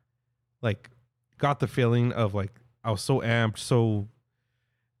that. Like, got the feeling of like, I was so amped. So,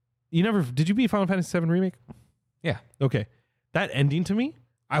 did you beat Final Fantasy VII Remake? Yeah. Okay. That ending to me,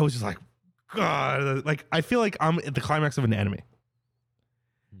 I was just like, God, like, I feel like I'm at the climax of an anime.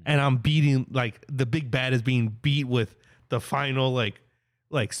 And I'm beating, like, the big bad is being beat with the final,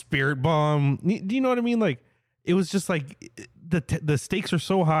 like spirit bomb. Do you know what I mean? Like, it was just like, the stakes are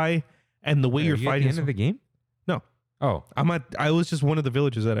so high, and the way you're fighting. At the end of the game? No. Oh. I was just one of the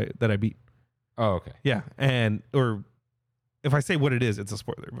villages that I beat. Oh, okay. Yeah. Or if I say what it is, it's a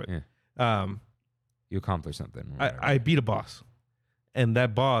spoiler, but yeah. You accomplish something. I beat a boss, and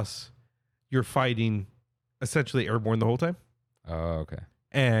that boss, you're fighting essentially airborne the whole time. Oh, okay.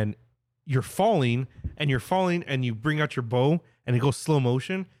 And you're falling, and you bring out your bow, and it goes slow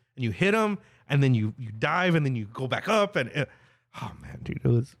motion, and you hit him, and then you dive, and then you go back up, and oh man,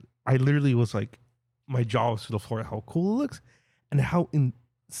 dude, I literally was like, my jaw was to the floor at how cool it looks, and how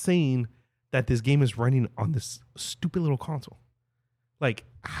insane that this game is running on this stupid little console. Like,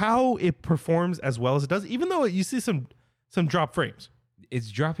 how it performs as well as it does, even though you see some drop frames. it's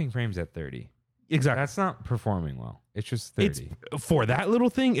dropping frames at 30. Exactly. That's not performing well. It's just 30. For that little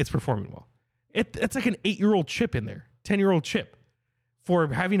thing, it's performing well. It's like an 8-year-old chip in there, 10-year-old chip. For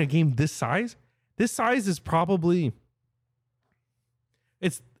having a game this size is probably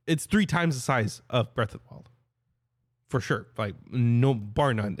it's 3 times the size of Breath of the Wild. For sure. Like, no,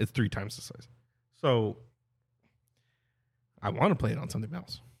 bar none, it's 3 times the size. So I want to play it on something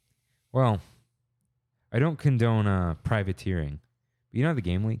else. Well, I don't condone privateering. But you know the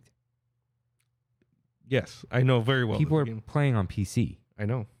game leaked? Yes, I know very well. People are playing on PC. I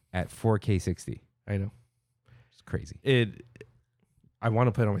know. At 4K 60. I know. It's crazy. I want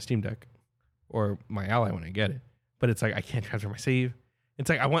to play it on my Steam Deck or my Ally when I get it. But it's like I can't transfer my save. It's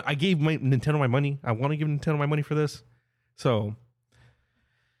like I gave my Nintendo my money. I want to give Nintendo my money for this. So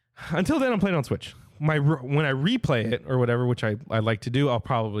until then, I'm playing on Switch. When I replay it or whatever, which I like to do, I'll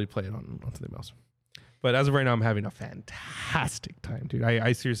probably play it on something else. But as of right now, I'm having a fantastic time, dude.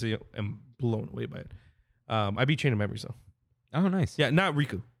 I seriously am blown away by it. I beat Chain of Memories though. Oh, nice. Yeah, not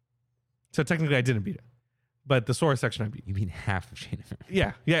Riku. So technically, I didn't beat it, but the Sora section I beat. You beat half of Chain of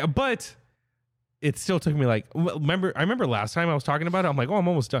Memories. Yeah, but it still took me like. I remember last time I was talking about it. I'm like, oh, I'm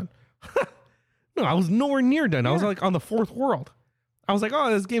almost done. No, I was nowhere near done. I was like on the 4th world. I was like,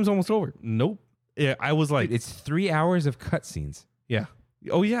 oh, this game's almost over. Nope. Yeah, I was like, dude, it's 3 hours of cutscenes. Yeah.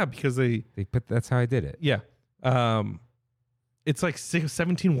 Oh yeah, because they put. That's how I did it. Yeah. It's like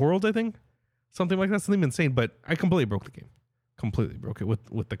 17 worlds, I think, something like that, something insane. But I completely broke the game. Completely broke it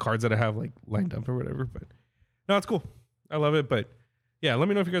with the cards that I have like lined up or whatever. But no, it's cool. I love it. But yeah, let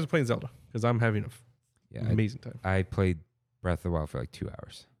me know if you guys are playing Zelda because I'm having an amazing time. I played Breath of the Wild for like 2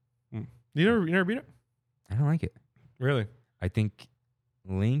 hours. You never beat it? I don't like it. Really? I think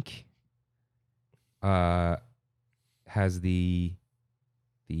Link has the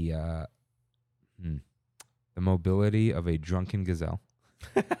mobility of a drunken gazelle.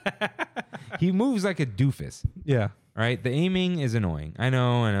 He moves like a doofus. Yeah. Right? The aiming is annoying. I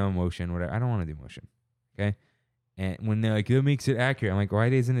know, motion, whatever. I don't want to do motion. Okay? And when they're like, that makes it accurate, I'm like, why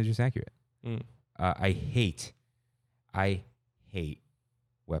isn't it just accurate? I hate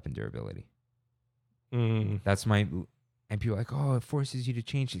weapon durability. That's my... And people are like, oh, it forces you to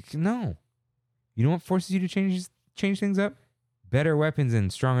change it. No. You know what forces you to change things up? Better weapons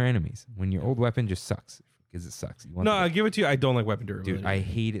and stronger enemies. When your old weapon just sucks. Because it sucks. No, I give it to you. I don't like weapon durability. Dude, I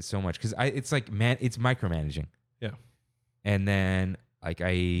hate it so much. Because it's like, it's micromanaging. Yeah. And then, like,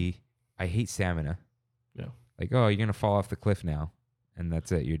 I hate stamina. Yeah. Like, oh, you're going to fall off the cliff now. And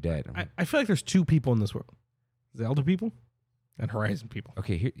that's it. You're dead. I feel like there's 2 people in this world. Zelda people and Horizon people.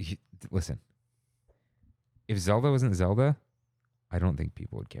 Okay, here listen. If Zelda wasn't Zelda, I don't think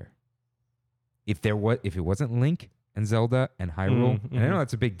people would care. If it wasn't Link and Zelda and Hyrule, and I know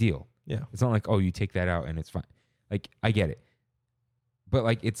that's a big deal. Yeah. It's not like, oh, you take that out and it's fine. Like, I get it. But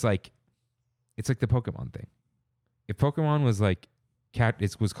like it's like the Pokemon thing. If Pokemon was like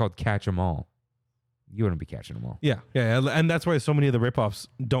it was called Catch 'em All, you wouldn't be catching them all. Yeah. And that's why so many of the ripoffs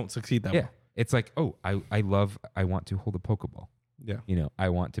don't succeed that well. It's like, oh, I want to hold a Pokeball. Yeah. You know, I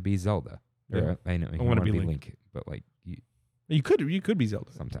want to be Zelda. Yeah. Or, I know I want to be Link. but like you could be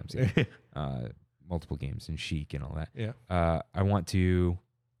Zelda sometimes. Yeah. Multiple games and Sheik and all that. Yeah. I want to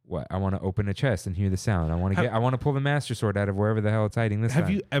open a chest and hear the sound. I want to pull the Master Sword out of wherever the hell it's hiding this time.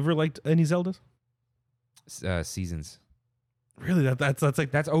 Have you ever liked any Zeldas? Seasons. Really? That's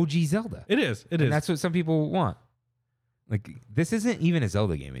like that's OG Zelda. It is. And that's what some people want. Like, this isn't even a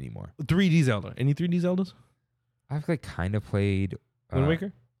Zelda game anymore. 3D Zelda. Any 3D Zeldas? I've like kind of played Wind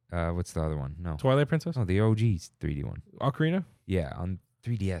Waker? What's the other one? No. Twilight Princess? Oh, the OG's 3D one. Ocarina? Yeah, on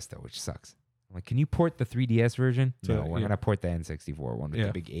 3DS though, which sucks. I'm like, can you port the 3DS version? No, we're gonna port the N64 one with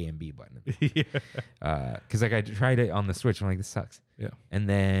the big A and B button. Yeah. Because like I tried it on the Switch. I'm like, this sucks. Yeah. And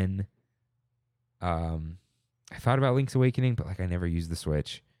then, I thought about Link's Awakening, but like I never used the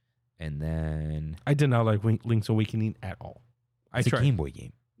Switch. And then I did not like Link's Awakening at all. It's a Game Boy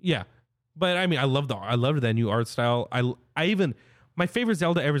game. Yeah, but I mean, I loved that new art style. My favorite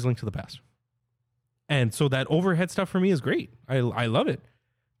Zelda ever is Link to the Past, and so that overhead stuff for me is great. I love it.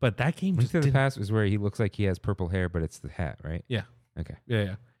 But that game, Link to the Past is where he looks like he has purple hair, but it's the hat, right? Yeah. Okay.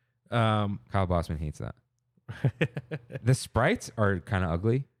 Yeah. Kyle Bossman hates that. The sprites are kind of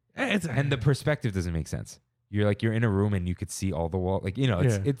ugly, and the perspective doesn't make sense. You're in a room and you could see all the wall. Like,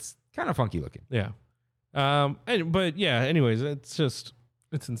 it's kind of funky looking. Yeah. But yeah. Anyways, it's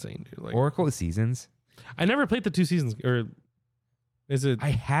insane, dude. Like, Oracle of Seasons. I never played the 2 seasons, or is it? I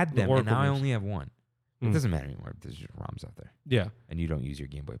had them, and now I games? only have one. It doesn't matter anymore. There's just ROMs out there. Yeah. And you don't use your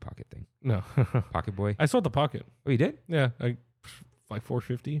Game Boy Pocket thing. No. Pocket Boy? I sold the Pocket. Oh, you did? Yeah. Like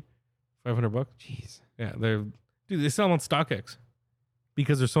 $450, $500. Jeez. Yeah. They sell them on StockX.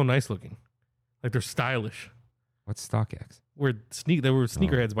 because they're so nice looking. Like they're stylish. What's StockX? They were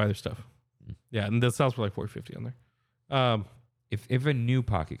sneakerheads buy their stuff. Yeah, and that sells for like $450 on there. If a new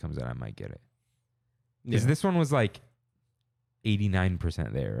Pocket comes out, I might get it. Because Yeah. this one was like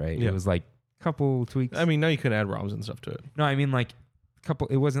 89% there, right? Yeah. It was like a couple tweaks. I mean, now you can add ROMs and stuff to it. No, I mean like a couple.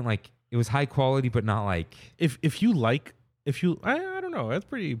 It wasn't like it was high quality, but not like. If you I don't know, that's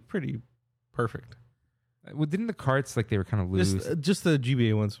pretty perfect. Well, didn't the carts like they were kind of loose? Just the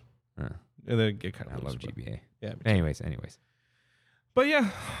GBA ones. Uh, And they get kind I of love loose, but- GBA. Yeah. Anyways. But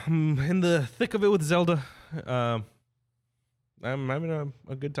yeah, in the thick of it with Zelda, I'm having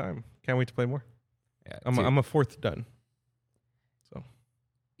a good time. Can't wait to play more. Yeah, I'm a fourth done. So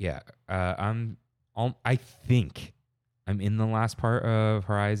yeah. I think I'm in the last part of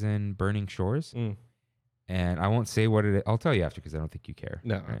Horizon Burning Shores, and I won't say what it is. I'll tell you after because I don't think you care.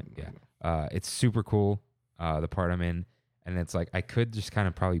 No. Right? Yeah. It's super cool. The part I'm in, and it's like I could just kind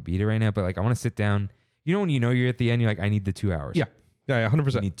of probably beat it right now, but like I want to sit down. You know when you're at the end, you're like, I need the 2 hours. Yeah,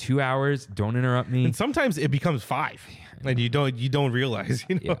 100%. I need 2 hours. Don't interrupt me. And sometimes it becomes 5, and you don't realize.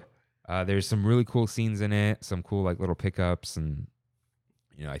 Yeah. There's some really cool scenes in it. Some cool like little pickups, and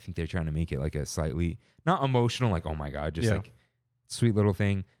I think they're trying to make it like a slightly not emotional, like oh my god, just like sweet little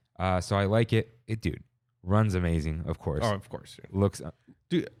thing. So I like it. Dude, runs amazing. Of course. Oh, of course. Yeah. Looks,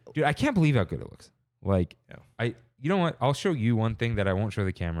 dude. I can't believe how good it looks. Like, you know what? I'll show you one thing that I won't show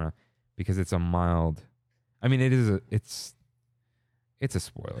the camera because it's a mild. I mean, it's a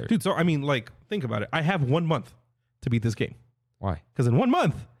spoiler, Dude. So I mean, like, think about it. I have 1 month to beat this game. Why? Because in 1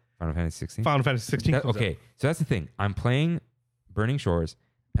 month, Final Fantasy 16. Final Fantasy 16. Okay, so that's the thing. I'm playing Burning Shores,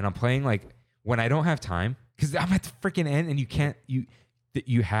 and I'm playing like when I don't have time because I'm at the freaking end, and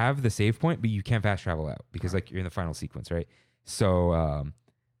you have the save point, but you can't fast travel out because like you're in the final sequence, right? So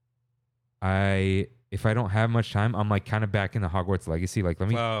if I don't have much time, I'm like kind of back in the Hogwarts Legacy. Like let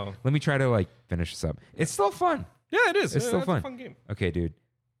me try to like finish this up. It's still fun. Yeah, it is. It's still fun. A fun game. Okay, dude.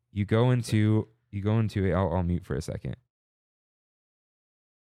 You go into it. I'll mute for a second.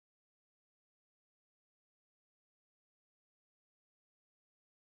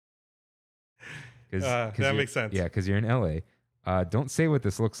 That makes sense. Yeah, because you're in LA. Don't say what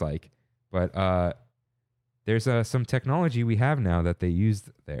this looks like, but there's some technology we have now that they used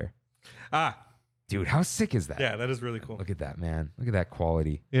there. Dude, how sick is that? Yeah, that is really cool. Look at that, man. Look at that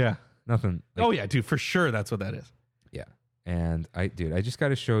quality. Yeah. Nothing. Like, Oh yeah, dude, for sure that's what that is. Yeah. And I just got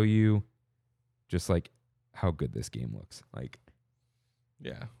to show you just like how good this game looks. Like,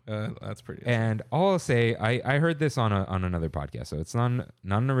 yeah, that's pretty. and all I'll say, I heard this on another podcast, so it's not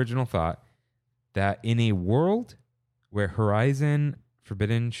an original thought, that in a world where Horizon,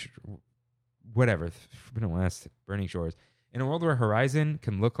 Forbidden West, Burning Shores, in a world where Horizon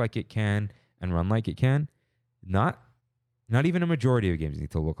can look like it can and run like it can, not even a majority of games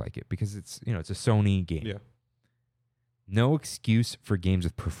need to look like it because it's a Sony game. Yeah. No excuse for games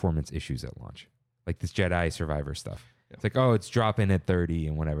with performance issues at launch, like this Jedi Survivor stuff. Yeah. It's like, oh, it's dropping at 30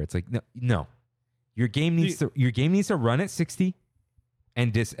 and whatever. It's like, no. Your game needs to run at 60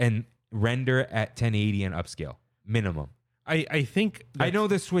 and render at 1080 and upscale minimum. I think I know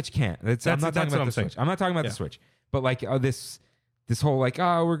the Switch can't. I'm not talking about the Switch. I'm not talking about the Switch. But like this whole like,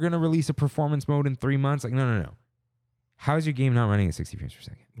 we're gonna release a performance mode in 3 months. Like, no. How is your game not running at 60 frames per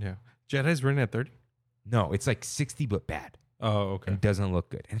second? Yeah. Jedi's running at 30? No, it's like 60 but bad. Oh, okay. And doesn't look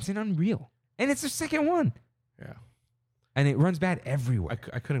good. And it's an Unreal. And it's the second one. Yeah. And it runs bad everywhere.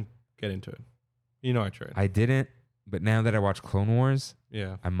 I couldn't get into it. I tried. I didn't, but now that I watch Clone Wars,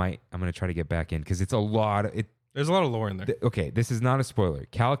 yeah. I'm gonna try to get back in because it's a lot. There's a lot of lore in there. Okay, this is not a spoiler.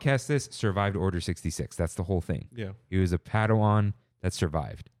 Cal Kestis survived Order 66. That's the whole thing. Yeah. He was a Padawan that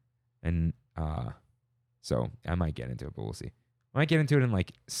survived. And so I might get into it, but we'll see. I might get into it in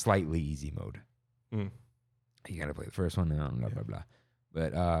like slightly easy mode. You gotta play the first one now, blah, blah, blah.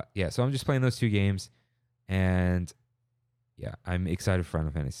 But yeah, so I'm just playing those 2 games. And yeah, I'm excited for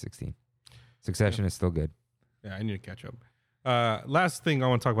Final Fantasy 16. Succession is still good. Yeah, I need to catch up. Last thing I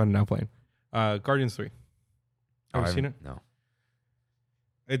want to talk about now playing. Guardians 3. Have you seen it? No.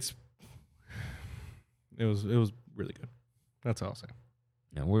 It was really good. That's all I'll say.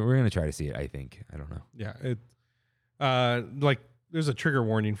 No, we're gonna try to see it, I think. I don't know. Yeah. Like there's a trigger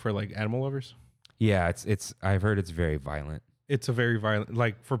warning for like animal lovers. Yeah, it's I've heard it's very violent. It's a very violent,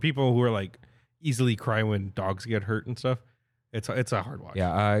 like for people who are like easily cry when dogs get hurt and stuff. It's a hard watch.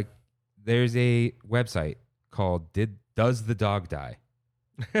 Yeah, there's a website called Does the Dog Die?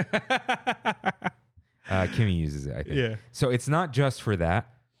 Kimmy uses it, I think. Yeah. So it's not just for that,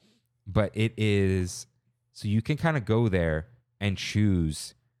 but it is so you can kind of go there and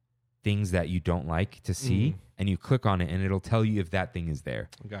choose things that you don't like to see, and you click on it, and it'll tell you if that thing is there.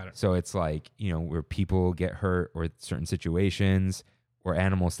 Got it. So it's like, where people get hurt or certain situations or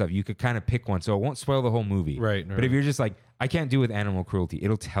animal stuff, you could kind of pick one. So it won't spoil the whole movie. Right. But if you're just like, I can't do with animal cruelty,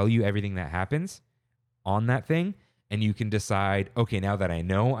 it'll tell you everything that happens on that thing. And you can decide, okay, now that I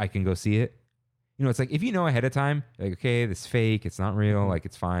know, I can go see it. It's like, if you know ahead of time, like, okay, this is fake, it's not real, like,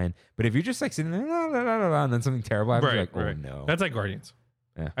 it's fine. But if you're just like sitting there, la, la, la, la, and then something terrible happens, you're like, oh no. That's like Guardians.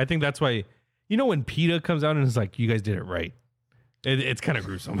 Yeah. I think that's why, when PETA comes out and is like, you guys did it right. It's kind of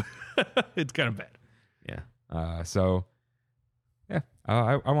gruesome. It's kind of bad. Yeah. So, yeah,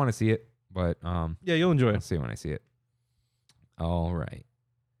 I want to see it, but yeah, you'll enjoy it. I'll see when I see it. All right.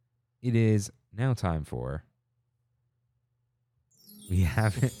 It is now time for We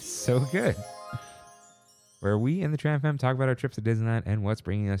Have It So Good, where we and the Tram Fam talk about our trips to Disneyland and what's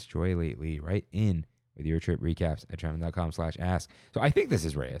bringing us joy lately. Right in with your trip recaps at trammin.com/ask. So I think this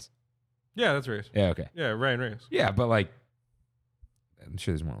is Reyes. Yeah, that's Reyes. Yeah, okay. Yeah, Ryan Reyes. Yeah, but like, I'm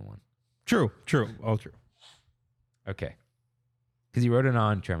sure there's more than one. True. All true. Okay. Because he wrote it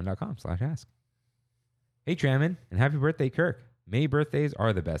on trammin.com/ask. Hey, Trammin, and happy birthday, Kirk. May birthdays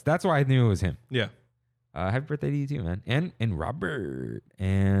are the best. That's why I knew it was him. Yeah. Happy birthday to you too, man. And Robert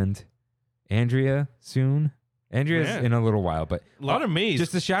and Andrea soon. Andrea's in a little while, but a lot of Mays.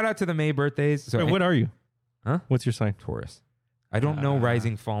 Just a shout out to the May birthdays. So, wait, what are you? Huh? What's your sign? Taurus. I don't know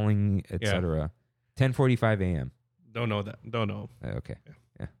rising, falling, etc. 10:45 a.m. Don't know that. Don't know. Okay.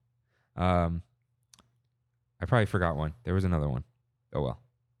 Yeah. I probably forgot one. There was another one. Oh well.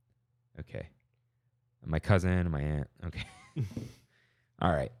 Okay. My cousin and my aunt. Okay.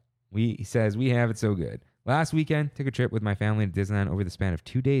 All right. He says, we have it so good. Last weekend, took a trip with my family to Disneyland over the span of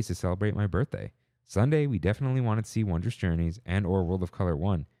 2 days to celebrate my birthday. Sunday, we definitely wanted to see Wondrous Journeys and or World of Color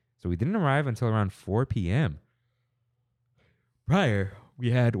 1, so we didn't arrive until around 4 p.m. Prior,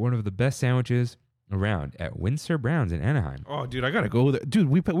 we had one of the best sandwiches around at Windsor Brown's in Anaheim. Oh, dude, I gotta go there. Dude,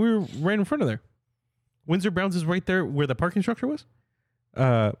 we were right in front of there. Windsor Brown's is right there where the parking structure was.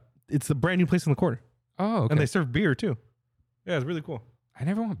 It's the brand new place in the corner. Oh, okay. And they serve beer too. Yeah, it's really cool. I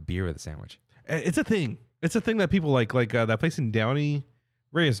never want beer with a sandwich. It's a thing. It's a thing that people like that place in Downey.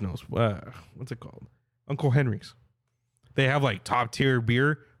 Reyes knows. What's it called? Uncle Henry's. They have like top tier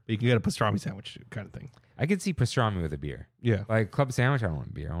beer, but you can get a pastrami sandwich kind of thing. I could see pastrami with a beer. Yeah. Like club sandwich, I don't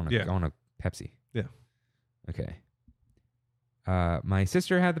want beer. I want a Pepsi. Yeah. Okay. My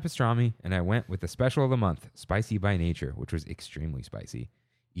sister had the pastrami, and I went with the special of the month, Spicy by Nature, which was extremely spicy.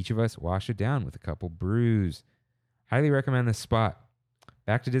 Each of us washed it down with a couple brews. Highly recommend this spot.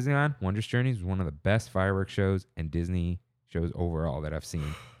 Back to Disneyland, Wondrous Journeys was one of the best fireworks shows and Disney shows overall that I've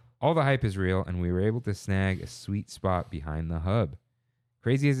seen. All the hype is real, and we were able to snag a sweet spot behind the hub.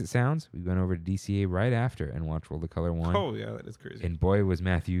 Crazy as it sounds, we went over to DCA right after and watched World of Color 1. Oh, yeah, that is crazy. And boy, was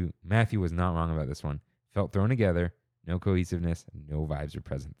Matthew was not wrong about this one. Felt thrown together, no cohesiveness, and no vibes were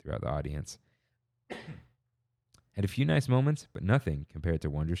present throughout the audience. Had a few nice moments, but nothing compared to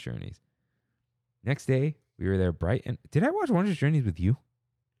Wondrous Journeys. Next day, we were there bright and... Did I watch Wondrous Journeys with you?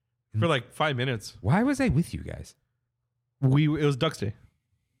 For like 5 minutes. Why was I with you guys? It was Ducks Day.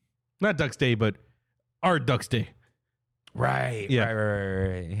 Not Ducks Day, but our Ducks Day. Right. Yeah.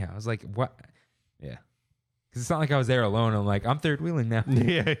 Right. Yeah. I was like, what? Yeah. Because it's not like I was there alone. I'm like, I'm third wheeling now.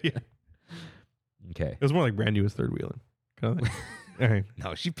 Yeah. Okay. It was more like Brandy was third wheeling. Kind of thing. All right.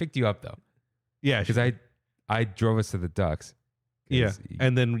 No, she picked you up though. Yeah. Because I drove us to the Ducks. Yeah.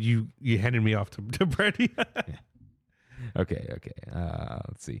 And then you handed me off to Brandy. Yeah. Okay.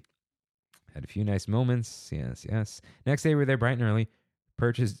 Let's see. Had a few nice moments. Yes. Next day, we were there bright and early.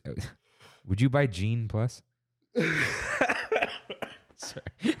 Purchased. Would you buy Gene Plus?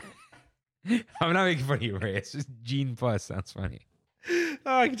 Sorry. I'm not making fun of you, Ray. It's just Gene Plus. Sounds funny.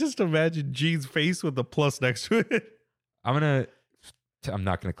 I can just imagine Gene's face with the plus next to it. I'm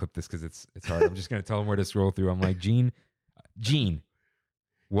not gonna clip this because it's hard. I'm just gonna tell him where to scroll through. I'm like, Gene,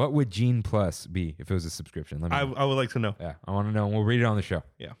 what would Gene Plus be if it was a subscription? Let me know. I would like to know. Yeah, I want to know. And we'll read it on the show.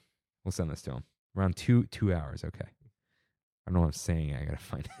 Yeah, we'll send this to him. Around 2 hours. Okay. I don't know what I'm saying. I gotta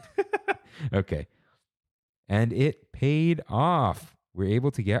find it. Okay. And it paid off. We're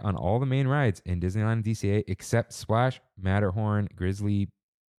able to get on all the main rides in Disneyland and DCA except Splash, Matterhorn, Grizzly,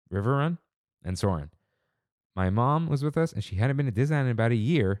 River Run, and Soarin'. My mom was with us, and she hadn't been to Disneyland in about a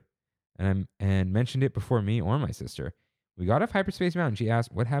year, and mentioned it before me or my sister. We got off Hyperspace Mountain. She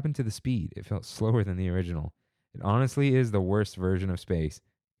asked, what happened to the speed? It felt slower than the original. It honestly is the worst version of Space,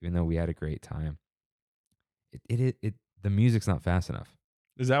 even though we had a great time. The music's not fast enough.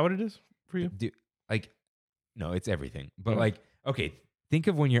 Is that what it is for you? Dude, no, it's everything. But okay, think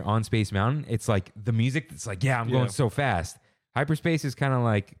of when you're on Space Mountain. It's like the music that's like, I'm going so fast. Hyperspace is kind of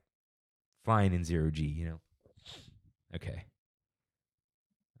like flying in 0G, you know. Okay.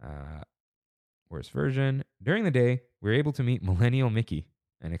 Worst version. During the day, we were able to meet Millennial Mickey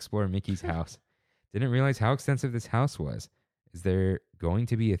and explore Mickey's house. Didn't realize how extensive this house was. Is there going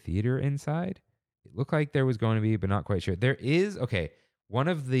to be a theater inside? It looked like there was going to be, but not quite sure. There is, okay, one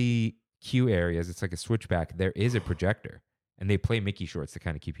of the queue areas, it's like a switchback, there is a projector, and they play Mickey shorts to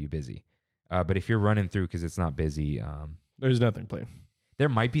kind of keep you busy. But if you're running through because it's not busy, there's nothing playing. There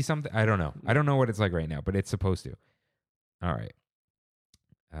might be something. I don't know. I don't know what it's like right now, but it's supposed to. All right.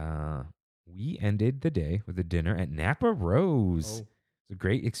 We ended the day with a dinner at Napa Rose. It was a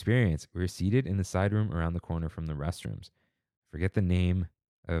great experience. We were seated in the side room around the corner from the restrooms. Forget the name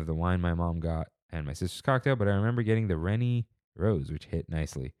of the wine my mom got and my sister's cocktail, but I remember getting the Rennie Rose, which hit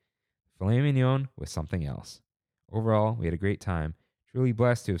nicely. Filet mignon was something else. Overall, we had a great time. Truly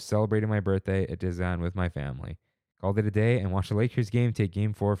blessed to have celebrated my birthday at Disneyland with my family. Called it a day and watched the Lakers game take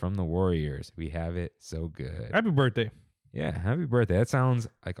game 4 from the Warriors. We have it so good. Happy birthday. Yeah, happy birthday. That sounds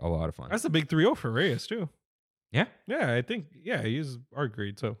like a lot of fun. That's a big 3-0 for Reyes, too. Yeah? Yeah, I think, he's our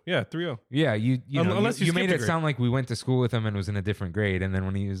grade, so yeah, 3-0. Yeah, you made it grade. sound like we went to school with him and was in a different grade, and then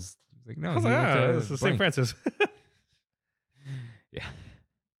when he was like, no, he went to this is St. Francis. Yeah.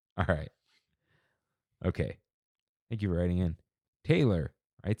 All right. Okay. Thank you for writing in. Taylor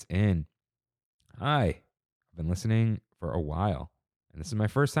writes in, hi, I've been listening for a while, and this is my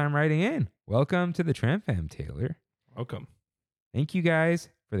first time writing in. Welcome to the Tram Fam, Taylor. Welcome. Thank you guys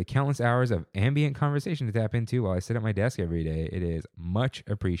for the countless hours of ambient conversation to tap into while I sit at my desk every day. It is much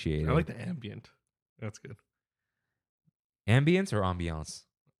appreciated. I like the ambient. That's good. Ambience or ambiance?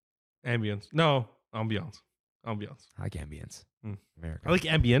 Ambience. No, ambiance. I like ambience. America. I like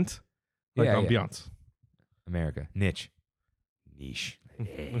ambient. I like ambiance. America. Niche.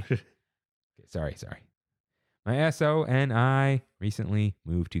 Okay, sorry. My SO and I recently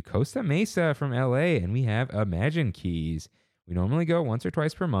moved to Costa Mesa from LA, and we have Imagine keys. We normally go once or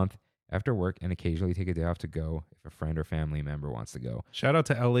twice per month after work and occasionally take a day off to go if a friend or family member wants to go. Shout out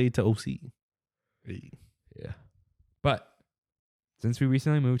to LA to OC. Hey. Yeah. But since we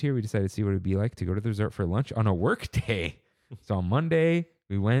recently moved here, we decided to see what it would be like to go to the resort for lunch on a work day. So on Monday,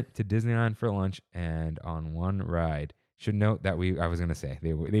 we went to Disneyland for lunch and on one ride. Should note that I was going to say,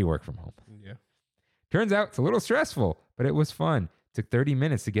 they work from home. Yeah. Turns out it's a little stressful, but it was fun. Took 30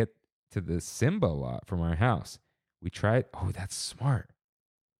 minutes to get to the Simba lot from our house. We tried. Oh, that's smart.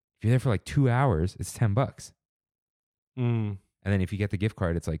 If you're there for like 2 hours, it's $10. And then if you get the gift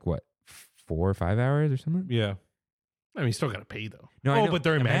card, it's like what, 4 or 5 hours or something? Yeah. I mean, you still got to pay though. No, I know. But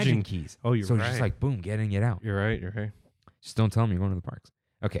they're Imagine keys. Oh, you're so right. So it's just like, boom, get in, get out. You're right. Just don't tell them you're going to the parks.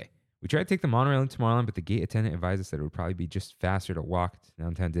 Okay. We tried to take the monorail into Tomorrowland, but the gate attendant advised us that it would probably be just faster to walk to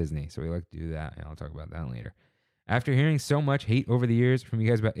downtown Disney. So we like to do that, and I'll talk about that later. After hearing so much hate over the years from you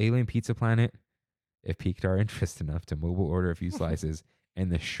guys about Alien Pizza Planet, it piqued our interest enough to mobile order a few slices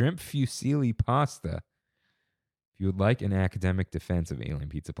and the shrimp fusilli pasta. If you would like an academic defense of Alien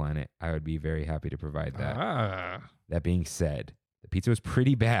Pizza Planet, I would be very happy to provide that. That being said, the pizza was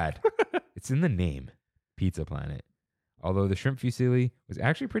pretty bad. It's in the name, Pizza Planet. Although the shrimp fusilli was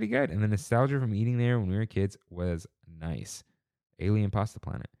actually pretty good, and the nostalgia from eating there when we were kids was nice. Alien Pasta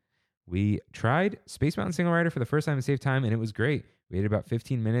Planet. We tried Space Mountain Single Rider for the first time to save time, and it was great. We ate about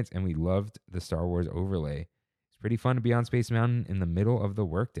 15 minutes, and we loved the Star Wars overlay. It's pretty fun to be on Space Mountain in the middle of the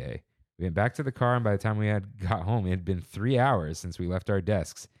workday. We went back to the car, and by the time we had got home, it had been 3 hours since we left our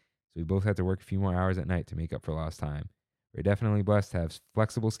desks. So we both had to work a few more hours at night to make up for lost time. We're definitely blessed to have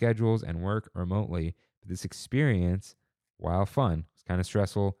flexible schedules and work remotely, but this experience, while fun, was kind of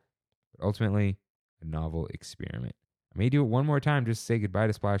stressful, but ultimately a novel experiment. I may do it one more time just to say goodbye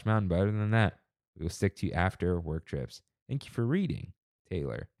to Splash Mountain, but other than that, we will stick to you after work trips. Thank you for reading,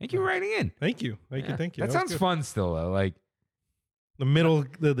 Taylor. Thank you for writing in. Thank you. That sounds fun still, though. Like the middle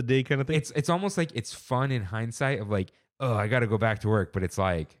of the day kind of thing. It's almost like it's fun in hindsight of like, oh, I got to go back to work, but it's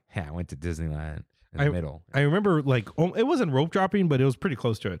like, hey, I went to Disneyland in the middle. I remember like it wasn't rope dropping, but it was pretty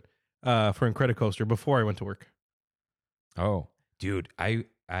close to it for Incredicoaster before I went to work. Oh, dude, I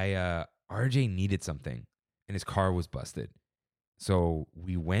RJ needed something and his car was busted. So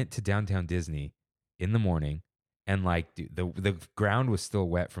we went to downtown Disney in the morning and like dude, the ground was still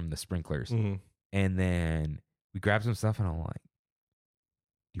wet from the sprinklers. Mm-hmm. And then we grabbed some stuff and I'm like,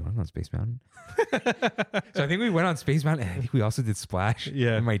 do you want to go on Space Mountain? So I think we went on Space Mountain and I think we also did Splash.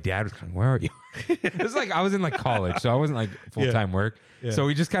 Yeah. And my dad was like, where are you? It was like, I was in like college, so I wasn't like full-time work. Yeah. So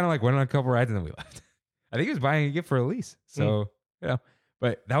we just kind of like went on a couple rides and then we left. I think he was buying a gift for Elise. So, yeah.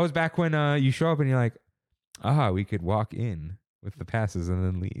 But that was back when you show up and you're like, we could walk in with the passes and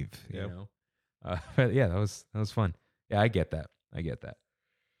then leave. You know? But yeah, that was fun. Yeah, I get that.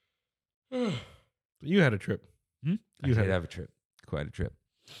 You had a trip. I did have a trip. Quite a trip.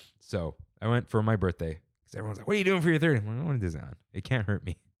 So I went for my birthday. Because everyone's like, what are you doing for your 30th? I'm like, I'm going to Disneyland. It can't hurt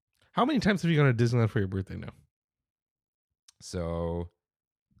me. How many times have you gone to Disneyland for your birthday now? So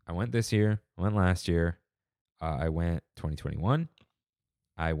I went this year. I went last year. I went 2021.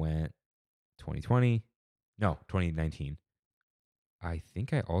 I went 2020. No, 2019. I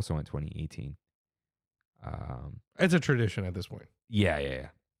think I also went 2018. It's a tradition at this point. Yeah.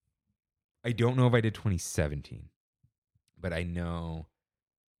 I don't know if I did 2017, but I know,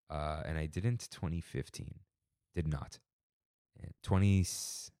 and I didn't 2015. Did not.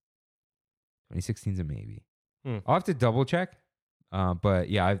 2016 is a maybe. I'll have to double check. But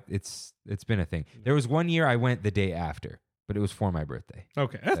yeah, it's been a thing. There was one year I went the day after, but it was for my birthday.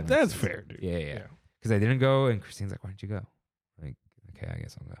 Okay, that's fair, dude. Yeah. Because I didn't go, and Christine's like, "Why didn't you go?" I'm like, okay, I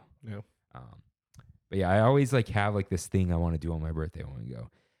guess I'll go. Yeah. But yeah, I always like have like this thing I want to do on my birthday when we go,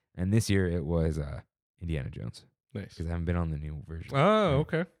 and this year it was Indiana Jones. Nice. Because I haven't been on the new version. Oh,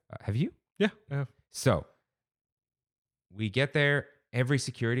 okay. Have you? Yeah, I have. So we get there. Every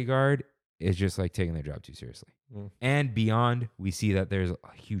security guard is just like taking their job too seriously. And beyond, we see that there's a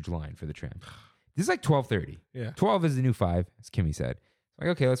huge line for the tram. This is like 12:30. Yeah. 12 is the new 5, as Kimmy said. Like,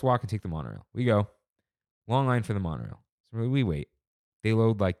 okay, let's walk and take the monorail. We go. Long line for the monorail. So we wait. They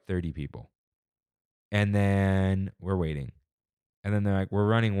load like 30 people. And then we're waiting. And then they're like, we're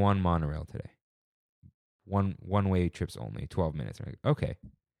running one monorail today. One-way trips only, 12 minutes. I'm like, okay.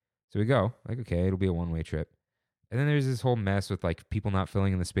 So we go. Like, okay, it'll be a one-way trip. And then there's this whole mess with like people not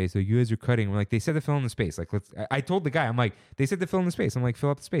filling in the space. Like, you guys are cutting. We're like, they said to fill in the space. Like, I told the guy, I'm like, they said to fill in the space. I'm like,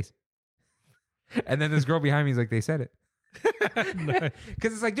 fill up the space. And then this girl behind me is like, they said it.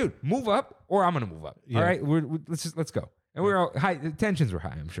 Because it's like, dude, move up or I'm gonna move up. Yeah. All right, let's go. And we're all high. The tensions were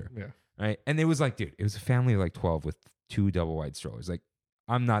high, I'm sure. Yeah. Right. And it was like, dude, it was a family of like 12 with 2 double wide strollers. Like,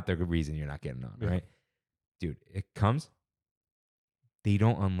 I'm not the reason you're not getting on. Yeah. Right, dude. It comes. They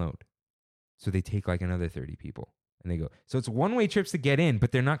don't unload, so they take like another 30 people. And they go. So it's one-way trips to get in,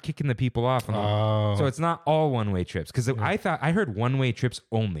 but they're not kicking the people off. So it's not all one-way trips. Because I heard one-way trips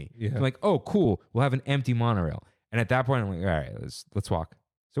only. Yeah. I'm like, oh, cool. We'll have an empty monorail. And at that point, I'm like, all right, let's walk.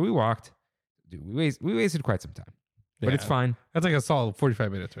 So we walked. Dude, we wasted quite some time. But it's fine. That's like a solid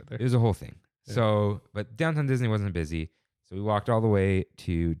 45 minutes right there. It was a whole thing. Yeah. So, but downtown Disney wasn't busy. So we walked all the way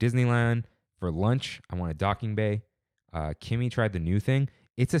to Disneyland for lunch. I wanted docking bay. Kimmy tried the new thing.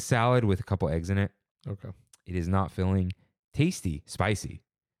 It's a salad with a couple eggs in it. Okay. It is not filling. Tasty, spicy.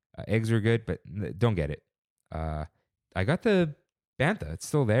 Eggs are good, but don't get it. I got the Bantha. It's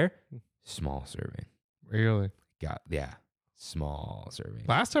still there. Small serving. Really? Small serving.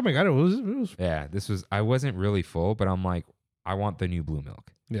 Last time I got it was yeah. This was. I wasn't really full, but I'm like, I want the new blue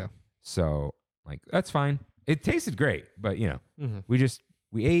milk. Yeah. So like, that's fine. It tasted great, but you know,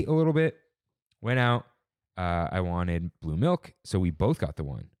 we ate a little bit, went out. I wanted blue milk, so we both got the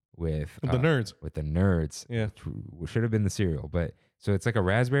one. With the nerds. With the nerds. Yeah. Which should have been the cereal. But so it's like a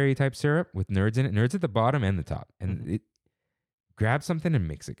raspberry type syrup with nerds in it. Nerds at the bottom and the top. And it grab something and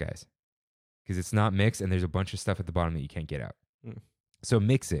mix it, guys. Because it's not mixed and there's a bunch of stuff at the bottom that you can't get out. So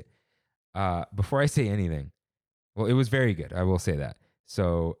mix it. Before I say anything, well, it was very good. I will say that.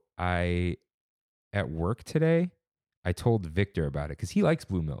 So at work today, I told Victor about it because he likes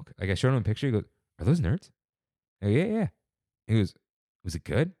blue milk. Like I showed him a picture. He goes, are those nerds? I go, yeah. He goes, was it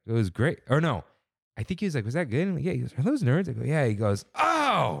good? It was great. Or no, I think he was like, was that good? I'm like, yeah. He goes, are those nerds? I go, yeah. He goes,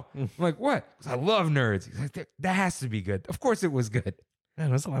 oh. I'm like, what? I love nerds. He's like, that has to be good. Of course it was good.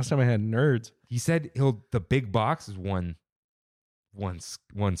 Man, that's the last time I had nerds. He said the big box is one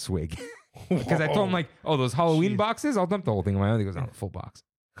swig. Because I told him like, oh, those Halloween boxes, I'll dump the whole thing in my own. He goes, no, full box.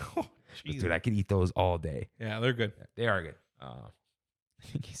 Dude, I could eat those all day. Yeah, they're good. Yeah, they are good. I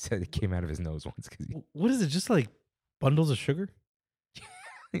think he said it came out of his nose once. What is it? Just like bundles of sugar?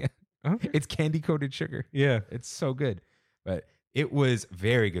 Yeah. Okay. It's candy coated sugar. Yeah. It's so good. But it was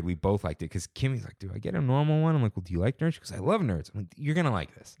very good. We both liked it because Kimmy's like, do I get a normal one? I'm like, well, do you like nerds? Because I love nerds. I'm like, you're going to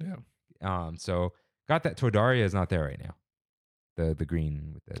like this. Yeah. So got that. Todaria is not there right now. The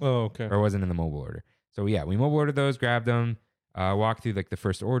green with the. Oh, okay. Or wasn't in the mobile order. So yeah, we mobile ordered those, grabbed them, walked through like the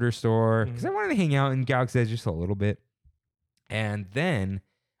first order store because I wanted to hang out in Galaxy Edge just a little bit. And then,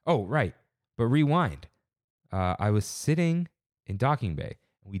 oh, right. But rewind. I was sitting in docking bay.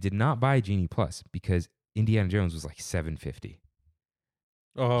 We did not buy Genie Plus because Indiana Jones was like $7.50.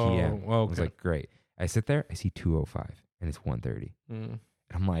 Oh, PM. well, okay. I was like, great. I sit there, I see $2.05 and it's $1.30. And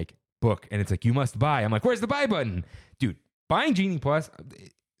I'm like, book. And it's like, you must buy. I'm like, where's the buy button? Dude, buying Genie Plus,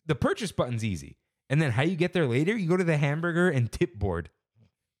 the purchase button's easy. And then how you get there later, you go to the hamburger and tip board.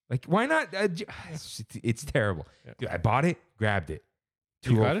 Like, why not? It's terrible. Yeah. Dude, I bought it, grabbed it.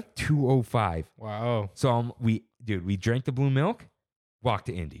 You got it? 205. Wow. So we drank the blue milk, walked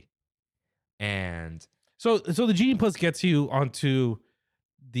to Indy, and So the Genie Plus gets you onto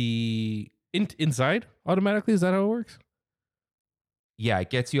the inside automatically. Is that how it works? yeah,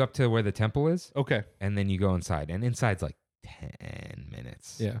 it gets you up to where the temple is, Okay. and then you go inside, and inside's like 10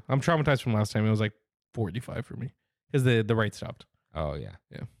 minutes. Yeah, I'm traumatized from last time. It was like 45 for me because the ride stopped. Oh yeah.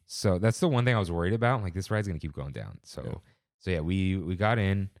 Yeah. So that's the one thing I was worried about. Like, this ride's gonna keep going down. So we got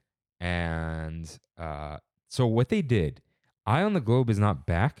in, and so what they did, Eye on the Globe is not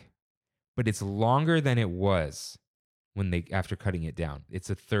back, but it's longer than it was after cutting it down. It's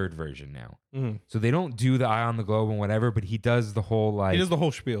a third version now. Mm-hmm. So they don't do the Eye on the Globe and whatever, but he does the whole He does the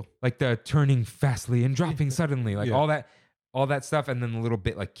whole spiel. like the turning fastly and dropping suddenly, like Yeah. all that stuff, and then a little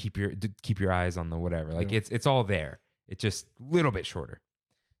bit like keep your eyes on the whatever. Like it's all there. It's just a little bit shorter.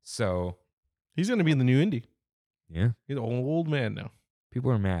 So He's going to be in the new Indy. yeah, He's an old man now.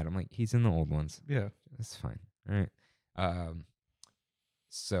 people are mad. I'm like, he's in the old ones. Yeah. That's fine. All right.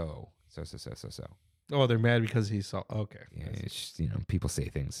 So. Oh, they're mad because he saw. Okay. Yeah, it's just, people say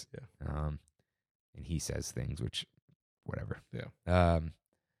things. Yeah. And he says things, which, whatever. Yeah.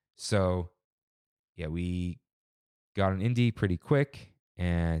 So, yeah, we got an Indy pretty quick,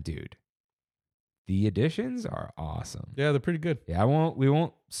 and dude, the additions are awesome. Yeah, they're pretty good. Yeah, we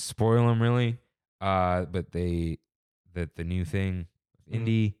won't spoil them really. But the new thing,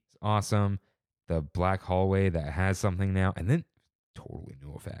 Indy, is awesome. The black hallway that has something now, and then totally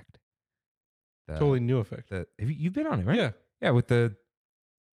new effect. Totally new effect. You've been on it, right? Yeah. Yeah, with the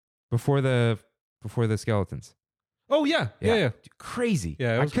before the skeletons. Oh yeah. Yeah. Dude, crazy.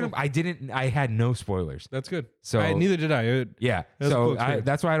 Yeah, it I was couldn't. cool. I had no spoilers. That's good. So Neither did I. yeah. That's a So cool experience.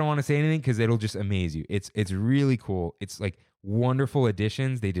 that's why I don't want to say anything, because it'll just amaze you. It's really cool. It's like wonderful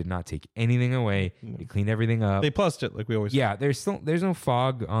additions. They did not take anything away. No. They cleaned everything up. They plussed it like we always. Yeah. There's no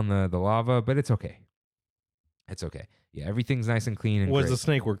fog on the lava, but it's okay. It's okay. Yeah. Everything's nice and clean. And Was great. the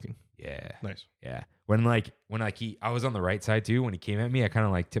snake working? Yeah. Nice. Yeah. When I was on the right side too. When he came at me, I kind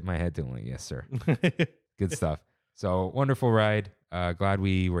of like tipped my head to him, like, yes, sir. Good stuff. So wonderful ride. Glad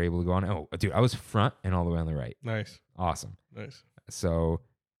we were able to go on. Oh, dude, I was front and all the way on the right. Nice. Awesome. Nice. So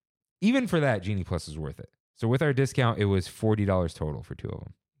even for that, Genie Plus is worth it. So with our discount, it was $40 total for two of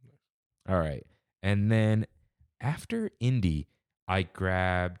them. All right. And then after Indy, I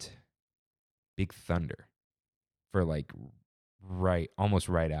grabbed Big Thunder for like almost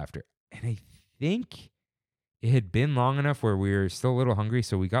right after. And I think it had been long enough where we were still a little hungry.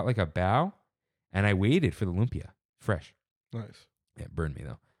 So we got like a bao, and I waited for the lumpia fresh. Nice. Yeah, it burned me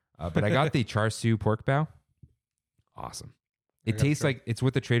though. But I got the char siu pork bao. Awesome. It tastes like it's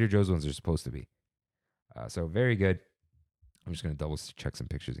what the Trader Joe's ones are supposed to be. So very good. I'm just gonna double check some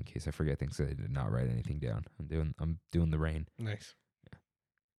pictures in case I forget things. So I did not write anything down. I'm doing the rain. Nice.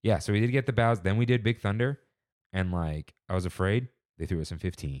 Yeah. So we did get the bows. Then we did Big Thunder, and like I was afraid they threw us in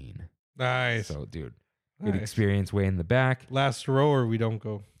 15. Nice. So dude, good experience way in the back. Last row or we don't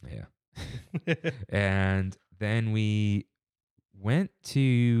go. Yeah. And then we went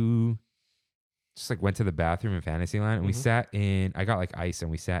to the bathroom in Fantasyland, and we sat in. I got like ice, and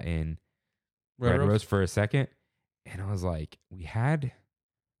we sat in Red Rose for a second, and I was like, we had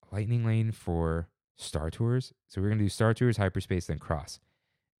a lightning lane for Star Tours, so we're gonna do Star Tours, Hyperspace, then Cross,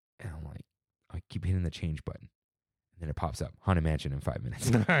 and I'm like, I keep hitting the change button, and then it pops up Haunted Mansion in 5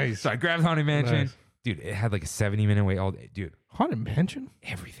 minutes. Nice. So I grabbed Haunted Mansion. Nice. Dude, it had like a 70-minute wait all day. Dude, Haunted Mansion?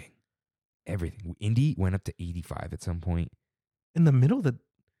 everything. Indy went up to 85 at some point. In the middle of it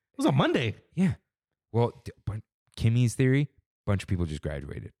was a Monday. Yeah. Well, Kimmy's theory, bunch of people just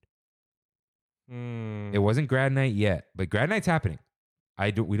graduated. It wasn't grad night yet, but grad night's happening.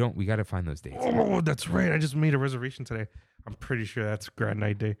 We got to find those dates. Oh, that's right. I just made a reservation today. I'm pretty sure that's grad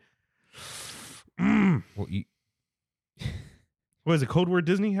night day. Well, What is it? Code Word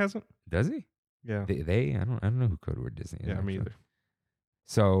Disney hasn't? does he? Yeah. I don't know who Code Word Disney is. Yeah, me actually. either.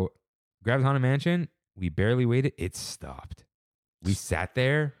 So, grabbed Haunted Mansion. We barely waited. It stopped. We sat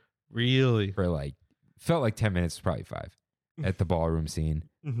there Really? for felt like 10 minutes, probably 5 at the ballroom scene.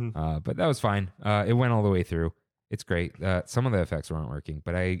 Mm-hmm. But that was fine. It went all the way through. It's great. Some of the effects weren't working,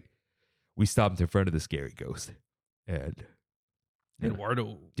 but we stopped in front of the scary ghost. And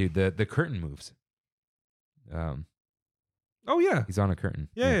Eduardo. dude, the curtain moves. Oh, yeah. He's on a curtain.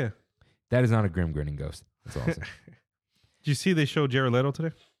 Yeah. That is not a grim grinning ghost. That's awesome. Did you see they showed Jared Leto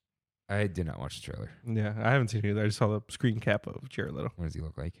today? I did not watch the trailer. Yeah, I haven't seen it either. I just saw the screen cap of Jared Leto. What does he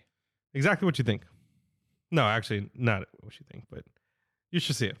look like? Exactly what you think. No, actually, not what you think, but you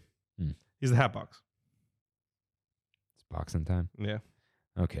should see it. He's the hat box. It's boxing time. Yeah.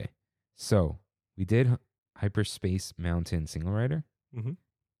 Okay. So we did Hyperspace Mountain Single Rider.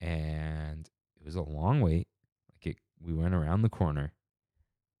 and it was a long wait. We went around the corner,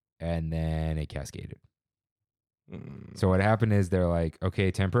 and then it cascaded. So what happened is they're like,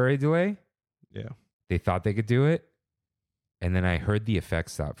 okay, temporary delay. Yeah. They thought they could do it. And then I heard the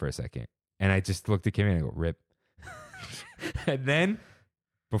effects stop for a second. And I just looked at Kimmy and I go, rip. And then,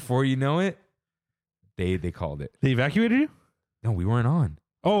 before you know it, they called it. They evacuated you? No, we weren't on.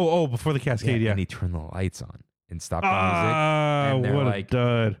 Oh, before the cascade, yeah. And he turned the lights on and stopped the music. And they're what like,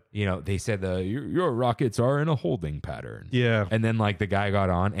 a dud. they said your rockets are in a holding pattern. Yeah. And then the guy got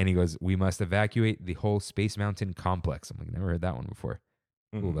on and he goes, we must evacuate the whole Space Mountain complex. I'm like, never heard that one before.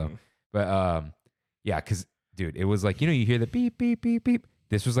 Cool though. But yeah, because dude, it was like, you hear the beep, beep, beep, beep.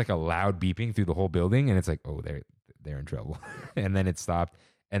 This was like a loud beeping through the whole building. And it's like, oh, they're in trouble. And then it stopped.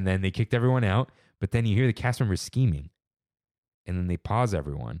 And then they kicked everyone out. But then you hear the cast members scheming. And then they pause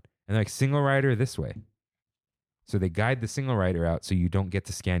everyone. And they're like, single rider this way. So they guide the single rider out so you don't get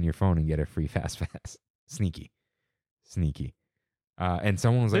to scan your phone and get a free fast pass. Sneaky. And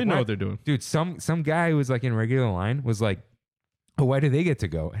someone was like, they know what they're doing. Dude, some guy who was like in regular line was like, oh, why do they get to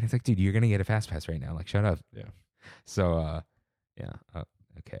go? And it's like, dude, you're going to get a fast pass right now. Like, shut up. Yeah. So,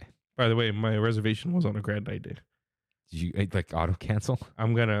 okay. By the way, my reservation was on a grad night day. Did you auto cancel?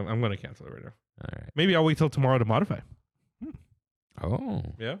 I'm gonna cancel it right now. All right. Maybe I'll wait till tomorrow to modify. Oh.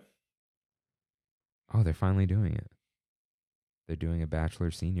 Yeah. Oh, they're finally doing it. They're doing a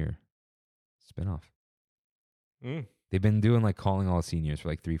Bachelor Senior spinoff. They've been doing calling all seniors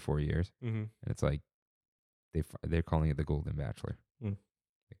for 3-4 years. And it's like they're calling it the Golden Bachelor.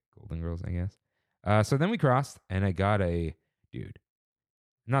 Golden Girls, I guess. So then we crossed and I got a dude.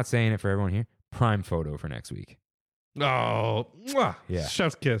 I'm not saying it for everyone here. Prime photo for next week. Oh, mwah, yeah.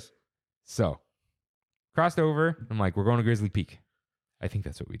 Chef's kiss. So crossed over. I'm like, we're going to Grizzly Peak. I think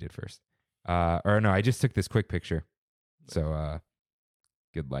that's what we did first. Or no, I just took this quick picture. So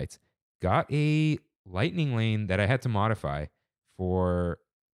good lights. Got a lightning lane that I had to modify for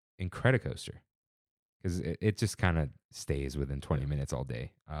Incredicoaster. Because it just kind of stays within 20 minutes all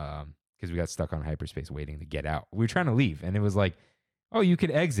day. Because we got stuck on hyperspace waiting to get out. We were trying to leave. And it was like, oh, you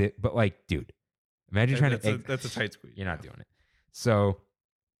could exit. But dude, imagine trying to exit. That's a tight squeeze. You're not doing it. So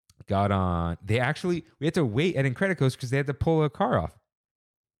got on. We had to wait at Incredicoaster because they had to pull a car off.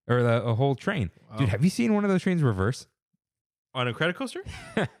 Or a whole train. Wow. Dude, have you seen one of those trains reverse? On a Incredicoaster?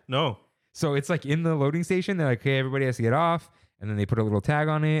 No. So it's in the loading station. They're like, okay, everybody has to get off. And then they put a little tag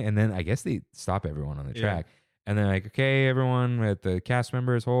on it. And then I guess they stop everyone on the track. And then okay, everyone at the cast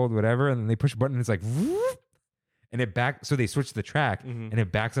members hold, whatever. And then they push a button and it's like, whoop, and it back. So they switch the track and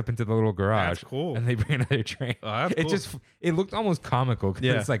it backs up into the little garage. That's cool. And they bring another train. Oh, that's cool. It looked almost comical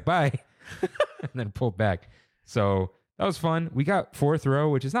because it's like, bye. And then pulled back. So that was fun. We got 4th row,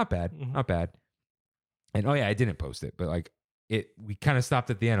 which is not bad. Not bad. And oh yeah, I didn't post it, but we kind of stopped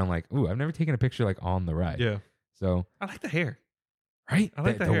at the end. I'm like, ooh, I've never taken a picture on the ride. Yeah. So I like the hair. Right? I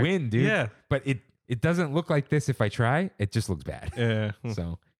like the hair. wind, dude. Yeah. But it doesn't look like this if I try. It just looks bad. Yeah.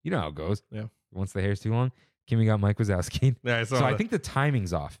 So you know how it goes. Yeah. Once the hair's too long, Kimmy got Mike Wazowski. Yeah, I saw so that. I think the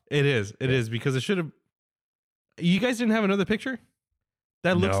timing's off. It is. It is because it should have. You guys didn't have another picture?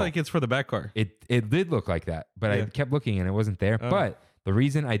 That looks like it's for the back car. It did look like that, but I kept looking and it wasn't there. But the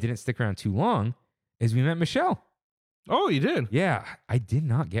reason I didn't stick around too long is we met Michelle. Oh, you did? Yeah. I did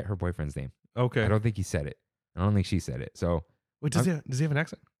not get her boyfriend's name. Okay. I don't think he said it. I don't think she said it. So wait, does he have an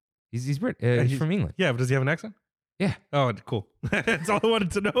accent? He's Brit. He's from England. Yeah, but does he have an accent? Yeah. Oh, cool. That's all I wanted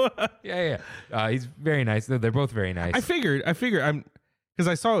to know. Yeah. He's very nice. They're both very nice. I figured because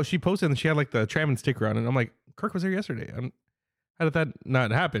I saw she posted and she had the Trammin sticker on it. And I'm like, Kirk was here yesterday. How did that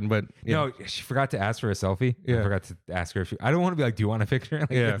not happen? But no, she forgot to ask for a selfie. Yeah. I forgot to ask her. I don't want to be like, do you want a picture?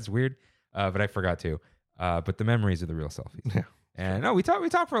 That's weird. But I forgot to. But the memories are the real selfies. Yeah. And no, we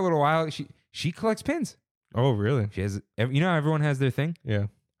talked for a little while. She collects pins. Oh, really? She has. How everyone has their thing. Yeah.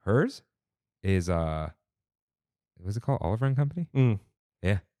 Hers is what's it called? Oliver and Company.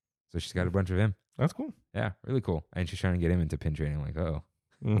 Yeah. So she's got a bunch of him. That's cool. Yeah, really cool. And she's trying to get him into pin trading. I'm like, oh.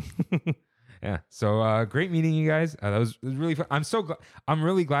 Yeah. So great meeting you guys. That was really fun. I'm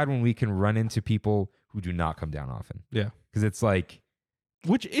really glad when we can run into people who do not come down often. Yeah. Because it's like,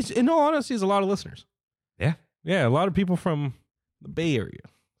 which is, in all honesty, is a lot of listeners. Yeah. Yeah. A lot of people from the Bay Area.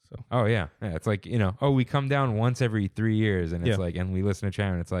 So. Oh yeah. Yeah. It's like, we come down once every 3 years and it's and we listen to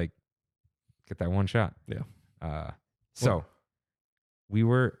Trammin. It's like, get that one shot. Yeah. So we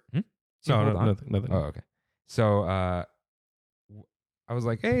were, nothing. Oh, okay. So, I was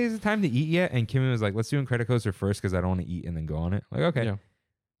like, hey, is it time to eat yet? And Kimmy was like, let's do Incredicoaster first because I don't want to eat and then go on it. I'm like, okay. Yeah.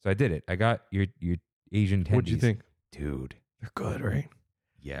 So I did it. I got your Asian tendies. What'd you think? Dude. They're good, right?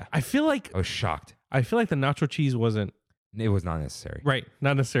 Yeah. I feel like I was shocked. I feel like the nacho cheese wasn't It was not necessary. Right.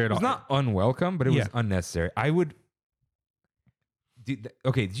 Not necessary at It all. was not unwelcome, but it was unnecessary. I would.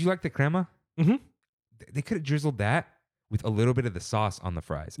 Okay, did you like the crema? Mm-hmm. They could have drizzled that with a little bit of the sauce on the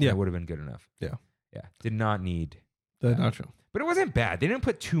fries. And it would have been good enough. Yeah. Yeah. Did not need The nacho. But it wasn't bad. They didn't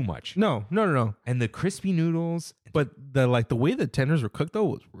put too much. No. And the crispy noodles. But the way the tenders were cooked though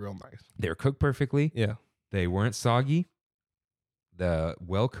was real nice. They were cooked perfectly. Yeah. They weren't soggy. The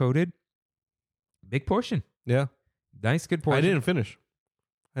well coated. Big portion. Yeah. Nice, good portion. I didn't finish.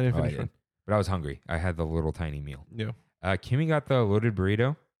 I did. But I was hungry. I had the little tiny meal. Yeah. Kimmy got the loaded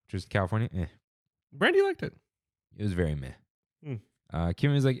burrito, which was California. Brandy liked it. It was very meh.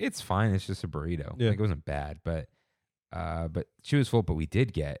 Kimmy was like, it's fine. It's just a burrito. Yeah. Like, it wasn't bad, but she was full. But we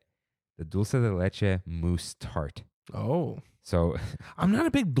did get the dulce de leche mousse tart. Oh. So I'm not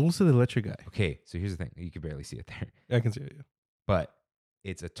a big dulce de leche guy. Okay, so here's the thing. You can barely see it there. I can see it, yeah. But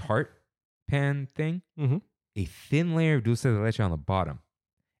it's a tart pan thing, Mm-hmm. a thin layer of dulce de leche on the bottom,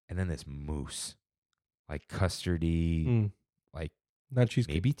 and then this mousse, like custardy, like not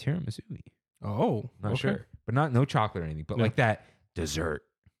cheesecake. Maybe tiramisu. Oh. Not sure. But no chocolate or anything, but like that dessert,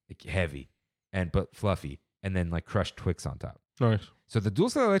 like heavy but fluffy, and then like crushed Twix on top. Nice. So the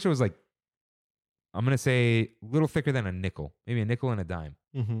dulce de leche was like, I'm going to say a little thicker than a nickel, maybe a nickel and a dime.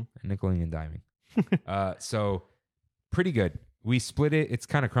 Mm-hmm. A nickeling and diming. So pretty good. We split it. It's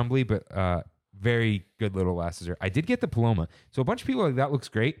kind of crumbly, but very good little last dessert. I did get the Paloma. So a bunch of people are like, that looks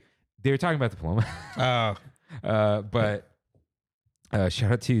great. They were talking about the Paloma. But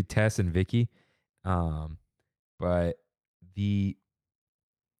shout out to Tess and Vicky. But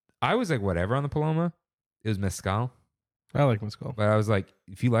I was like, whatever on the Paloma. It was mezcal. I like mezcal. But I was like,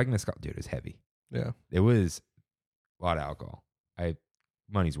 if you like mezcal, dude, it was heavy. Yeah. It was a lot of alcohol.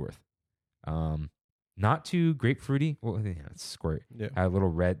 Money's worth. Not too grapefruity. Well, it's squirt. Yeah. A little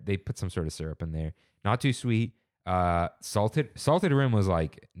red. They put some sort of syrup in there. Not too sweet. Salted rim was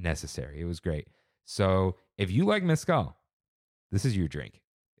like necessary. It was great. So if you like mezcal, this is your drink.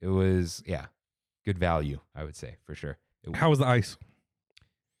 It was, good value, I would say, for sure. How was the ice?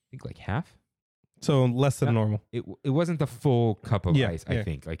 I think like half. So less than normal. It wasn't the full cup of ice. I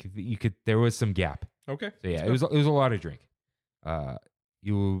think like you could. There was some gap. Okay. So it was a lot of drink.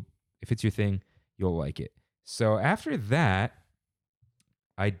 If it's your thing, you'll like it. So after that,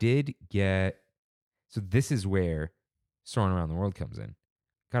 I did get. So this is where Soaring Around the World comes in.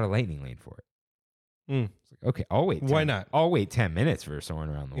 Got a lightning lane for it. It's like, okay, I'll wait. Why not? I'll wait 10 minutes for Soaring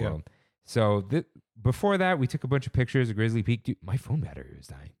Around the World. So before that, we took a bunch of pictures of Grizzly Peak. Dude, my phone battery was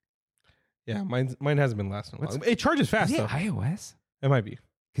dying. Yeah, mine hasn't been lasting long. It charges fast, though. iOS? It might be.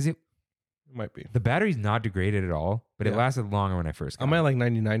 Because it might be. The battery's not degraded at all, but it lasted longer when I first got it. I'm at like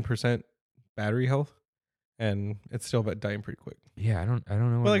 99% battery health, and it's still dying pretty quick. Yeah, I don't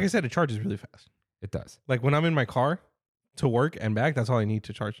know. But like I said, it charges really fast. It does. Like when I'm in my car to work and back, that's all I need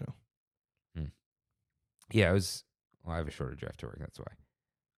to charge now. Yeah, I have a shorter drive to work, that's why.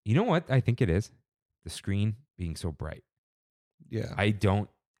 You know what I think it is? The screen being so bright. Yeah. I don't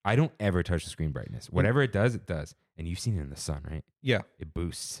ever touch the screen brightness. Whatever it does, it does. And you've seen it in the sun, right? Yeah. It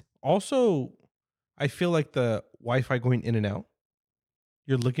boosts. Also, I feel like the Wi-Fi going in and out,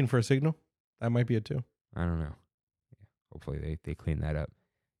 you're looking for a signal. That might be it too. I don't know. Yeah, hopefully they clean that up.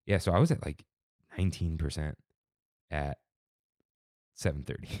 Yeah, so I was at like 19% at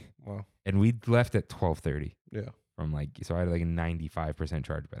 7:30. Wow. And we left at 12:30. Yeah. So I had like a 95%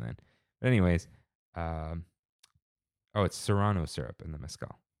 charge by then. But anyways, it's Serrano syrup in the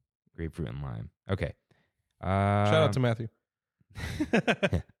mezcal. Grapefruit and lime. Okay. Shout out to Matthew.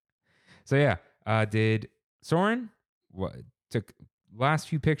 So did Soren took last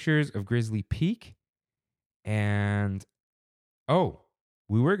few pictures of Grizzly Peak, and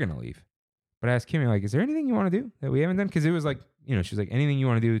we were gonna leave, but I asked Kimmy, like, is there anything you want to do that we haven't done? Because it was like, she's like, anything you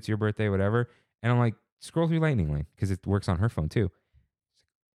want to do, it's your birthday, whatever. And I'm like, scroll through Lightning Lane because it works on her phone too.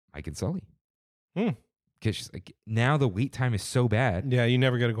 Mike and Sully. Because she's like, now the wait time is so bad. Yeah, you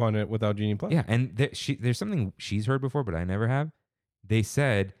never got to go on it without Genie Plus. Yeah, and there's something she's heard before, but I never have. They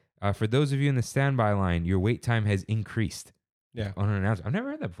said, for those of you in the standby line, your wait time has increased. Yeah. On an announcement. I've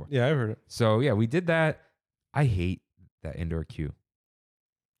never heard that before. Yeah, I've heard it. So, we did that. I hate that indoor queue.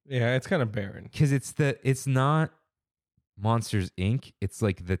 Yeah, it's kind of barren. Because it's not Monsters, Inc. It's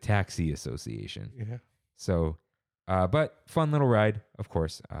like the Taxi Association. Yeah. So, but fun little ride, of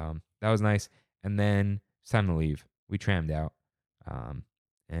course. That was nice. And then it's time to leave. We trammed out.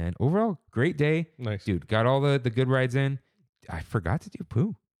 And overall, great day. Nice. Dude, got all the good rides in. I forgot to do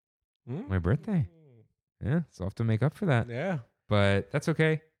poo. My birthday. Yeah, so I'll have to make up for that. Yeah. But that's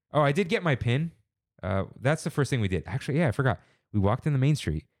okay. Oh, I did get my pin. That's the first thing we did. Actually, I forgot. We walked in the main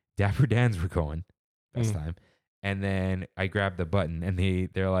street. Dapper Dans were going. Best time. And then I grabbed the button, and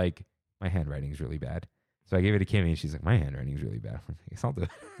they're like, my handwriting is really bad. So I gave it to Kimmy, and she's like, my handwriting is really bad. I guess I'll do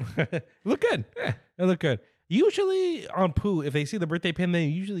it. Look good. Yeah, it look good. Usually on Pooh, if they see the birthday pin, they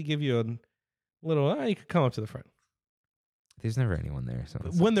usually give you a little, you could come up to the front. There's never anyone there. So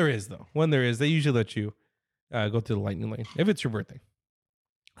when there is, they usually let you go to the lightning lane if it's your birthday.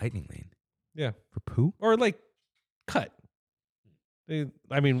 Lightning lane? Yeah. For Pooh? Or like cut.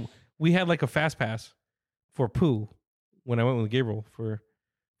 We had like a fast pass for Pooh when I went with Gabriel for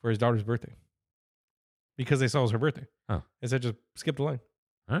his daughter's birthday. Because they saw it was her birthday. Oh. Instead, just skip the line.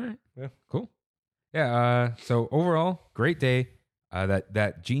 All right. Yeah. Cool. Yeah. So overall, great day.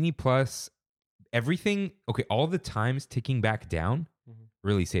 That Genie Plus, everything. Okay. All the times ticking back down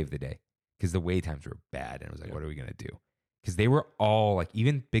really saved the day because the wait times were bad. And I was like, what are we going to do? Because they were all like,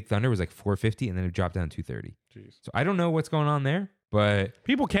 even Big Thunder was like 450 and then it dropped down to 230. Jeez. So I don't know what's going on there, but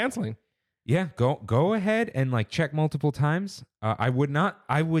people canceling. Yeah, go ahead and like check multiple times. I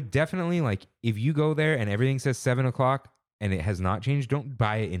would definitely like if you go there and everything says 7:00 and it has not changed, don't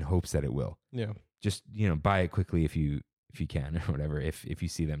buy it in hopes that it will. Yeah. Just, buy it quickly if you can or whatever, if you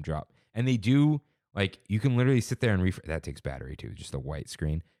see them drop. And they do, like, you can literally sit there and refresh. That takes battery too, just a white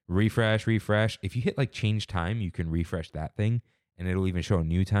screen. Refresh. If you hit like change time, you can refresh that thing and it'll even show a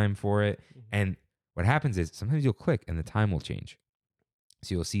new time for it. And what happens is sometimes you'll click and the time will change.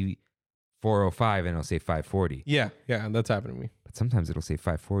 So you'll see 4:05 and it'll say 5:40. Yeah, that's happened to me. But sometimes it'll say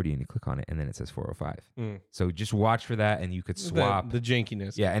 5:40 and you click on it and then it says 4:05. So just watch for that and you could swap. The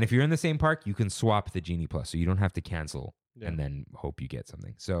jankiness. Yeah, and if you're in the same park, you can swap the Genie Plus. So you don't have to cancel and then hope you get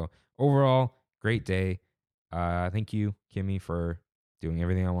something. So overall, great day. Thank you, Kimmy, for doing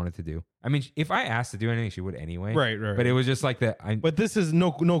everything I wanted to do. I mean, if I asked to do anything, she would anyway. Right. But it was just like that. But this is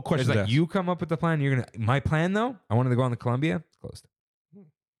no question. It's like you come up with the plan. My plan though, I wanted to go on the Columbia. It's closed.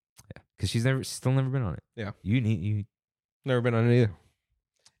 Because she's still never been on it. Yeah. You never been on it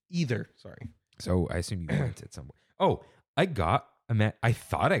either. Sorry. So I assume you went at some point. Oh, I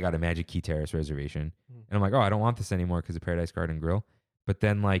thought I got a Magic Key Terrace reservation. And I'm like, I don't want this anymore because of Paradise Garden Grill. But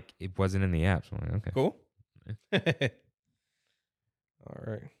then like it wasn't in the app. So I'm like, okay. Cool. All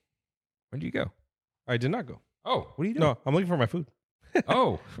right. When did you go? I did not go. Oh, what are you doing? No, I'm looking for my food.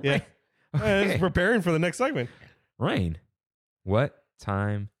 Oh. Yeah. Okay. I'm just preparing for the next segment. Rain. What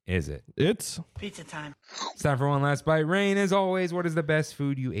time is it? It's pizza time. It's time for one last bite. Rain, as always, what is the best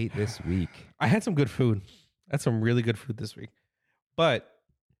food you ate this week? I had some good food. I had some really good food this week. But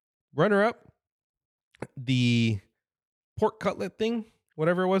runner up, the pork cutlet thing,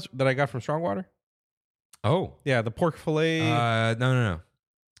 whatever it was that I got from Strongwater. Oh. Yeah, the pork fillet. No.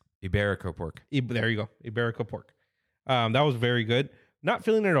 Iberico pork. There you go. Iberico pork. That was very good. Not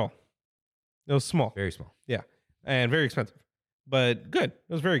feeling it at all. It was small. Very small. Yeah. And very expensive. But good.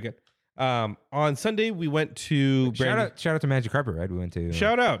 It was very good. On Sunday, we went to... Shout out to Magic Carpet Ride. We went to...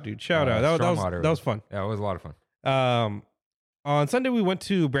 Shout out, dude. Shout out. That was fun. Yeah, it was a lot of fun. On Sunday, we went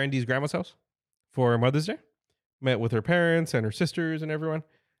to Brandy's grandma's house for Mother's Day. Met with her parents and her sisters and everyone.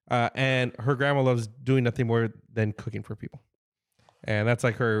 And her grandma loves doing nothing more than cooking for people. And that's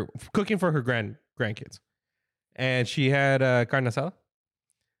like her cooking for her grandkids. And she had carne asada.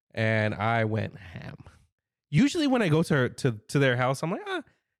 And I went ham. Usually when I go to their house, I'm like,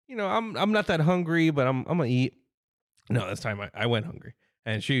 I'm not that hungry, but I'm gonna eat. No, this time I went hungry.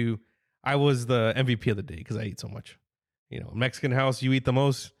 And I was the MVP of the day because I eat so much. Mexican house, you eat the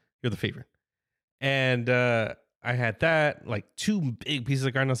most, you're the favorite. And I had that, like 2 big pieces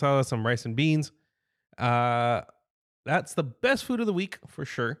of carne asada, some rice and beans. That's the best food of the week for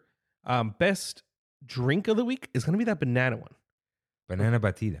sure. Best drink of the week is gonna be that banana one. Banana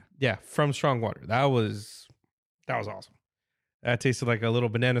batida. Yeah, from Strongwater. That was awesome. That tasted like a little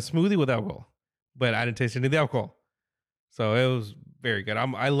banana smoothie with alcohol, but I didn't taste any of the alcohol, so it was very good.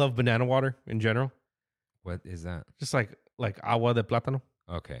 I love banana water in general. What is that? Just like agua de plátano.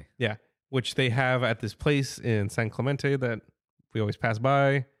 Okay. Yeah, which they have at this place in San Clemente that we always pass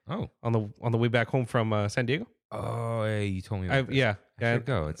by. Oh, on the way back home from San Diego. Oh, yeah, you told me about this. Yeah, I should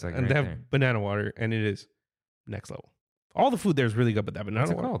go. It's like and right they have there. banana water, and it is next level. All the food there is really good, but that banana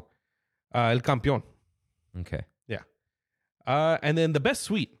What's it water called? El Campeón. Okay. Yeah. And then the best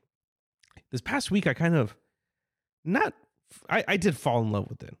sweet. This past week, I did fall in love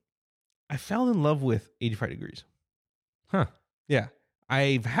with it. I fell in love with 85 Degrees. Huh. Yeah.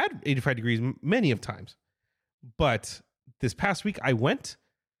 I've had 85 Degrees many of times. But this past week, I went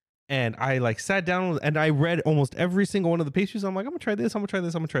and I sat down and I read almost every single one of the pastries. I'm like, I'm going to try this. I'm going to try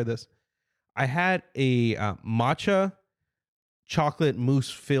this. I'm going to try this. I had a matcha chocolate mousse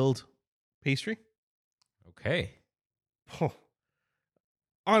filled pastry. Okay. Oh,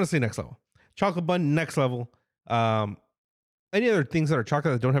 honestly, next level. Chocolate bun, next level. Any other things that are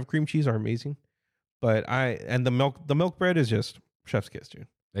chocolate that don't have cream cheese are amazing. But the milk bread is just chef's kiss, dude.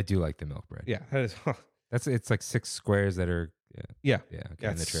 I do like the milk bread. Yeah, that is. It's like 6 squares that are Yeah, okay,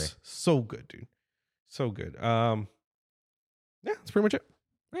 in the tray. So good, dude. So good. Yeah, that's pretty much it.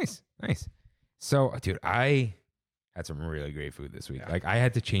 Nice. So, dude, I had some really great food this week. Yeah. Like I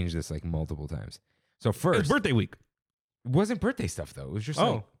had to change this like multiple times. So first, It's birthday week. it wasn't birthday stuff though. It was just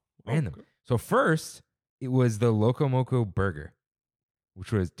like random. Okay. So first, it was the Loco Moco burger,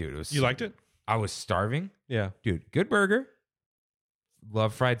 which was, dude, it was. You liked it? I was starving. Yeah. Dude, good burger.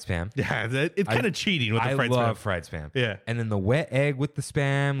 Love fried spam. Yeah, it's kind of cheating with the fried I love spam. fried spam. Yeah. And then the wet egg with the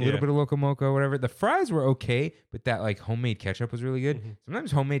spam, a little Yeah. bit of Loco Moco, whatever. The fries were okay, but that like homemade ketchup was really good. Mhm.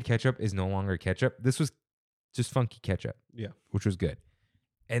 Sometimes homemade ketchup is no longer ketchup. This was just funky ketchup. Yeah. Which was good.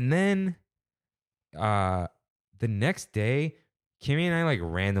 And then the next day, Kimmy and I like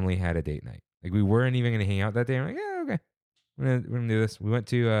randomly had a date night. Like we weren't even gonna hang out that day. I'm like, yeah, okay. We're gonna do this. We went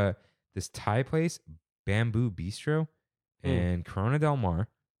to this Thai place, Bamboo Bistro in Corona Del Mar.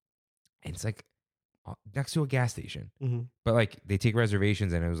 And it's like next to a gas station. Mm-hmm. But like they take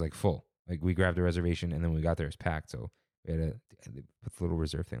reservations and it was like full. Like we grabbed a reservation and then we got there, it was packed. So we had to put the little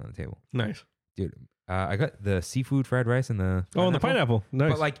reserve thing on the table. Nice. Dude, I got the seafood fried rice and the Oh, and the pineapple.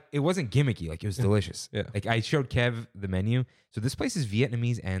 Nice. But like it wasn't gimmicky. Like it was delicious. Yeah. Like I showed Kev the menu. So this place is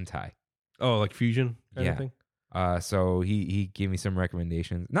Vietnamese and Thai. Oh, like fusion kind of thing? So he gave me some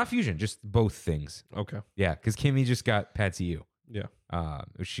recommendations. Not fusion, just both things. Okay. Yeah, because Kimmy just got pad see ew. Yeah.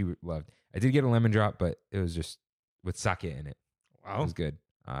 Which she loved. I did get a lemon drop, but it was just with sake in it. Wow. It was good.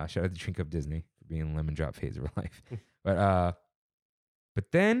 Shout out to Drink Up Disney for being in the lemon drop phase of her life.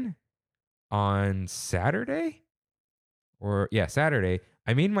 But then on Saturday,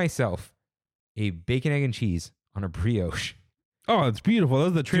 I made myself a bacon, egg, and cheese on a brioche. Oh, it's beautiful. That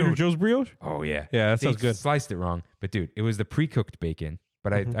was the Trader Joe's brioche? Oh, yeah. Yeah, that They sounds good. sliced it wrong. But, dude, it was the pre-cooked bacon.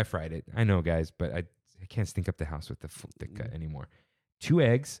 But I fried it. I know, guys, but I can't stink up the house with the full thick cut anymore. 2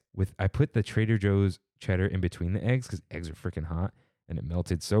 eggs I put the Trader Joe's cheddar in between the eggs because eggs are freaking hot. And it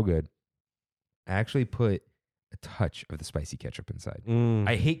melted so good. I actually put a touch of the spicy ketchup inside.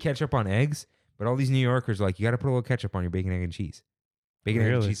 I hate ketchup on eggs, but all these New Yorkers are like, you got to put a little ketchup on your bacon, egg, and cheese. Bacon,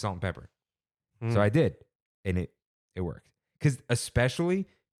 egg, and cheese, salt, and pepper. So I did. And it worked. Because especially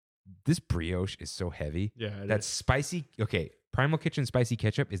this brioche is so heavy. Yeah. That spicy, Primal Kitchen spicy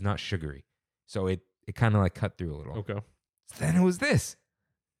ketchup is not sugary. So it kind of like cut through a little. Okay. So then it was this.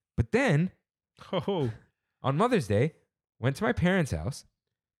 But then Oh. on Mother's Day, went to my parents' house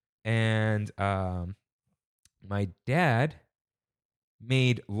and my dad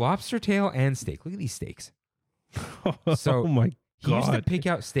made lobster tail and steak. Look at these steaks. So oh my God. He used to pick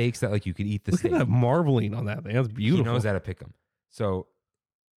out steaks that like you could eat the Look steak. at that marbling on that thing. That's beautiful. He knows how to pick them. So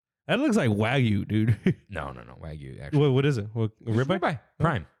that looks like Wagyu, dude. no, Wagyu actually. What is it? What, ribeye?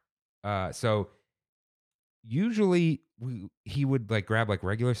 Prime. So usually he would like grab like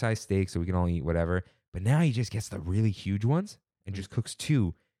regular size steaks so we can all eat whatever. But now he just gets the really huge ones and just cooks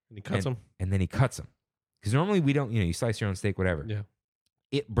 2. And he cuts them. And then he cuts them. Because normally we don't, you slice your own steak, whatever. Yeah.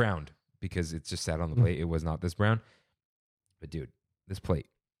 It browned because it just sat on the plate. It was not this brown. But dude, this plate.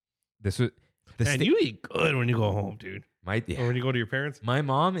 This was Man, you eat good when you go home, dude. Or when you go to your parents. My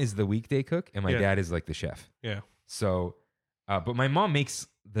mom is the weekday cook and my dad is like the chef. Yeah. So but my mom makes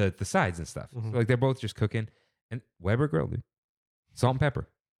the sides and stuff. So like they're both just cooking. And Weber grill, dude. Salt and pepper.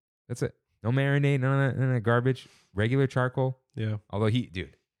 That's it. No marinade, none of that garbage. Regular charcoal. Yeah. Although he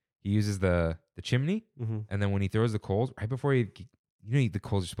uses the chimney, and then when he throws the coals, right before the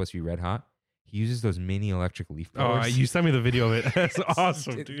coals are supposed to be red hot, he uses those mini electric leaf blowers. Oh, you sent me the video of it. That's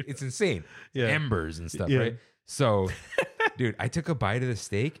awesome, dude. It's insane. Yeah. Embers and stuff, Yeah. right? So, dude, I took a bite of the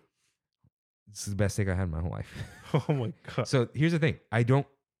steak. This is the best steak I had in my whole life. Oh my God. So here's the thing. I don't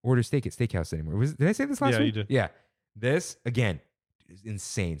order steak at steakhouse anymore. Did I say this last week? Yeah, you did. Yeah. This, again, is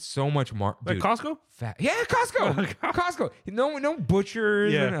insane. So much more. Like Costco? Fat. Yeah, Costco. Costco. No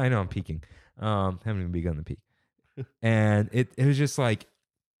butchers. Yeah. I know I'm peaking. Haven't even begun to peak. And it was just like,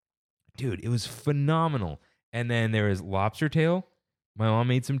 dude, it was phenomenal. And then there was lobster tail. My mom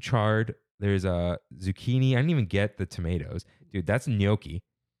made some chard. There's a zucchini. I didn't even get the tomatoes. Dude, that's gnocchi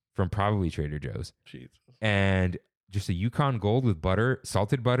from probably Trader Joe's. Jesus. And just a Yukon Gold with butter,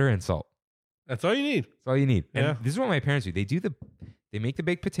 salted butter and salt. That's all you need. That's all you need. And Yeah. this is what my parents do. They make the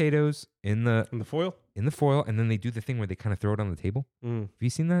baked potatoes in the foil? In the foil, and then they do the thing where they kind of throw it on the table. Have you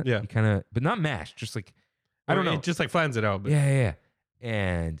seen that? Yeah. You kind of, but not mashed, just like, I don't know. It just like flattens it out. But Yeah.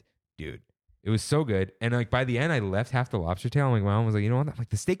 And dude, it was so good. And like by the end, I left half the lobster tail. I'm like, my mom was like, you know what? I'm like,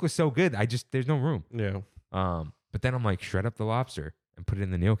 the steak was so good. There's no room. Yeah. But then I'm like, shred up the lobster and put it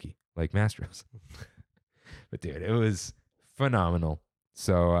in the gnocchi, like Mastro's. But dude, it was phenomenal.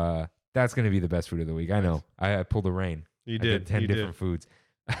 So that's gonna be the best food of the week. I know. I pulled a rain. You I did 10 different foods.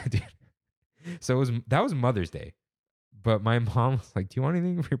 Dude. So that was Mother's Day. But my mom was like, "Do you want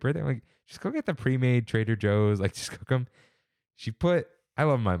anything for your birthday?" I'm like, "Just go get the pre-made Trader Joe's. Like, just cook them." I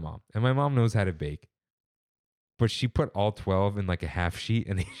love my mom, and my mom knows how to bake. But she put all 12 in like a half sheet,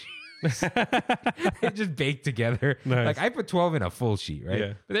 and they just baked together. Nice. Like I put 12 in a full sheet, right?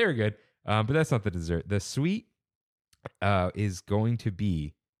 Yeah. But they were good. But that's not the dessert. The sweet is going to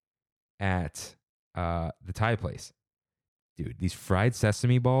be at the Thai place. Dude, these fried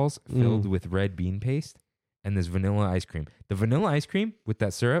sesame balls filled with red bean paste and this vanilla ice cream. The vanilla ice cream with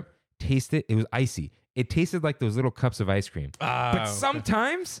that syrup, it was icy. It tasted like those little cups of ice cream. But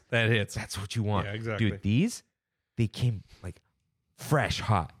sometimes that hits. that's what you want. Yeah, exactly. Dude, they came like fresh,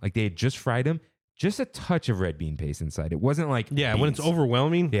 hot. Like they had just fried them. Just a touch of red bean paste inside. It wasn't like when beans. it's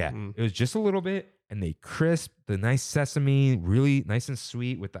overwhelming. Yeah, it was just a little bit. And they crisp, the nice sesame, really nice and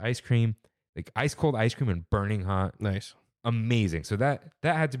sweet with the ice cream. Like ice cold ice cream and burning hot. Nice. Amazing. So that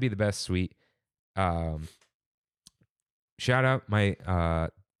had to be the best sweet. Shout out my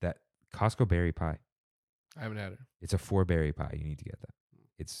that Costco berry pie. I haven't had it. It's a 4-berry pie. You need to get that.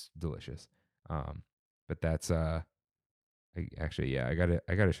 It's delicious. But that's I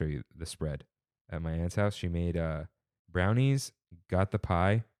gotta show you the spread at my aunt's house. She made brownies, got the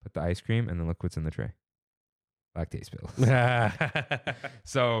pie, put the ice cream, and then look what's in the tray. Lactase pills.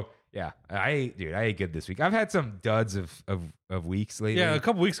 So yeah, I ate good this week. I've had some duds of weeks lately. Yeah, a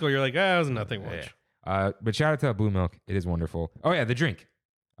couple weeks ago you're like, it was nothing much. Yeah. But shout out to Blue Milk. It is wonderful. Oh yeah, the drink.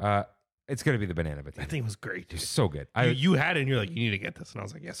 It's gonna be the banana That batida. thing was great. It's so good. You had it and you're like, you need to get this. And I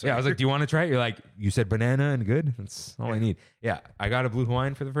was like, yes, sir. Yeah, I was like, do you want to try it? You're like, you said banana and good. That's all I need. Yeah, I got a Blue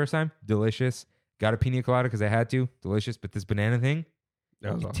Hawaiian for the first time. Delicious. Got a pina colada because I had to. Delicious. But this banana thing,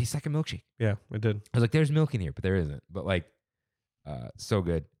 That was it awesome. tastes like a milkshake. Yeah, it did. I was like, there's milk in here, but there isn't. But like, so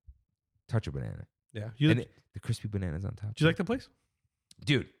good. Touch of banana. Yeah. The crispy bananas on top. Do you like the place?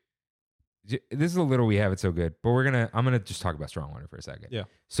 Dude, this is a little we have it so good, but I'm gonna just talk about Strongwater for a second. Yeah.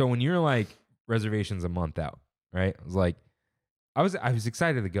 So when you're like reservations a month out, right? I was like, I was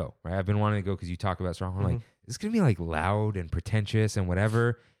excited to go, right? I've been wanting to go because you talk about Strongwater. I'm like, it's gonna be like loud and pretentious and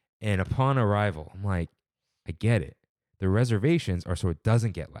whatever. And upon arrival, I'm like, I get it. The reservations are so it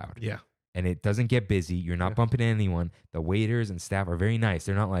doesn't get loud. Yeah. And it doesn't get busy. You're not bumping into anyone. The waiters and staff are very nice.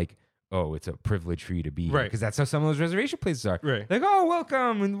 They're not like, oh, it's a privilege for you to be here. Right. Because that's how some of those reservation places are. Right. Like, oh,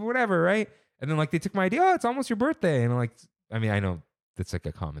 welcome and whatever, right? And then like they took my idea, oh, it's almost your birthday. And I'm like, I mean, I know that's like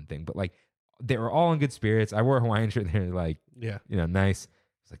a common thing, but like they were all in good spirits. I wore a Hawaiian shirt. They're like, nice.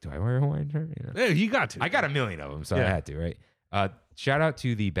 I was like, do I wear a Hawaiian shirt? Yeah, you got to. I got a million of them, so I had to, right? Shout out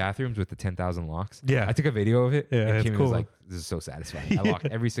to the bathrooms with the 10,000 locks. Yeah. I took a video of it. Yeah, and it's Kimmy cool. was like, this is so satisfying. I locked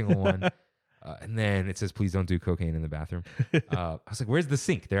every single one. And then it says, please don't do cocaine in the bathroom. I was like, where's the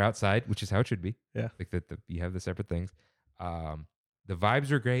sink? They're outside, which is how it should be. Yeah. Like you have the separate things. The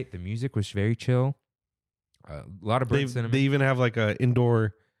vibes were great. The music was very chill. A lot of bird cinnamon. They even have like a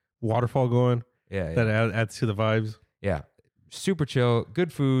indoor waterfall going. Yeah. That adds to the vibes. Yeah. Super chill.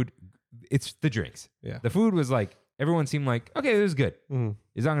 Good food. It's the drinks. Yeah. The food was like, everyone seemed like, okay, this is good. Mm.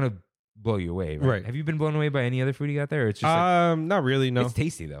 It's not going to blow you away, right? Have you been blown away by any other food you got there? Or it's just like, not really, no. It's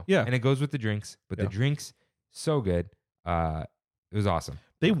tasty though. Yeah. And it goes with the drinks, but the drinks, so good. It was awesome.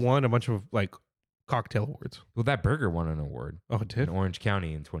 They won a bunch of like cocktail awards. Well, that burger won an award. Oh, it did? In Orange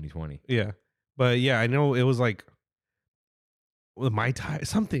County in 2020. Yeah. But yeah, I know it was like Mai Tai,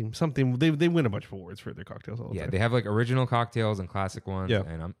 something. They win a bunch of awards for their cocktails all the time. They have like original cocktails and classic ones. Yeah.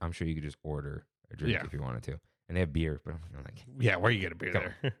 And I'm sure you could just order a drink if you wanted to. And they have beer, but I'm like, yeah, where you get a beer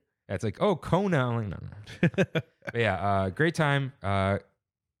there? It's like, oh, Kona. I'm like, no. But yeah, great time. Had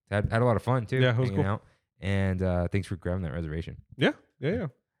a lot of fun too. Yeah, it was hanging cool. out. And thanks for grabbing that reservation. Yeah.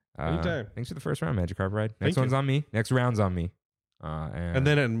 Anytime. Thanks for the first round, Magic Carpet Ride. Next Thank one's you. on me. Next round's on me. And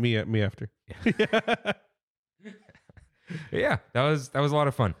then me after. Yeah, that was a lot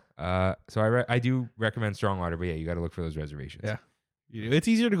of fun. So I do recommend Strongwater, but yeah, you got to look for those reservations. Yeah. It's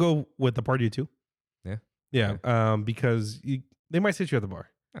easier to go with the party of two. Yeah. Yeah. Because they might sit you at the bar.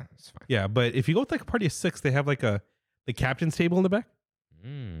 That's fine. Yeah. But if you go with like a party of 6, they have like the captain's table in the back.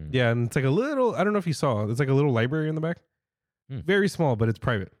 Mm. Yeah. And it's like a little, I don't know if you saw, it's like a little library in the back. Very small, but it's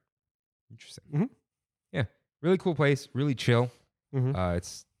private. Interesting. Mm-hmm. Yeah. Really cool place. Really chill. Mm-hmm.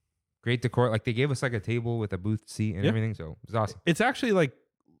 It's great decor. Like they gave us like a table with a booth seat and everything. So it was awesome. It's actually like,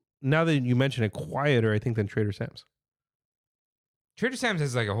 now that you mention it, quieter, I think, than Trader Sam's. Trader Sam's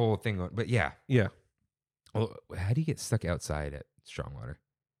has like a whole thing going, but yeah. Yeah. Well, how do you get stuck outside at Strongwater?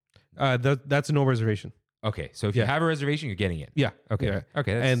 That's a no reservation. Okay. So if you have a reservation, you're getting it. Yeah. Okay. Yeah.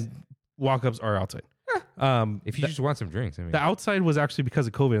 Okay. And walk-ups are outside. If you just want some drinks, I mean, The outside was actually because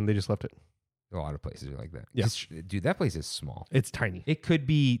of COVID, and they just left it. a lot of places are like that. Yeah. Dude, that place is small. It's tiny. It could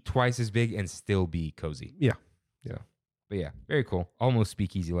be twice as big and still be cozy. Yeah. But yeah, very cool. Almost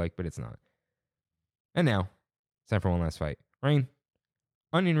speakeasy like, but it's not. And now, it's time for one last fight. Rain,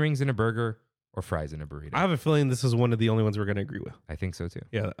 onion rings in a burger or fries in a burrito? I have a feeling this is one of the only ones we're going to agree with. I think so too.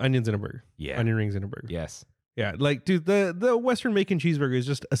 Yeah, onions in a burger. Yeah. Onion rings in a burger. Yes. Yeah, like, dude, the Western bacon cheeseburger is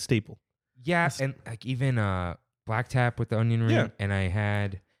just a staple. Yeah, and like even Black Tap with the onion ring. Yeah. And I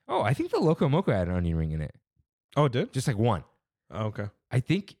had, I think the Loco Moco had an onion ring in it. Oh, it did? Just like one. Oh, okay. I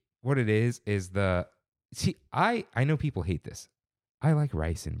think what it is I know people hate this. I like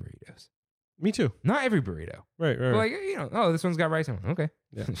rice in burritos. Me too. Not every burrito. Right. But like, this one's got rice in it. Okay.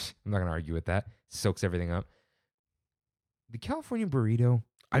 Yeah. I'm not going to argue with that. Soaks everything up. The California burrito.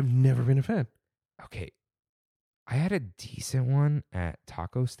 I've never been a fan. Okay. I had a decent one at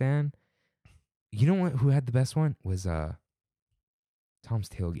Taco Stand. You know what? Who had the best one? Was Tom's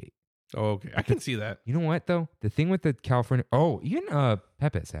Tailgate. Oh, okay. I can see that. You know what, though? The thing with the California... even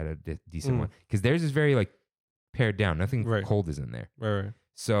Pepe's had a decent one. Because theirs is very, like, pared down. Nothing cold is in there. Right.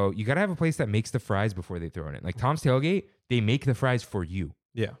 So you got to have a place that makes the fries before they throw it in. Like Tom's Tailgate, they make the fries for you.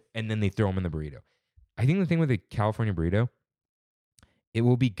 Yeah. And then they throw them in the burrito. I think the thing with the California burrito, it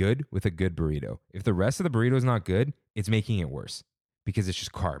will be good with a good burrito. If the rest of the burrito is not good, it's making it worse. Because it's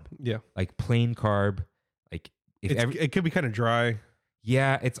just carb. Yeah. Like plain carb. Like it could be kind of dry.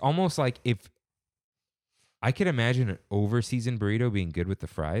 Yeah, it's almost like if I could imagine an over-seasoned burrito being good with the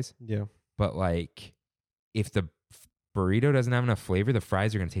fries. Yeah. But like if the burrito doesn't have enough flavor, the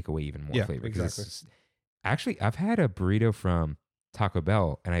fries are going to take away even more flavor. Exactly. Actually, I've had a burrito from Taco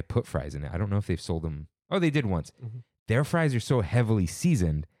Bell and I put fries in it. I don't know if they've sold them. Oh, they did once. Mm-hmm. Their fries are so heavily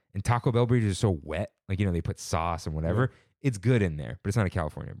seasoned and Taco Bell burritos are so wet. Like, they put sauce and whatever. Yeah. It's good in there, but it's not a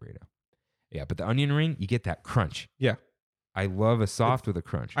California burrito. Yeah, but the onion ring, you get that crunch. Yeah. I love a soft with a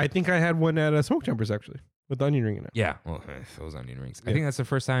crunch. I think I had one at Smoke Jumpers, actually, with the onion ring in it. Yeah, well, those onion rings. Yeah. I think that's the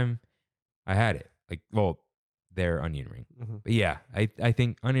first time I had it. Their onion ring. Mm-hmm. But yeah, I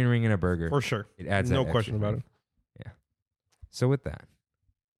think onion ring in a burger. For sure. It adds no question about it. Yeah. So with that.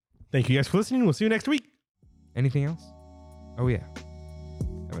 Thank you guys for listening. We'll see you next week. Anything else? Oh, yeah.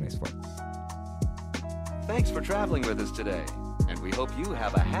 Have a nice flight. Thanks for traveling with us today, and we hope you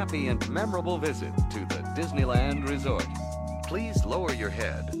have a happy and memorable visit to the Disneyland Resort. Please lower your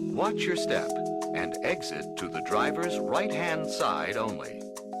head, watch your step, and exit to the driver's right-hand side only.